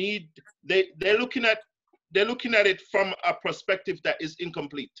looking at it from a perspective that is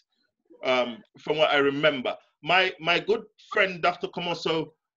incomplete. From what I remember, my good friend Dr.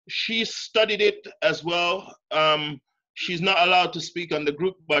 Komoso, she studied it as well. She's not allowed to speak on the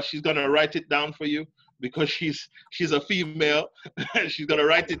group, but she's gonna write it down for you, because she's a female. She's gonna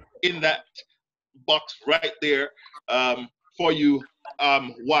write it in that box right there for you.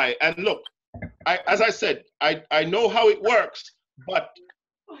 Why? And look, as I said, I know how it works, but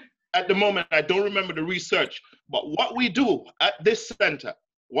at the moment I don't remember the research. But what we do at this center,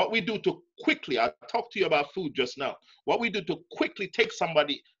 what we do to quickly, I talked to you about food just now, what we do to quickly take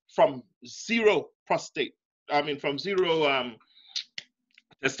somebody from zero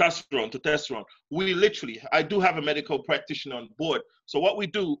testosterone to testosterone, we literally, I do have a medical practitioner on board. So what we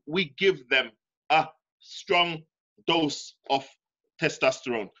do, we give them a strong dose of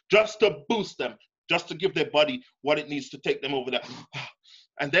testosterone just to boost them, just to give their body what it needs to take them over there.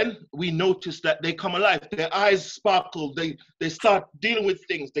 And then we notice that they come alive. Their eyes sparkle. They start dealing with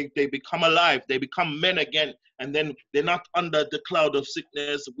things. They become alive. They become men again. And then they're not under the cloud of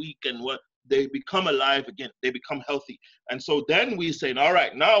sickness, weak and what. They become alive again. They become healthy. And so then we say, all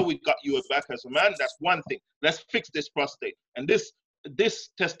right, now we got you back as a man. That's one thing. Let's fix this prostate. And this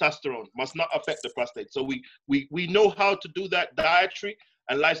testosterone must not affect the prostate. So we know how to do that. Dietary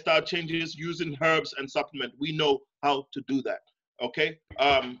and lifestyle changes using herbs and supplement. We know how to do that. Okay.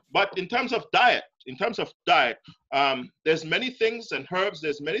 But in terms of diet, there's many things and herbs.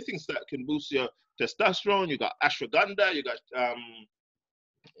 There's many things that can boost your testosterone. You got ashwagandha. You got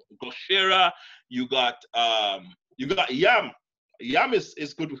goshera. You got yam. Yam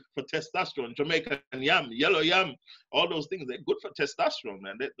is good for testosterone. Jamaican yam, yellow yam, all those things, they're good for testosterone,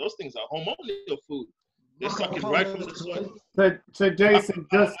 man. Those things are hormonal food. They're sucking right from the soil. So Jason,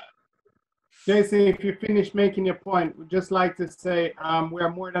 Jason, if you finish making your point, we'd just like to say we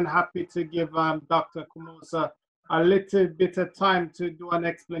are more than happy to give Dr. Kumosa a little bit of time to do an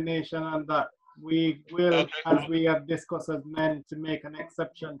explanation on that. We will, as we have discussed as men, to make an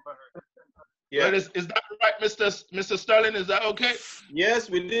exception for her. Yeah, is that right, Mr. Sterling? Is that okay? Yes,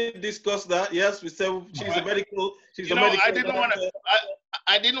 we did discuss that. Yes, we said she's a medical. She's a medical. I didn't want to.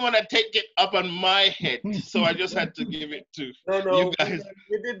 I didn't want to take it up on my head, so I just had to give it to No, you guys.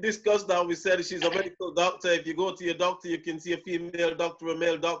 we did discuss that. We said she's a medical doctor. If you go to your doctor, you can see a female doctor, a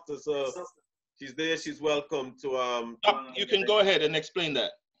male doctor. So she's there. She's welcome to. You can go ahead and explain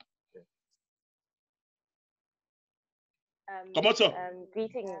that. Come on, sir.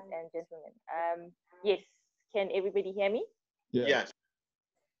 Greetings and gentlemen. Yes, can everybody hear me? Yes.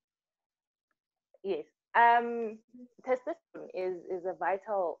 Yes. Testosterone is a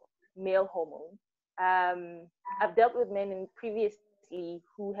vital male hormone. I've dealt with men previously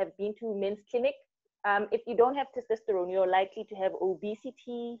who have been to men's clinic. If you don't have testosterone, you're likely to have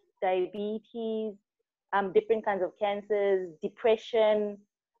obesity, diabetes, different kinds of cancers, depression,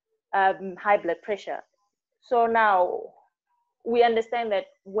 high blood pressure. So now we understand that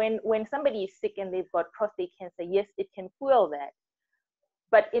when somebody is sick and they've got prostate cancer, yes, it can fuel that.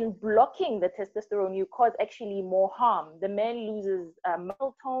 But in blocking the testosterone, you cause actually more harm. The man loses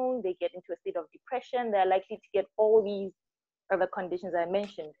muscle tone, they get into a state of depression, they're likely to get all these other conditions I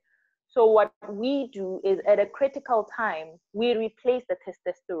mentioned. So what we do is at a critical time, we replace the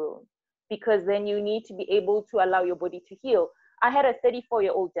testosterone, because then you need to be able to allow your body to heal. I had a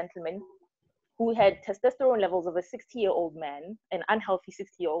 34-year-old gentleman who had testosterone levels of a 60-year-old man, an unhealthy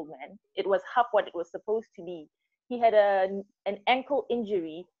 60-year-old man. It was half what it was supposed to be. He had an ankle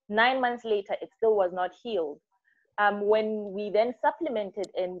injury. 9 months later, it still was not healed. When we then supplemented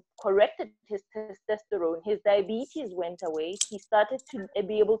and corrected his testosterone, his diabetes went away. He started to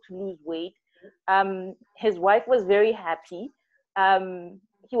be able to lose weight. His wife was very happy.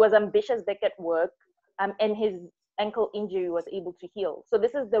 He was ambitious back at work, and his ankle injury was able to heal. So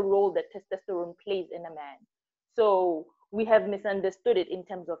this is the role that testosterone plays in a man. So we have misunderstood it in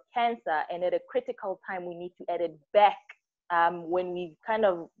terms of cancer, and at a critical time, we need to add it back when we've kind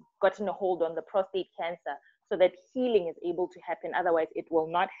of gotten a hold on the prostate cancer, so that healing is able to happen. Otherwise, it will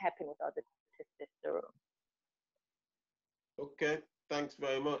not happen without the testosterone. Okay, thanks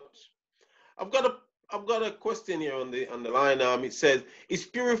very much. I've got a question here on the line. It says, is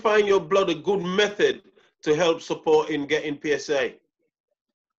purifying your blood a good method to help support in getting PSA?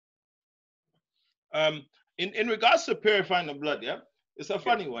 In regards to purifying the blood, yeah, it's a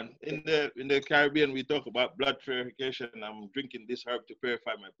funny one. In the Caribbean, we talk about blood purification. I'm drinking this herb to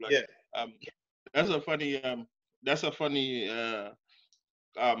purify my blood. Yeah. That's a funny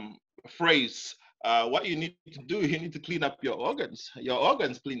phrase. What you need to do, you need to clean up your organs. Your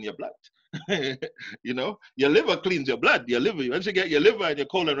organs clean your blood. You know, your liver cleans your blood. Your liver, once you get your liver and your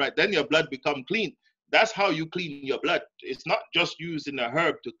colon right, then your blood become clean. That's how you clean your blood. It's not just using a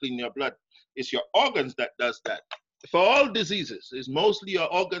herb to clean your blood. It's your organs that does that. For all diseases, it's mostly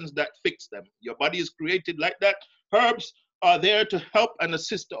your organs that fix them. Your body is created like that. Herbs are there to help and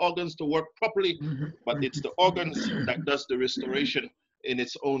assist the organs to work properly, but it's the organs that does the restoration in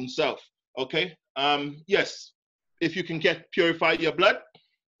its own self. Okay. Yes, if you can purify your blood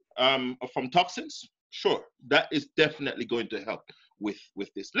from toxins, sure, that is definitely going to help with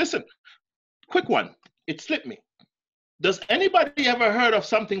this. Listen, quick one. It slipped me. Does anybody ever heard of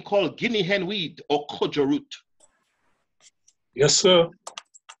something called guinea hen weed or kojo root? Yes, sir.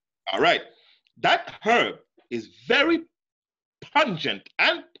 All right. That herb is very pungent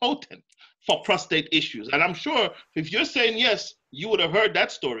and potent for prostate issues. And I'm sure if you're saying yes, you would have heard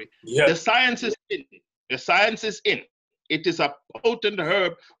that story. Yes. The science is in. The science is in. It is a potent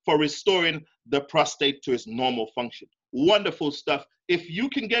herb for restoring the prostate to its normal function. Wonderful stuff. If you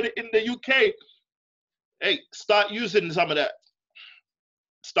can get it in the UK, hey, start using some of that.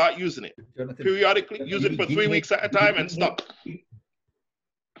 Start using it. Jonathan, periodically. Use it for 3 weeks at a time and stop.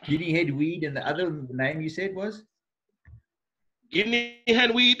 Guinea head weed, and the other name you said was? Guinea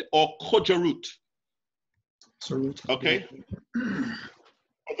hen weed or kojo root. Okay.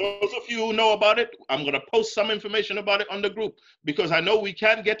 For those of you who know about it, I'm going to post some information about it on the group, because I know we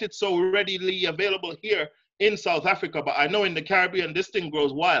can't get it so readily available here in South Africa, but I know in the Caribbean, this thing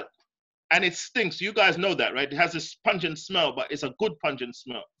grows wild. And it stinks. You guys know that, right? It has this pungent smell, but it's a good pungent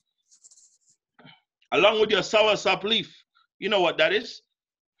smell. Along with your soursop leaf. You know what that is?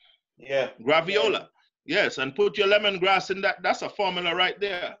 Yeah. Graviola. Yes, and put your lemongrass in that. That's a formula right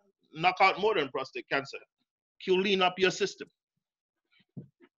there. Knock out more than prostate cancer. Clean up your system.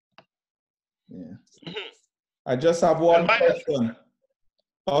 Yeah. I just have one question.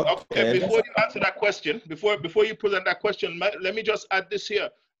 Okay, before you answer that question, before you present that question, let me just add this here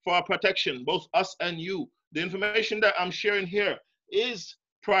for our protection, both us and you. The information that I'm sharing here is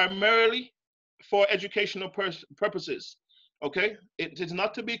primarily for educational purposes, okay? It is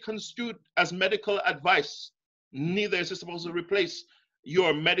not to be construed as medical advice. Neither is it supposed to replace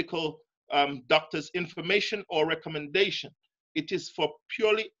your medical doctor's information or recommendation. It is for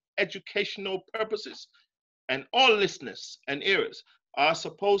purely educational purposes. And all listeners and hearers are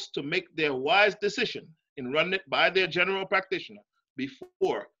supposed to make their wise decision and run it by their general practitioner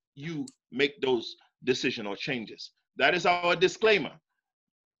before you make those decisions or changes. That is our disclaimer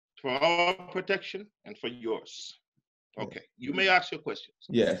for our protection and for yours. Okay, you may ask your questions.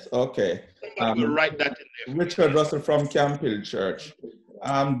 Yes, okay. Somebody will write that in there. Richard Russell from Camp Hill Church.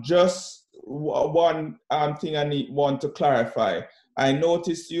 Just one thing I want to clarify. I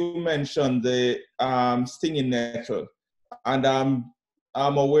noticed you mentioned the stinging nettle, and I'm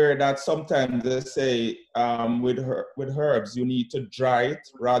aware that sometimes they say with herbs you need to dry it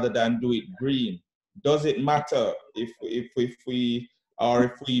rather than do it green. Does it matter if we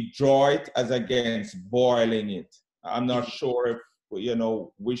draw it as against boiling it? I'm not sure if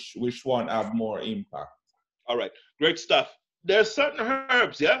which one have more impact. All right, great stuff. There's certain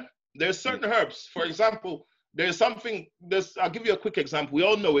herbs, yeah. There's certain herbs. For example, there's something. I'll give you a quick example. We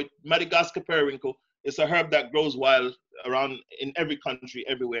all know it. Madagascar periwinkle. It's a herb that grows wild around in every country,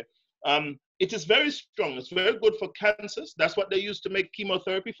 everywhere. It is very strong. It's very good for cancers. That's what they use to make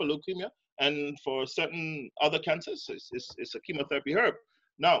chemotherapy for leukemia and for certain other cancers. It's a chemotherapy herb.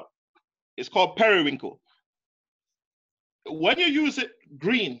 Now, it's called periwinkle. When you use it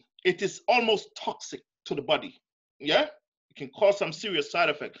green, it is almost toxic to the body. Yeah, it can cause some serious side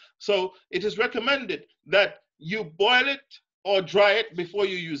effect. So it is recommended that you boil it or dry it before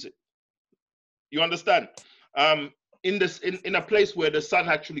you use it. You understand? In a place where the sun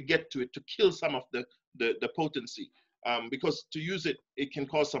actually get to it to kill some of the potency. Because to use it, it can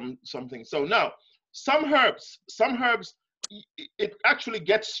cause something. So now, some herbs, it actually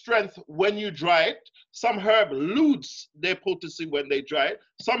gets strength when you dry it. Some herb lose their potency when they dry it.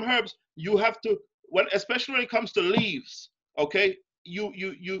 Some herbs you have to, especially when it comes to leaves, okay,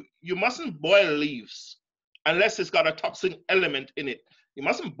 you mustn't boil leaves unless it's got a toxic element in it. You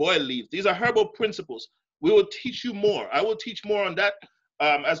mustn't boil leaves. These are herbal principles. We will teach you more. I will teach more on that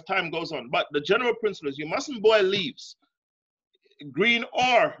as time goes on. But the general principle is you mustn't boil leaves, green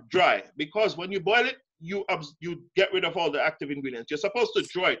or dry, because when you boil it, you get rid of all the active ingredients. You're supposed to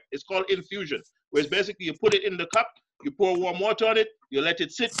draw it. It's called infusion, where it's basically you put it in the cup, you pour warm water on it, you let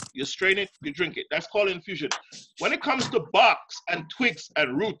it sit, you strain it, you drink it. That's called infusion. When it comes to barks and twigs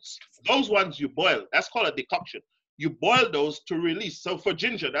and roots, those ones you boil. That's called a decoction. You boil those to release. So for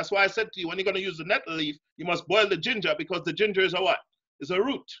ginger, that's why I said to you, when you're going to use the nettle leaf, you must boil the ginger, because the ginger is a what? It's a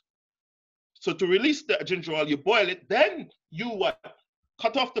root. So to release the ginger oil, you boil it, then you what?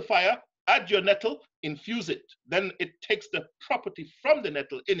 Cut off the fire, add your nettle, infuse it. Then it takes the property from the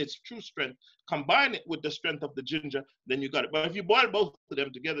nettle in its true strength, combine it with the strength of the ginger, then you got it. But if you boil both of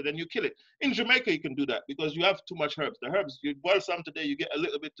them together, then you kill it. In Jamaica, you can do that because you have too much herbs. The herbs, you boil some today, you get a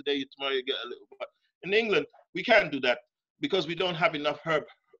little bit today, tomorrow you get a little bit. In England, we can't do that because we don't have enough herb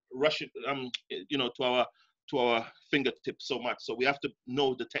rushing, to our fingertips so much. So we have to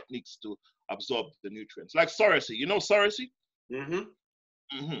know the techniques to absorb the nutrients. Like sorosy, you know sorosy? Mm-hmm.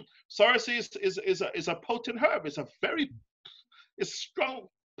 Mm-hmm. Sorosy is a potent herb. It's strong,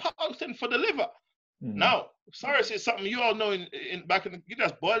 potent for the liver. Mm-hmm. Now, sorosy is something you all know you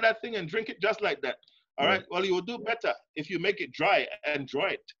just boil that thing and drink it just like that. All right. Well, you will do better if you make it dry and draw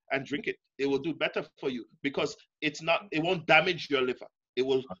it and drink it. It will do better for you because it won't damage your liver. It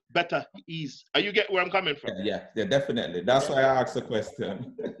will better ease. You get where I'm coming from? Yeah, definitely. That's why I asked the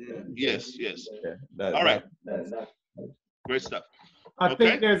question. Yes. All right. Great stuff. I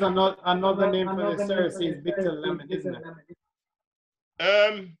think there's another name for the sorosy is bitter lemon, isn't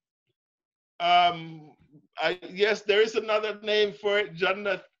it? Yes, there is another name for it,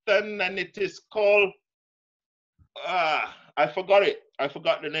 Jonathan, and it is called. I forgot it. I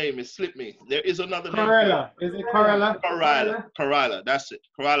forgot the name. It slipped me. There is another name. Corella. Is it Corella? Corella. That's it.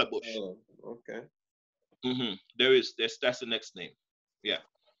 Corella bush. Oh, okay. Mm-hmm. That's the next name. Yeah.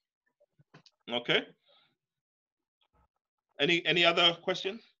 Okay. Any other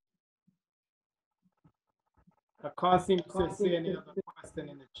questions? I can't seem to see any other question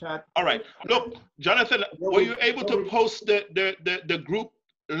in the chat. All right. Look, Jonathan, were you able to post the group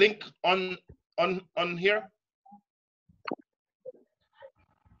link on here?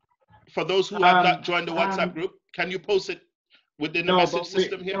 For those who have not joined the WhatsApp group, can you post it within the message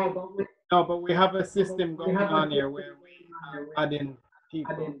system here? No, but we have a system going on here where we are adding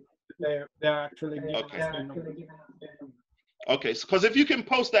people. They're actually giving us their number. Okay, because if you can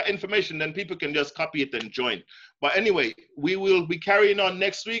post that information, then people can just copy it and join. But anyway, we will be carrying on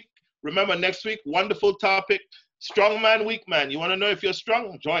next week. Remember, next week, wonderful topic, strong man, weak man. You want to know if you're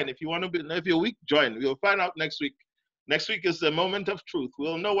strong? Join. If you're weak, join. We'll find out next week. Next week is the moment of truth.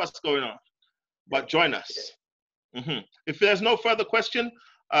 We'll know what's going on. But join us. If there's no further question,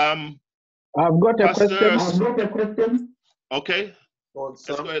 I've got a question. Okay. Go on,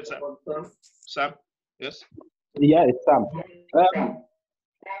 Sam. Let's go ahead, Sam. Sam, yes? Yeah, it's Sam.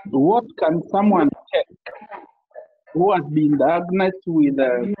 What can someone check who has been diagnosed with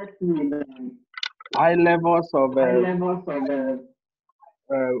high levels of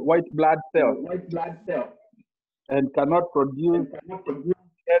white blood cells and cannot produce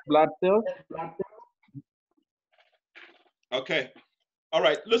red blood cells? Okay. All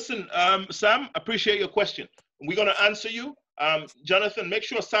right. Listen, Sam, appreciate your question. We're going to answer you. Jonathan, make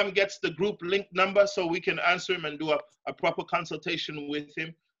sure Sam gets the group link number so we can answer him and do a proper consultation with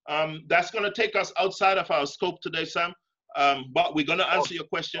him. That's going to take us outside of our scope today, Sam. But we're going to answer your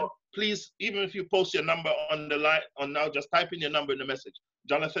question. Please, even if you post your number on the line on now, just type in your number in the message.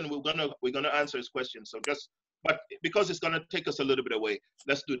 Jonathan, we're gonna answer his question. So but because it's going to take us a little bit away,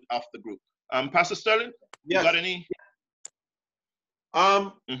 let's do it off the group. Pastor Sterling, you got any?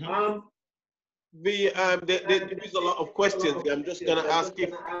 There is a lot of questions. I'm just going to ask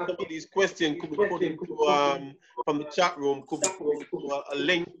if some of these questions could be put into from the chat room, could be put into a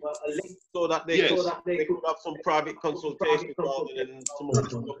link so that they could have some private consultation rather than some of the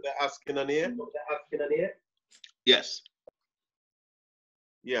stuff they're asking on here. Yes.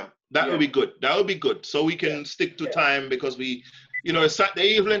 Yeah. That would be good. That would be good. So we can stick to time because it's Saturday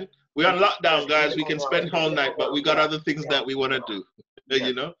evening. We're on lockdown, guys. We can spend all night, but we got other things that we want to do.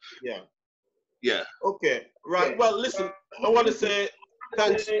 Yeah. Yeah. Okay. Right. Well, listen, I want to say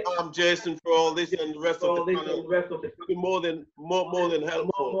thanks, Jason, for all this and the rest of the panel. It's been more than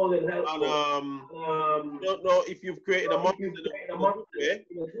helpful. And don't know if you've created a model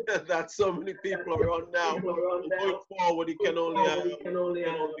that so many people are on now. And going forward, it can only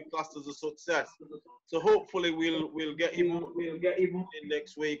be classed as a success. So hopefully we'll get even in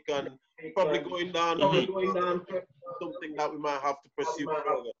next week and probably going down something that we might have to pursue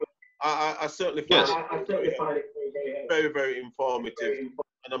further. I certainly find it very, very informative,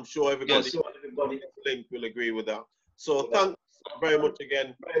 and I'm sure everybody on this link will agree with that. So thanks very much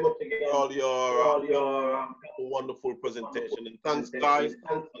again for all your wonderful presentation, and thanks, guys.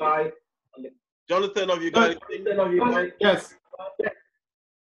 Jonathan, have you got anything? Yes.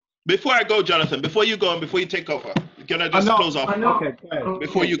 Before I go, Jonathan, before you go and before you take over, can I just close off? Okay.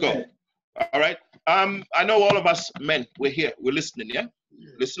 Before you go, all right. I know all of us men, we're here, we're listening. Yeah.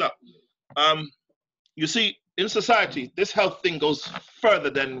 Listen up. You see, in society, this health thing goes further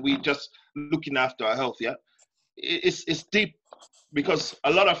than we just looking after our health. Yeah, it's deep because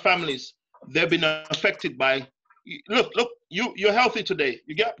a lot of families, they've been affected by. Look, you're healthy today.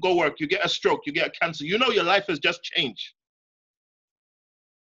 You go work. You get a stroke. You get a cancer. You know your life has just changed.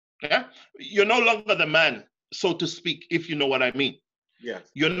 Yeah, you're no longer the man, so to speak, if you know what I mean.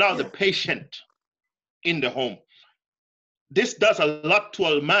 Yes. You're now the patient in the home. This does a lot to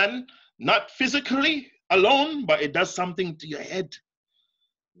a man, not physically alone, but it does something to your head.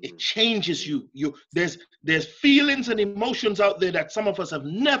 It changes you. There's feelings and emotions out there that some of us have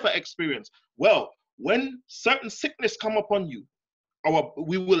never experienced. Well, when certain sickness come upon you,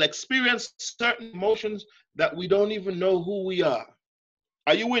 we will experience certain emotions that we don't even know who we are.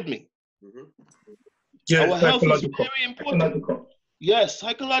 Are you with me? Yeah, our health is very important. Yes,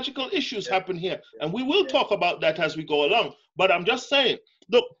 psychological issues happen here. And we will talk about that as we go along. But I'm just saying,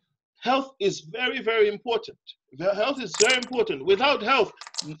 look, health is very, very important. Health is very important. Without health,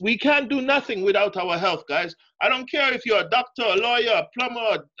 we can't do nothing without our health, guys. I don't care if you're a doctor, a lawyer, a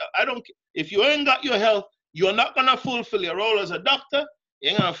plumber. If you ain't got your health, you're not going to fulfill your role as a doctor. You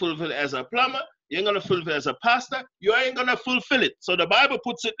ain't going to fulfill it as a plumber. You ain't going to fulfill it as a pastor. You ain't going to fulfill it. So the Bible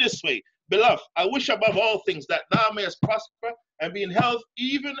puts it this way. Beloved, I wish above all things that thou mayest prosper and be in health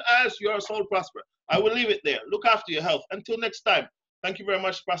even as your soul prosper. I will leave it there. Look after your health. Until next time. Thank you very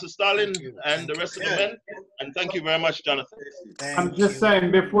much, Pastor Stalin and the rest of the men. And thank you very much, Jonathan. I'm just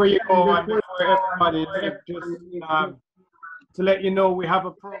saying, before you go and before everybody leave, just to let you know, we have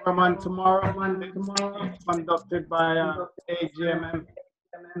a program on tomorrow, conducted by AGMM,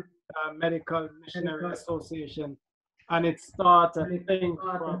 Medical Missionary Association. And it starts, I think,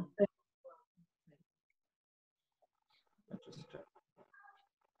 from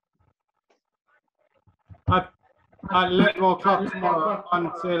at 11 o'clock tomorrow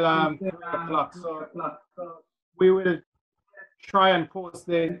until 3 o'clock. So we will try and post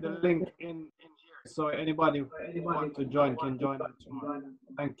the link in here. So anybody who wants to join can join us tomorrow.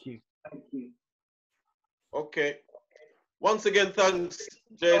 Thank you. Okay. Once again, thanks,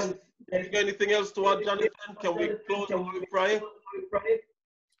 Jason. You got anything else to add, Jonathan? Can we close with prayer?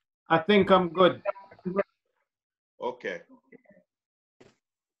 I think I'm good. Okay.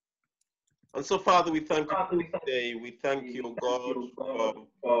 And so, Father, we thank you for this day. We thank you, God, for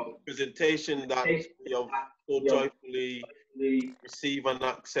the presentation that we have so joyfully received and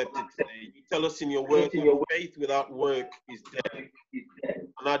accepted today. You tell us in your word that faith without work is dead.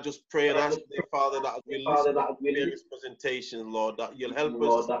 And I just pray and ask, dear Father, that as we listen to various presentations, Lord, that you'll help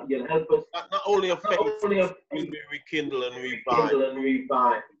us, that not only a faith will be rekindled and revived,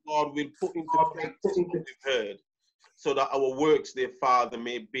 Lord, we'll put into practice what we've heard, so that our works, dear Father,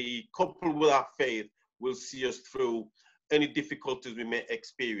 may be coupled with our faith, will see us through any difficulties we may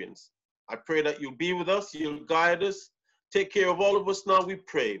experience. I pray that you'll be with us, you'll guide us. Take care of all of us now, we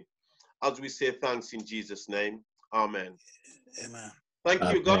pray, as we say thanks in Jesus' name. Amen. Amen.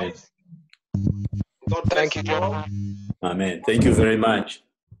 Thank you, guys. God bless you all. Amen. Thank you very much.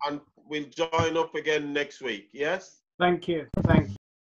 And we'll join up again next week, yes? Thank you. Thank you.